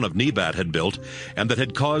Jeroboam son of Nebat had built and that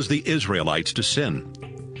had caused the Israelites to sin.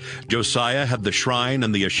 Josiah had the shrine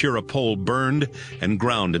and the Asherah pole burned and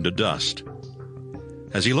ground into dust.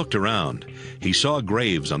 As he looked around, he saw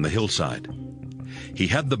graves on the hillside. He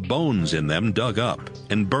had the bones in them dug up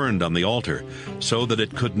and burned on the altar so that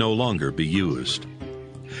it could no longer be used.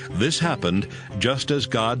 This happened just as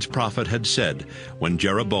God's prophet had said when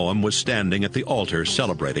Jeroboam was standing at the altar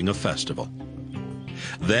celebrating a festival.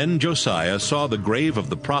 Then Josiah saw the grave of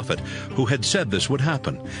the prophet who had said this would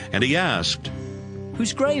happen, and he asked,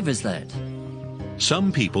 "Whose grave is that?"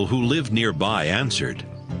 Some people who lived nearby answered,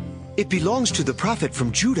 "It belongs to the prophet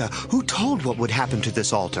from Judah who told what would happen to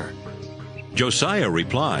this altar." Josiah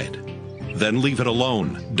replied, "Then leave it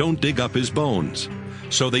alone. Don't dig up his bones."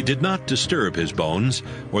 So they did not disturb his bones,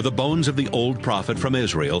 or the bones of the old prophet from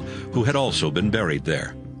Israel, who had also been buried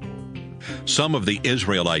there. Some of the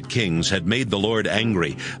Israelite kings had made the Lord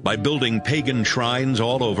angry by building pagan shrines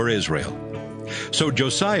all over Israel. So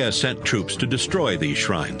Josiah sent troops to destroy these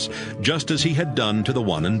shrines, just as he had done to the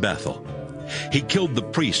one in Bethel. He killed the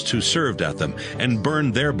priests who served at them and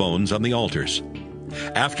burned their bones on the altars.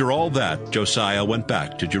 After all that, Josiah went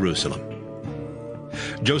back to Jerusalem.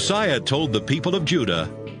 Josiah told the people of Judah,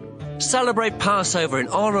 "Celebrate Passover in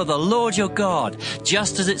honor of the Lord your God,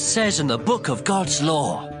 just as it says in the book of God's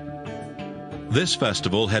law." This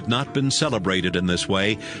festival had not been celebrated in this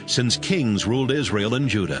way since kings ruled Israel and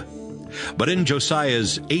Judah. But in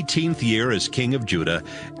Josiah's 18th year as king of Judah,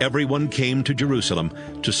 everyone came to Jerusalem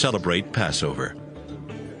to celebrate Passover.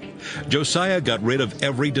 Josiah got rid of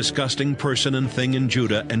every disgusting person and thing in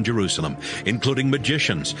Judah and Jerusalem, including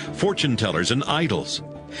magicians, fortune-tellers, and idols.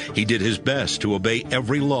 He did his best to obey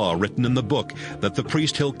every law written in the book that the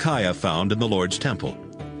priest Hilkiah found in the Lord's temple.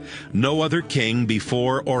 No other king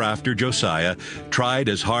before or after Josiah tried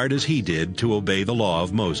as hard as he did to obey the law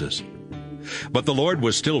of Moses. But the Lord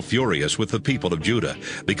was still furious with the people of Judah,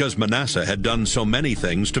 because Manasseh had done so many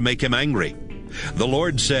things to make him angry. The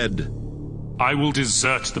Lord said, I will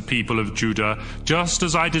desert the people of Judah, just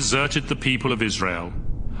as I deserted the people of Israel.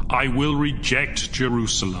 I will reject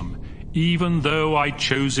Jerusalem, even though I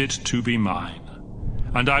chose it to be mine.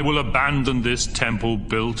 And I will abandon this temple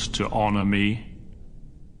built to honor me.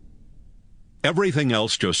 Everything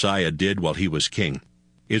else Josiah did while he was king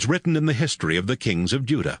is written in the history of the kings of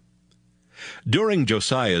Judah. During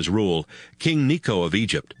Josiah's rule, King Necho of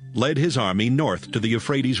Egypt led his army north to the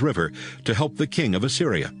Euphrates River to help the king of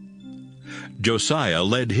Assyria. Josiah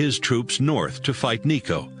led his troops north to fight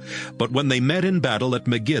Necho, but when they met in battle at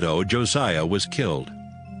Megiddo, Josiah was killed.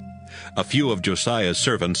 A few of Josiah's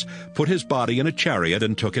servants put his body in a chariot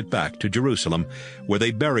and took it back to Jerusalem, where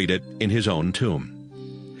they buried it in his own tomb.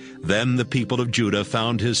 Then the people of Judah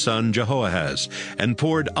found his son Jehoahaz and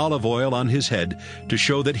poured olive oil on his head to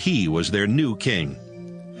show that he was their new king.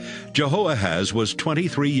 Jehoahaz was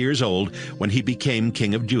 23 years old when he became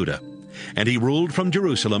king of Judah, and he ruled from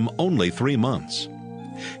Jerusalem only 3 months.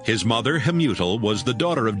 His mother Hamutal was the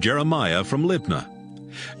daughter of Jeremiah from Libnah.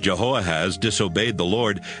 Jehoahaz disobeyed the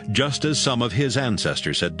Lord just as some of his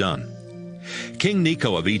ancestors had done. King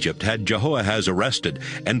Necho of Egypt had Jehoahaz arrested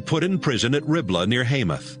and put in prison at Riblah near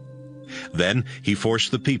Hamath. Then he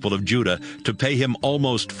forced the people of Judah to pay him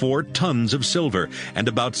almost 4 tons of silver and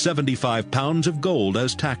about 75 pounds of gold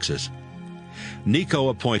as taxes. Necho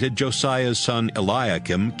appointed Josiah's son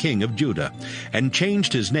Eliakim king of Judah and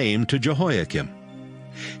changed his name to Jehoiakim.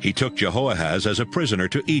 He took Jehoahaz as a prisoner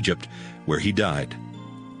to Egypt, where he died.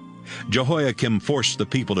 Jehoiakim forced the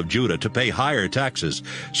people of Judah to pay higher taxes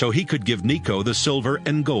so he could give Necho the silver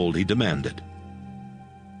and gold he demanded.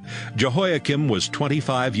 Jehoiakim was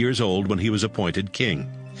 25 years old when he was appointed king,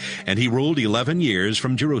 and he ruled 11 years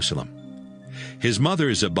from Jerusalem. His mother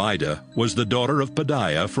Zebidah was the daughter of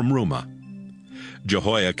Pedaiah from Rumah.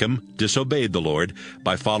 Jehoiakim disobeyed the Lord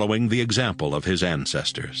by following the example of his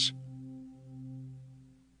ancestors.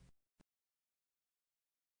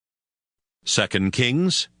 2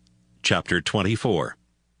 Kings, chapter 24.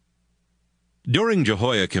 During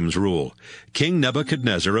Jehoiakim's rule, King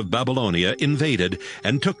Nebuchadnezzar of Babylonia invaded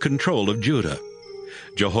and took control of Judah.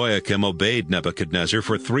 Jehoiakim obeyed Nebuchadnezzar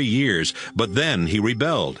for 3 years, but then he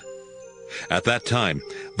rebelled. At that time,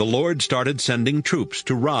 the Lord started sending troops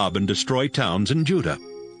to rob and destroy towns in Judah.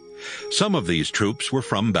 Some of these troops were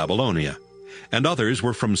from Babylonia, and others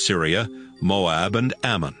were from Syria, Moab, and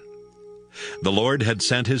Ammon. The Lord had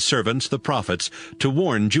sent his servants, the prophets, to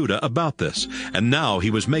warn Judah about this, and now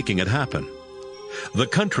he was making it happen. The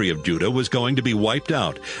country of Judah was going to be wiped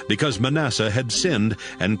out because Manasseh had sinned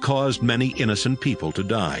and caused many innocent people to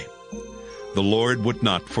die. The Lord would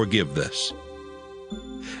not forgive this.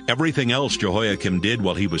 Everything else Jehoiakim did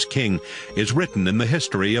while he was king is written in the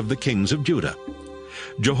history of the kings of Judah.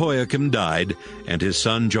 Jehoiakim died, and his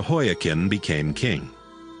son Jehoiakim became king.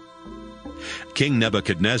 King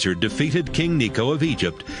Nebuchadnezzar defeated King Necho of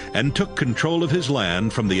Egypt and took control of his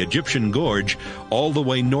land from the Egyptian gorge all the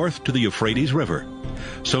way north to the Euphrates River.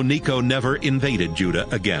 So Necho never invaded Judah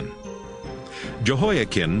again.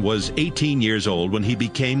 Jehoiakim was 18 years old when he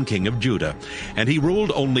became king of Judah, and he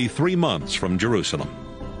ruled only 3 months from Jerusalem.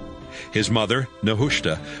 His mother,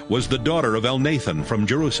 Nehushta, was the daughter of Elnathan from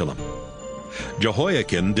Jerusalem.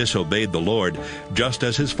 Jehoiakim disobeyed the Lord, just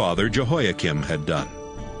as his father Jehoiakim had done.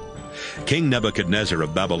 King Nebuchadnezzar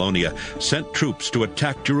of Babylonia sent troops to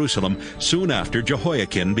attack Jerusalem soon after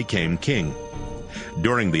Jehoiakim became king.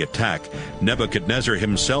 During the attack, Nebuchadnezzar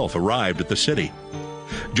himself arrived at the city.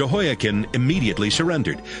 Jehoiakim immediately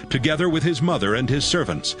surrendered, together with his mother and his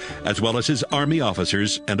servants, as well as his army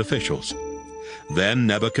officers and officials. Then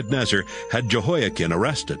Nebuchadnezzar had Jehoiakim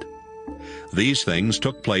arrested. These things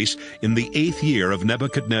took place in the 8th year of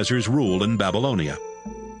Nebuchadnezzar's rule in Babylonia.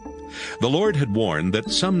 The Lord had warned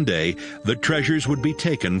that someday the treasures would be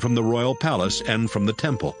taken from the royal palace and from the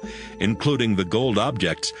temple, including the gold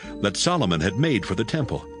objects that Solomon had made for the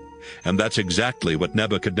temple. And that's exactly what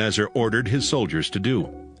Nebuchadnezzar ordered his soldiers to do.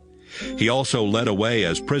 He also led away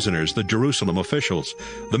as prisoners the Jerusalem officials,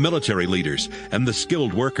 the military leaders, and the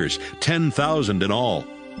skilled workers, 10,000 in all.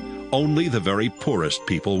 Only the very poorest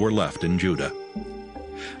people were left in Judah.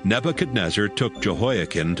 Nebuchadnezzar took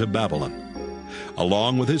Jehoiakim to Babylon,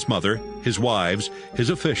 along with his mother, his wives, his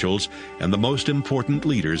officials, and the most important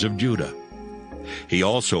leaders of Judah. He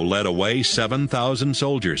also led away 7,000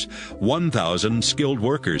 soldiers, 1,000 skilled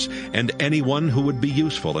workers, and anyone who would be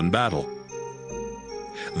useful in battle.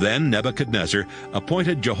 Then Nebuchadnezzar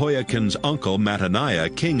appointed Jehoiakim's uncle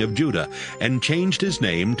Mattaniah king of Judah and changed his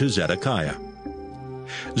name to Zedekiah.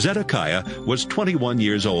 Zedekiah was 21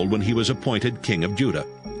 years old when he was appointed king of Judah,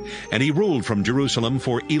 and he ruled from Jerusalem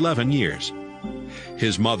for 11 years.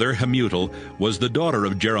 His mother Hamutal was the daughter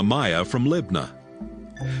of Jeremiah from Libnah.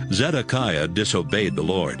 Zedekiah disobeyed the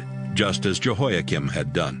Lord, just as Jehoiakim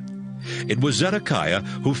had done. It was Zedekiah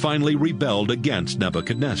who finally rebelled against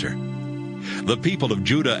Nebuchadnezzar. The people of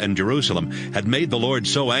Judah and Jerusalem had made the Lord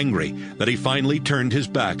so angry that he finally turned his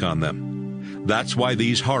back on them. That's why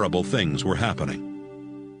these horrible things were happening.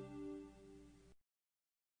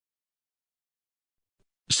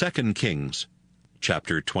 2 Kings,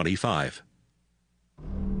 chapter 25.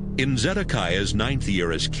 In Zedekiah's 9th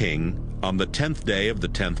year as king, on the 10th day of the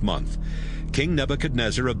 10th month, King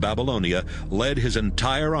Nebuchadnezzar of Babylonia led his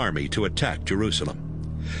entire army to attack Jerusalem.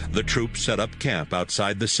 The troops set up camp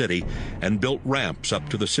outside the city and built ramps up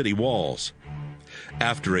to the city walls.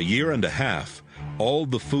 After a year and a half, all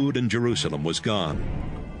the food in Jerusalem was gone.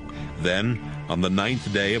 Then, on the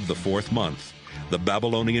 9th day of the 4th month, the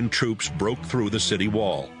Babylonian troops broke through the city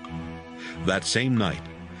wall. That same night,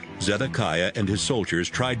 Zedekiah and his soldiers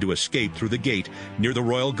tried to escape through the gate near the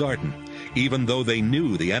royal garden, even though they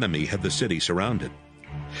knew the enemy had the city surrounded.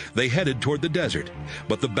 They headed toward the desert,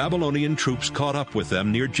 but the Babylonian troops caught up with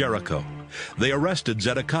them near Jericho. They arrested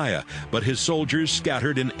Zedekiah, but his soldiers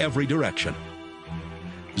scattered in every direction.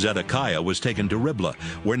 Zedekiah was taken to Riblah,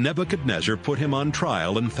 where Nebuchadnezzar put him on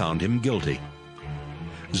trial and found him guilty.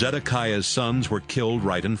 Zedekiah's sons were killed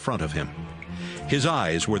right in front of him. His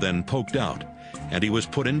eyes were then poked out, and he was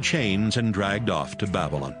put in chains and dragged off to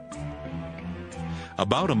Babylon.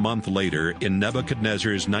 About a month later, in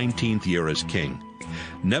Nebuchadnezzar's 19th year as king,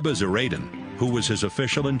 Nebuzaradan, who was his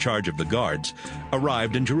official in charge of the guards,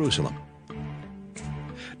 arrived in Jerusalem.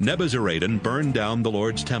 Nebuzaradan burned down the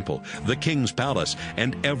Lord's temple, the king's palace,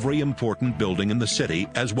 and every important building in the city,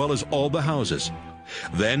 as well as all the houses.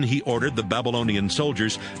 Then he ordered the Babylonian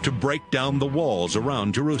soldiers to break down the walls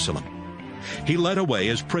around Jerusalem. He led away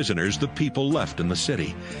as prisoners the people left in the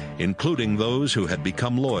city, including those who had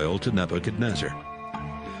become loyal to Nebuchadnezzar.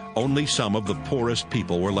 Only some of the poorest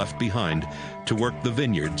people were left behind to work the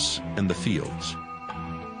vineyards and the fields.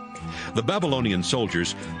 The Babylonian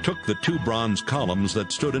soldiers took the 2 bronze columns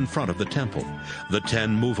that stood in front of the temple, the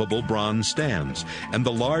 10 movable bronze stands, and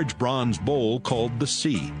the large bronze bowl called the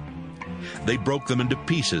sea. They broke them into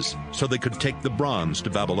pieces so they could take the bronze to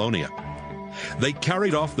Babylonia. They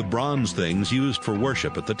carried off the bronze things used for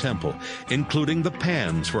worship at the temple, including the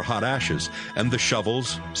pans for hot ashes, and the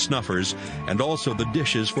shovels, snuffers, and also the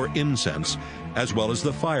dishes for incense, as well as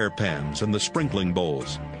the fire pans and the sprinkling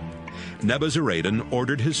bowls. Nebuzaradan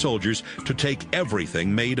ordered his soldiers to take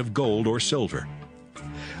everything made of gold or silver.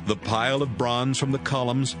 The pile of bronze from the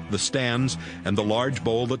columns, the stands, and the large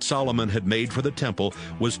bowl that Solomon had made for the temple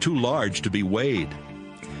was too large to be weighed.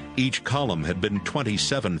 Each column had been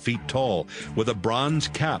 27 feet tall, with a bronze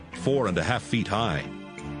cap 4.5 feet high.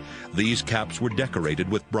 These caps were decorated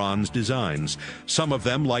with bronze designs, some of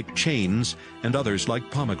them like chains and others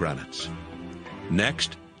like pomegranates.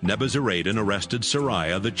 Next, Nebuzaradan arrested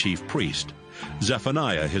Seraiah the chief priest,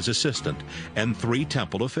 Zephaniah his assistant, and 3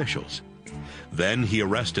 temple officials. Then he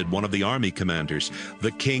arrested one of the army commanders,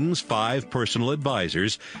 the king's 5 personal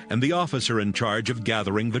advisors, and the officer in charge of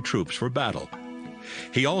gathering the troops for battle.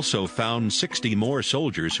 He also found 60 more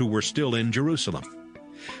soldiers who were still in Jerusalem.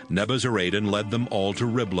 Nebuzaradan led them all to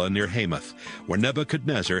Riblah near Hamath, where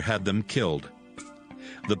Nebuchadnezzar had them killed.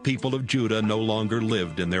 The people of Judah no longer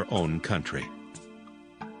lived in their own country.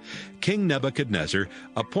 King Nebuchadnezzar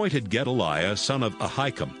appointed Gedaliah, son of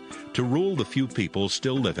Ahikam, to rule the few people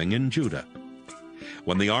still living in Judah.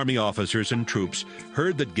 When the army officers and troops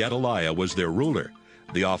heard that Gedaliah was their ruler,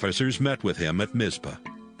 the officers met with him at Mizpah.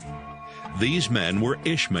 These men were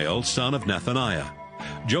Ishmael, son of Nethaniah,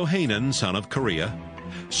 Johanan, son of Kareah,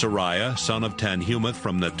 Seraiah, son of Tanhumeth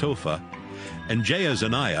from Netophah, and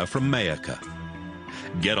Jaazaniah from Maacah.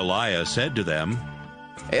 Gedaliah said to them,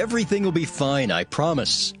 "Everything will be fine, I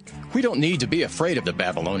promise. We don't need to be afraid of the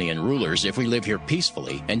Babylonian rulers if we live here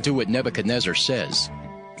peacefully and do what Nebuchadnezzar says."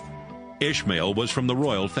 Ishmael was from the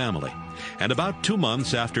royal family, and about 2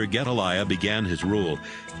 months after Gedaliah began his rule,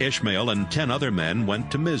 Ishmael and 10 other men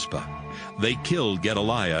went to Mizpah. They killed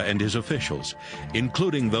Gedaliah and his officials,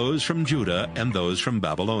 including those from Judah and those from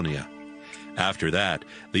Babylonia. After that,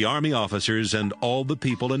 the army officers and all the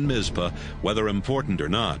people in Mizpah, whether important or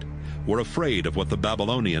not, were afraid of what the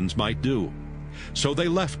Babylonians might do. So they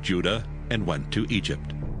left Judah and went to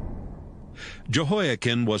Egypt.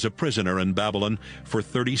 Jehoiakim was a prisoner in Babylon for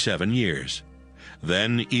 37 years.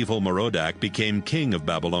 Then Evil-Merodach became king of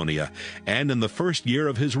Babylonia, and in the first year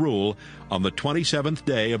of his rule, on the 27th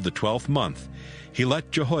day of the 12th month, he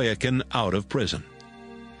let Jehoiakim out of prison.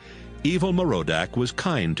 Evil-Merodach was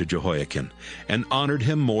kind to Jehoiakim, and honored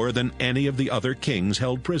him more than any of the other kings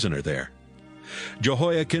held prisoner there.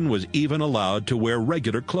 Jehoiakim was even allowed to wear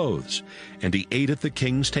regular clothes, and he ate at the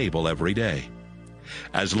king's table every day.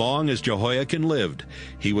 As long as Jehoiakim lived,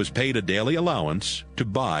 he was paid a daily allowance to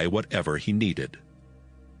buy whatever he needed.